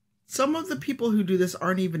 Some of the people who do this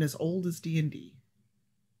aren't even as old as D&D.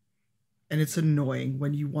 And it's annoying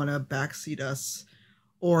when you want to backseat us.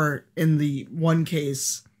 Or in the one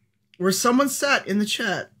case where someone sat in the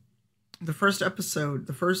chat, the first episode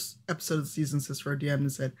of the season, says for our DM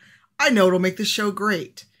and said, I know it'll make the show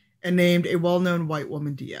great. And named a well-known white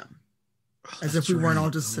woman DM. As if we weren't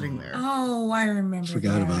all just sitting there. Oh, I remember.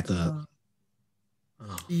 Forgot about that.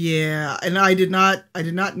 Oh. Yeah, and I did not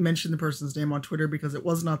mention the person's name on Twitter because it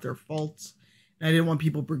was not their fault. And I didn't want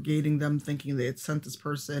people brigading them thinking they had sent this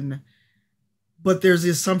person. But there's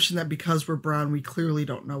the assumption that because we're brown, we clearly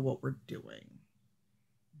don't know what we're doing.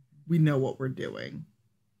 We know what we're doing.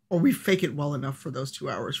 Or we fake it well enough for those 2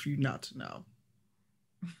 hours for you not to know.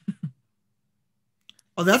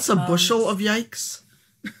 Oh, that's a bushel of yikes.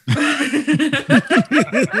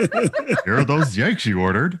 Here are those yikes you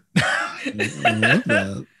ordered. I love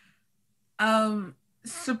that.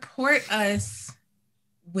 Support us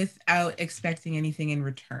without expecting anything in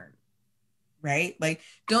return. right? Like,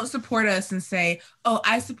 don't support us and say, oh,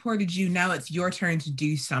 I supported you, now it's your turn to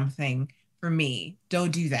do something for me.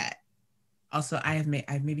 Don't do that. Also, I've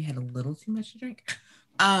maybe had a little too much to drink.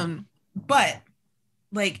 But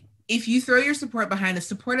like, if you throw your support behind us,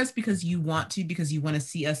 support us because you want to, because you want to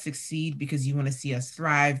see us succeed, because you want to see us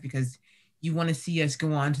thrive, because you want to see us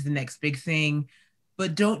go on to the next big thing.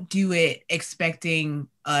 But don't do it expecting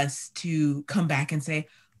us to come back and say,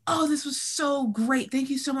 oh, this was so great. Thank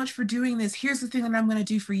you so much for doing this. Here's the thing that I'm going to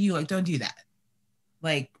do for you. Like, don't do that.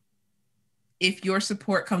 Like, if your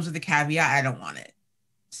support comes with a caveat, I don't want it.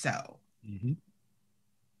 So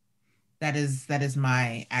that is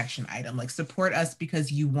my action item. Like, support us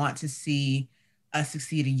because you want to see us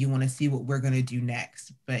succeed and you want to see what we're going to do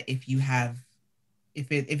next. But if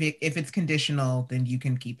it's conditional, then you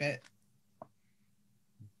can keep it.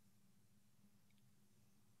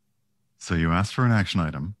 So you asked for an action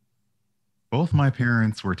item. Both my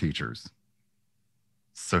parents were teachers.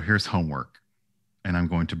 So here's homework. And I'm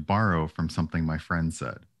going to borrow from something my friend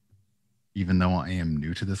said. Even though I am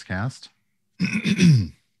new to this cast,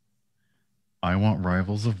 I want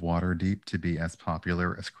Rivals of Waterdeep to be as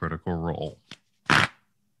popular as Critical Role.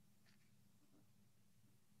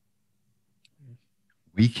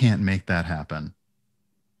 We can't make that happen,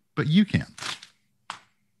 but you can.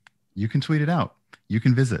 You can tweet it out. You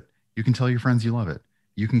can visit. You can tell your friends you love it.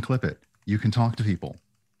 You can clip it. You can talk to people.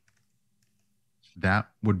 That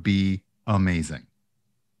would be amazing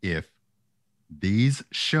if these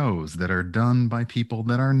shows that are done by people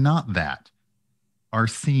that are not that are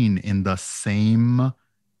seen in the same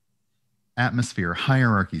atmosphere,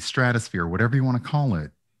 hierarchy, stratosphere, whatever you want to call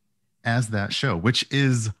it, as that show, which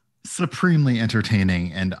is supremely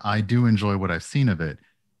entertaining. And I do enjoy what I've seen of it,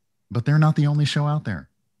 but they're not the only show out there.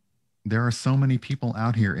 There are so many people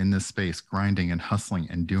out here in this space grinding and hustling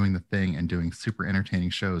and doing the thing and doing super entertaining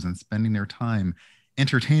shows and spending their time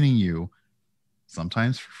entertaining you,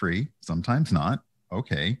 sometimes for free, sometimes not.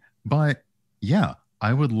 Okay. But yeah,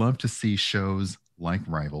 I would love to see shows like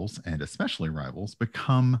Rivals, and especially Rivals,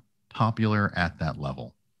 become popular at that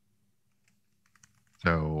level.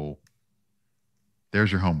 So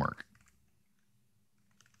there's your homework.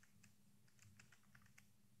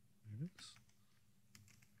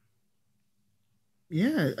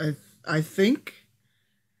 Yeah, I think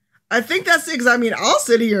that's it. 'Cause I mean, I'll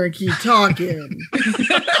sit here and keep talking.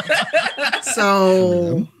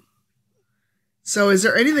 So is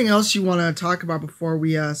there anything else you want to talk about before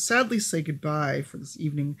we sadly say goodbye for this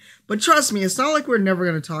evening? But trust me, it's not like we're never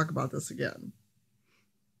going to talk about this again.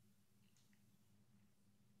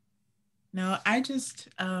 No, I just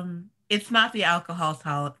it's not the alcohol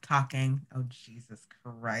talking. Oh, Jesus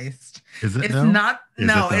Christ. Is it it's though? not Is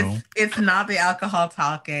no, it though? it's not the alcohol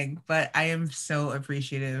talking, but I am so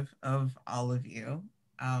appreciative of all of you.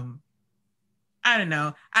 I don't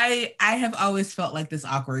know. I have always felt like this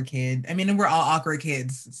awkward kid. I mean, and we're all awkward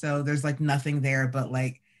kids, so there's like nothing there, but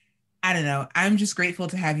like, I don't know. I'm just grateful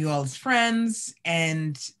to have you all as friends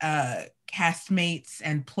and castmates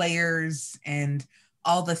and players and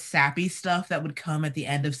all the sappy stuff that would come at the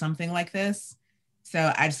end of something like this.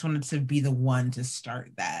 So I just wanted to be the one to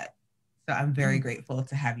start that. So I'm very grateful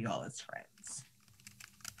to have you all as friends.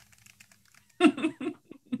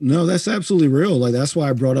 No, that's absolutely real. Like, that's why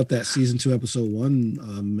I brought up that season 2, episode 1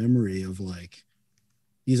 memory of like,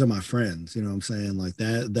 these are my friends. You know what I'm saying? Like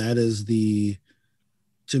that is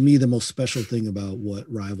to me, the most special thing about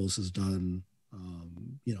what Rivals has done,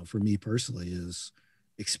 for me personally, is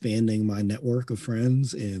expanding my network of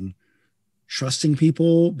friends and trusting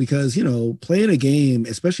people, because, playing a game,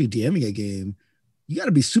 especially DMing a game, you got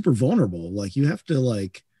to be super vulnerable. Like, you have to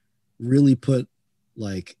like really put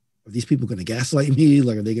like, are these people going to gaslight me?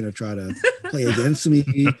 Like, are they going to try to play against me?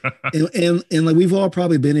 And like, we've all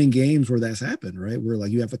probably been in games where that's happened, right? Where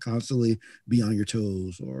like you have to constantly be on your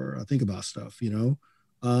toes or think about stuff,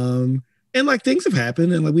 and like things have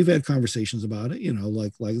happened, and like we've had conversations about it,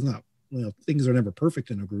 like it's not, things are never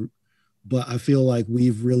perfect in a group, but I feel like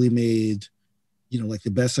we've really made, like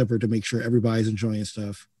the best effort to make sure everybody's enjoying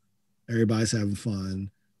stuff, everybody's having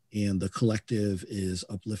fun, and the collective is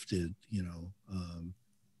uplifted,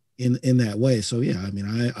 in that way. So yeah, I mean,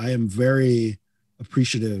 I am very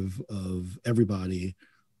appreciative of everybody,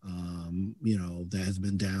 that has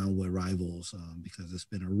been down with Rivals, because it's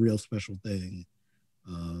been a real special thing,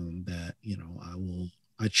 that,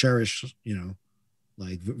 I cherish,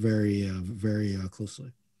 like very, very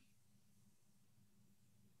closely.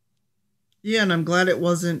 Yeah, and I'm glad it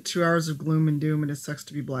wasn't 2 hours of gloom and doom and it sucks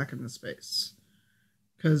to be black in the space.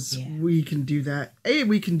 Because we can do that.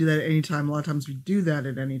 We can do that at any time. A lot of times we do that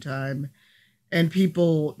at any time. And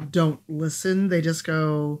people don't listen. They just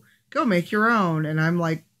go, go make your own. And I'm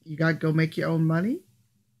like, you got to go make your own money?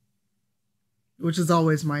 Which is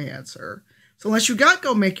always my answer. So unless you got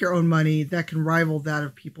go make your own money that can rival that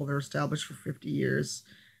of people that are established for 50 years,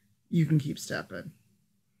 you can keep stepping.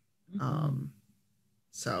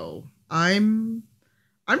 So I'm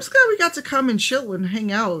just glad we got to come and chill and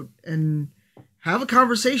hang out and have a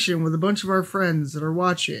conversation with a bunch of our friends that are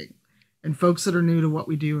watching and folks that are new to what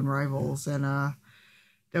we do in Rivals, and that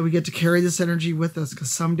we get to carry this energy with us,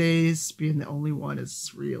 because some days being the only one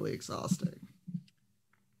is really exhausting.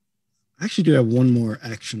 I actually do have one more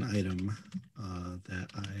action item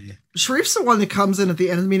that Shareef's the one that comes in at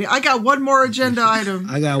the end of the meeting. I got one more agenda item.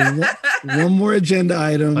 I got one more agenda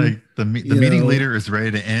item. Like the meeting leader is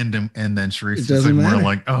ready to end, and then Shareef's just like more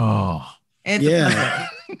like, oh. Yeah.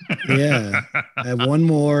 Yeah. I have one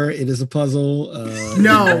more. It is a puzzle.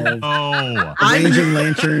 No. Arranging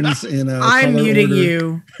lanterns in a I'm muting order.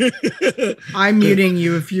 you. I'm muting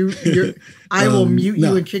you. If you're I will mute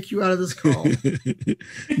you and kick you out of this call.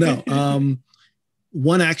 No.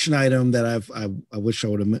 One action item that I wish I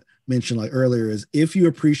would have mentioned like earlier is, if you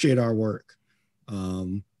appreciate our work,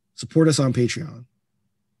 support us on Patreon.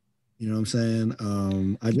 You know what I'm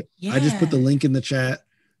saying? I just put the link in the chat.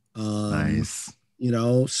 Nice.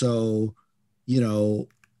 So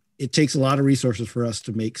it takes a lot of resources for us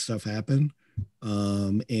to make stuff happen.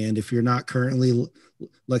 And if you're not currently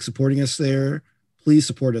like supporting us there, please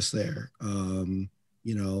support us there. And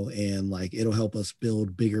like, it'll help us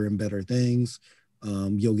build bigger and better things.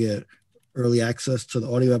 You'll get early access to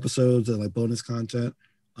the audio episodes and like bonus content.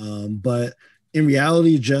 But in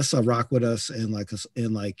reality, just rock with us and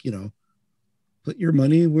put your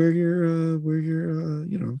money where your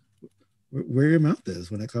mouth is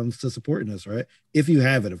when it comes to supporting us, right? If you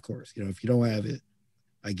have it, of course. If you don't have it,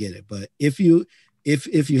 I get it. But if you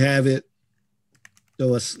have it,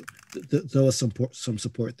 throw us some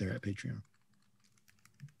support there at Patreon.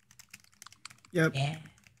 Yep. Yeah.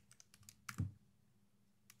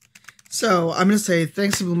 So I'm going to say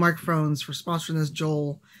thanks to Blue Microphones for sponsoring this,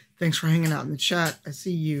 Joel. Thanks for hanging out in the chat. I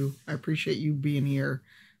see you. I appreciate you being here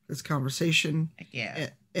for this conversation. Yeah.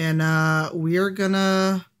 And we're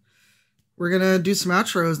gonna do some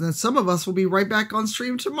outros, and then some of us will be right back on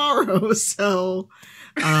stream tomorrow. So,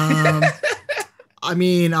 I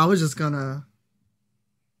was just gonna.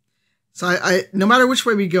 So I no matter which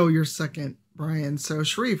way we go, you're second, Brian. So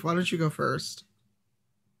Shareef, why don't you go first?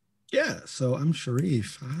 Yeah, so I'm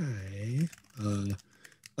Shareef. Hi.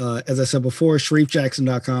 As I said before,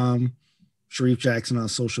 ShareefJackson.com, Shareef Jackson on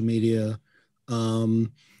social media.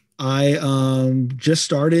 I just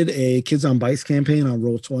started a Kids on Bikes campaign on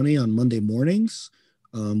Roll20 on Monday mornings.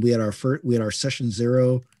 We had our session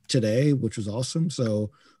 0 today, which was awesome.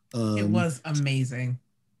 So it was amazing.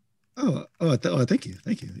 Thank you.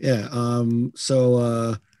 Yeah.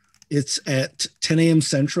 So it's at 10 a.m.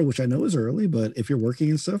 Central, which I know is early, but if you're working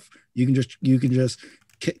and stuff, you can just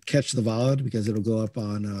catch the VOD, because it'll go up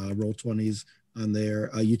on Roll20's on their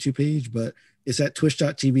YouTube page. But it's at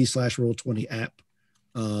twitch.tv/Roll20 app.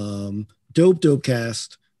 Dope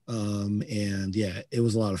cast. And yeah, it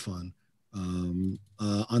was a lot of fun.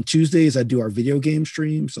 On Tuesdays, I do our video game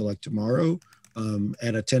stream. So like tomorrow,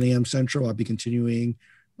 at 10 a.m. Central, I'll be continuing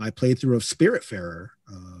my playthrough of Spiritfarer,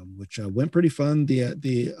 which went pretty fun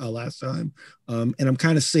the last time. And I'm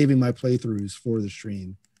kind of saving my playthroughs for the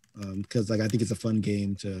stream, because like I think it's a fun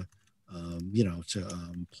game to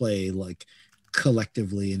play like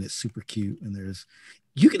collectively, and it's super cute, and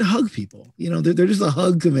you can hug people, they're just a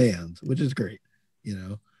hug command, which is great.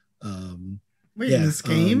 In this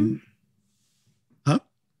game?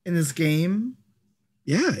 In this game?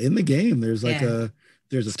 Yeah, in the game, there's like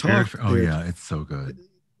there's a talk. Oh yeah, it's so good.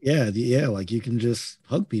 Yeah, like you can just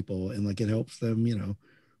hug people, and like it helps them,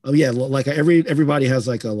 Oh yeah, like everybody has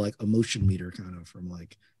like a emotion meter kind of from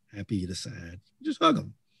like happy to sad. Just hug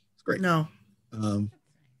them. It's great. No.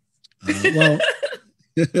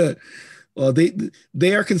 Well,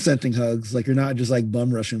 they are consenting hugs. Like, you're not just like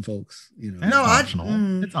bum rushing folks, No,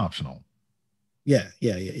 optional. It's optional. Yeah.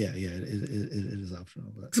 It is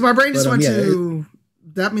optional. So my brain just went to.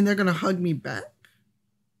 That mean they're gonna hug me back?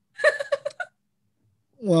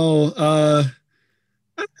 Well, I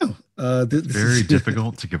don't know. Very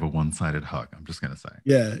difficult to give a one-sided hug. I'm just gonna say.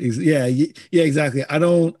 Yeah, exactly. I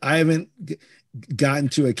haven't gotten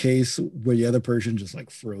to a case where the other person just like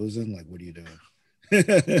frozen. Like, what are you doing?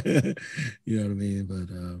 You know what I mean? But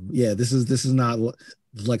yeah, this is not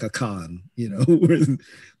like a con, where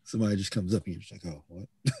somebody just comes up and you're just like, oh,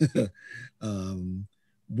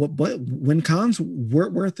 what? But when cons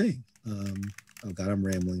were a thing. Oh God, I'm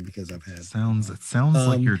rambling because I've had. It sounds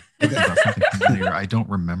like you're thinking about something familiar. I don't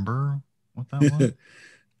remember what that was.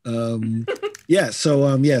 So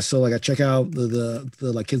like I check out the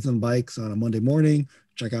like Kids and Bikes on a Monday morning,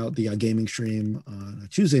 check out the gaming stream on a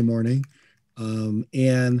Tuesday morning.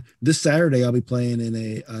 And this Saturday I'll be playing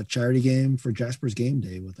in a charity game for Jasper's Game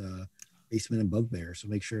Day with Basement and Bugbear. So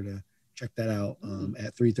make sure to check that out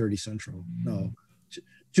at 3:30 Central. No,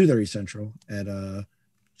 2:30 Central at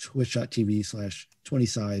twitch.tv/20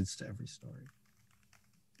 sides to every story.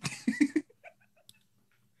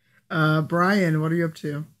 Brian, what are you up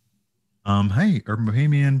to? Hey, Urban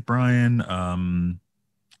Bohemian, Brian.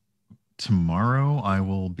 Tomorrow I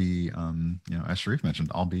will be, as Shareef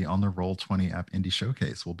mentioned, I'll be on the Roll20 app indie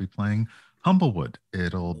showcase. We'll be playing Humblewood.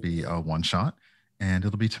 It'll be a one shot, and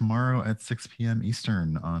it'll be tomorrow at 6 p.m.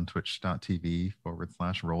 Eastern on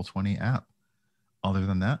twitch.tv/Roll20 app. Other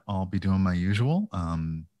than that, I'll be doing my usual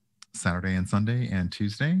Saturday and Sunday and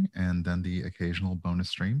Tuesday, and then the occasional bonus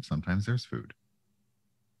stream. Sometimes there's food.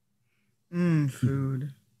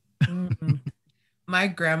 Food. My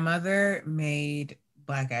grandmother made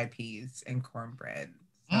black-eyed peas and cornbread.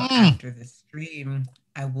 So after the stream,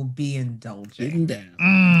 I will be indulging.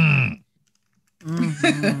 Down.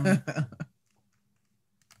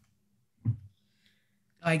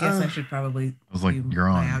 I guess I should probably. I was like, "You're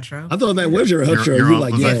on." My outro. I thought that was your outro. You're You on,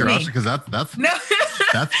 like, was yeah. that your outro? Because that's No.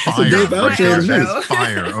 That's fire. That's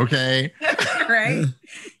fire. Okay. Right?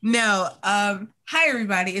 No. Hi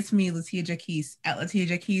everybody. It's me, LaTia Jacquise, at LaTia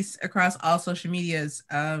Jacquise across all social medias,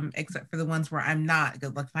 except for the ones where I'm not.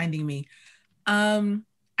 Good luck finding me. I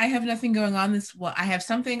have nothing going on I have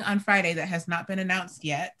something on Friday that has not been announced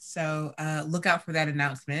yet. So look out for that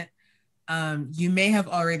announcement. You may have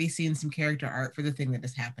already seen some character art for the thing that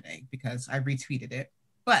is happening because I retweeted it,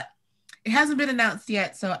 but it hasn't been announced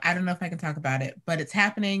yet. So I don't know if I can talk about it, but it's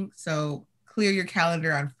happening. So clear your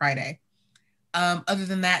calendar on Friday. Other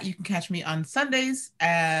than that, you can catch me on Sundays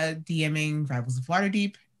DMing Rivals of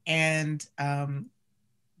Waterdeep and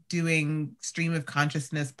doing stream of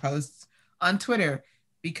consciousness posts on Twitter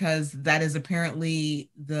because that is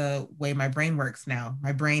apparently the way my brain works now.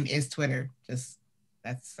 My brain is Twitter. Just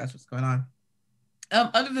that's what's going on.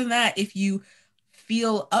 Other than that, if you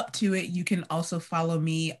feel up to it, you can also follow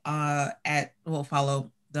me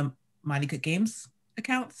follow the Monty Cook Games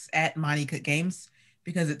accounts at Monty Cook Games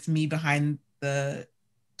because it's me behind the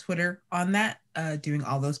Twitter on that, doing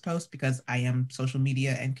all those posts because I am social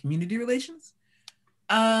media and community relations.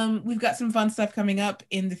 We've got some fun stuff coming up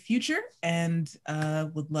in the future and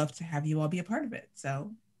would love to have you all be a part of it.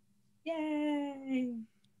 So, yay.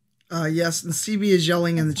 Yes, and CB is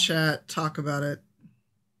yelling in the chat. Talk about it.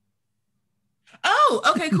 Oh,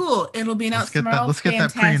 okay, cool. It'll be announced tomorrow. Let's get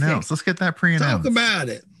that pre-announced. Let's get that pre-announced. Talk about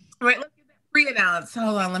it. Right, let's get that pre-announced.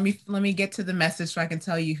 Hold on, let me get to the message so I can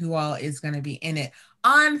tell you who all is going to be in it.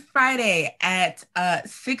 On Friday at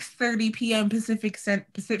 6:30 p.m. Pacific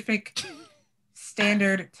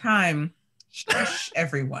Standard Time. Shush,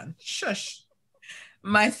 everyone. Shush.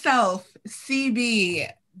 Myself, CB,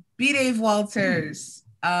 B. Dave Walters,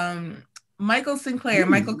 Michael Sinclair,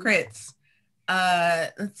 Michael Kritz.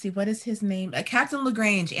 Let's see, what is his name? Captain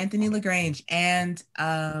Lagrange, Anthony Lagrange, and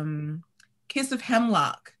Kiss of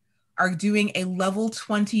Hemlock are doing a level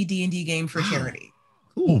 20 D&D game for charity.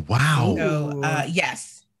 Oh wow! So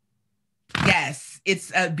yes,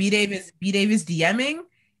 it's B. Dave is DMing.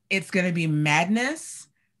 It's gonna be madness,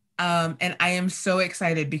 and I am so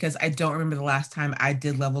excited because I don't remember the last time I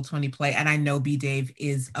did level 20 play, and I know B. Dave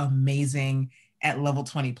is amazing at level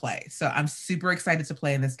 20 play. So I'm super excited to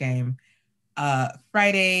play in this game.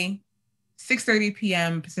 Friday, 6:30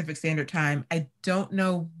 p.m. Pacific Standard Time. I don't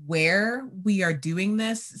know where we are doing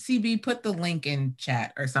this. CB, put the link in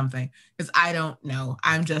chat or something because I don't know.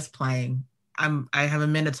 I'm just playing. I have a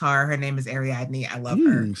Minotaur. Her name is Ariadne. I love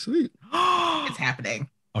her. Sweet. It's happening.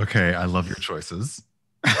 Okay, I love your choices.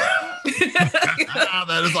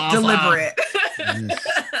 That is awesome. Deliberate. Yes.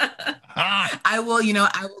 I will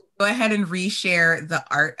go ahead and reshare the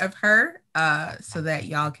art of her so that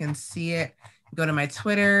y'all can see it. Go to my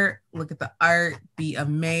Twitter, look at the art, be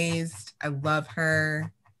amazed. I love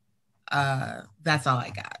her. That's all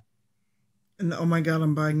I got. And oh my God,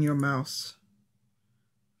 I'm buying you a mouse.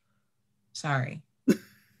 Sorry.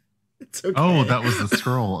 It's okay. Oh, that was the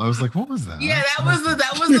scroll. I was like, what was that? Yeah,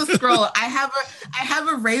 that was the scroll. I have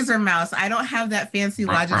a Razer mouse. I don't have that fancy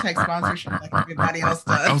Logitech sponsorship like everybody else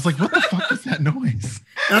does. I was like, what the fuck was that noise?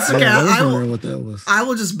 That's okay. Yeah, I was wondering what that was. I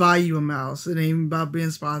will just buy you a mouse. It ain't about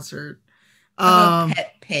being sponsored. I have a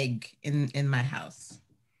pet pig in my house.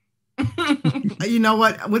 You know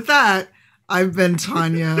what? With that, I've been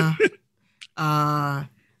Tanya. I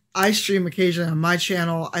stream occasionally on my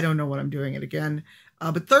channel. I don't know what I'm doing it again.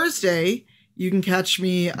 But Thursday, You can catch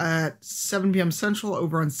me at 7 p.m. Central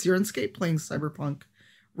over on Sirenscape playing Cyberpunk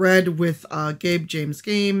Red with Gabe James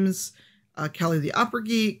Games, Kelly the Opera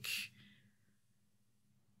Geek.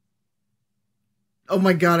 Oh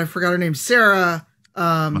my God, I forgot her name. Sarah.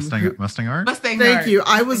 Mustang Art. Thank you.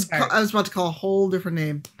 I was about to call a whole different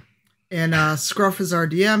name. And Scruff is our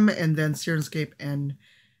DM, and then Sirenscape and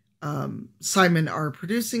Simon are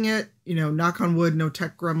producing it. You know, knock on wood, no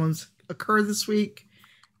tech gremlins occur this week.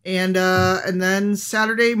 And then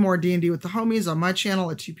Saturday, more D&D with the homies on my channel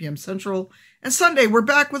at 2 p.m. Central. And Sunday, we're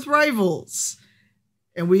back with Rivals.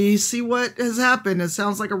 And we see what has happened. It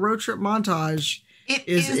sounds like a road trip montage. It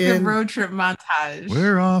is the road trip montage.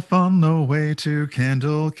 We're off on the way to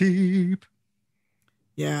Candlekeep.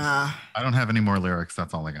 Yeah. I don't have any more lyrics.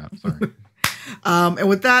 That's all I got. Sorry. And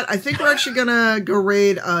with that, I think we're actually going to go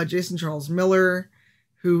raid Jason Charles Miller,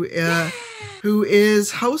 who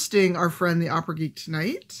is hosting our friend the Opera Geek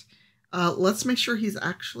tonight. Let's make sure he's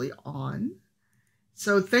actually on.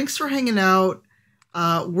 So thanks for hanging out.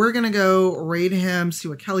 We're going to go raid him, see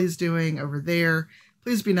what Kelly's doing over there.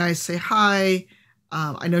 Please be nice. Say hi.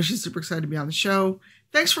 I know she's super excited to be on the show.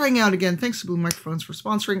 Thanks for hanging out again. Thanks to Blue Microphones for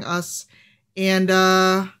sponsoring us. And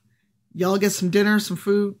y'all get some dinner, some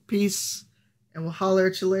food, peace, and we'll holler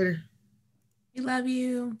at you later. We love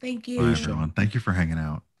you. Thank you. Bye, everyone. Thank you for hanging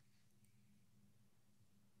out.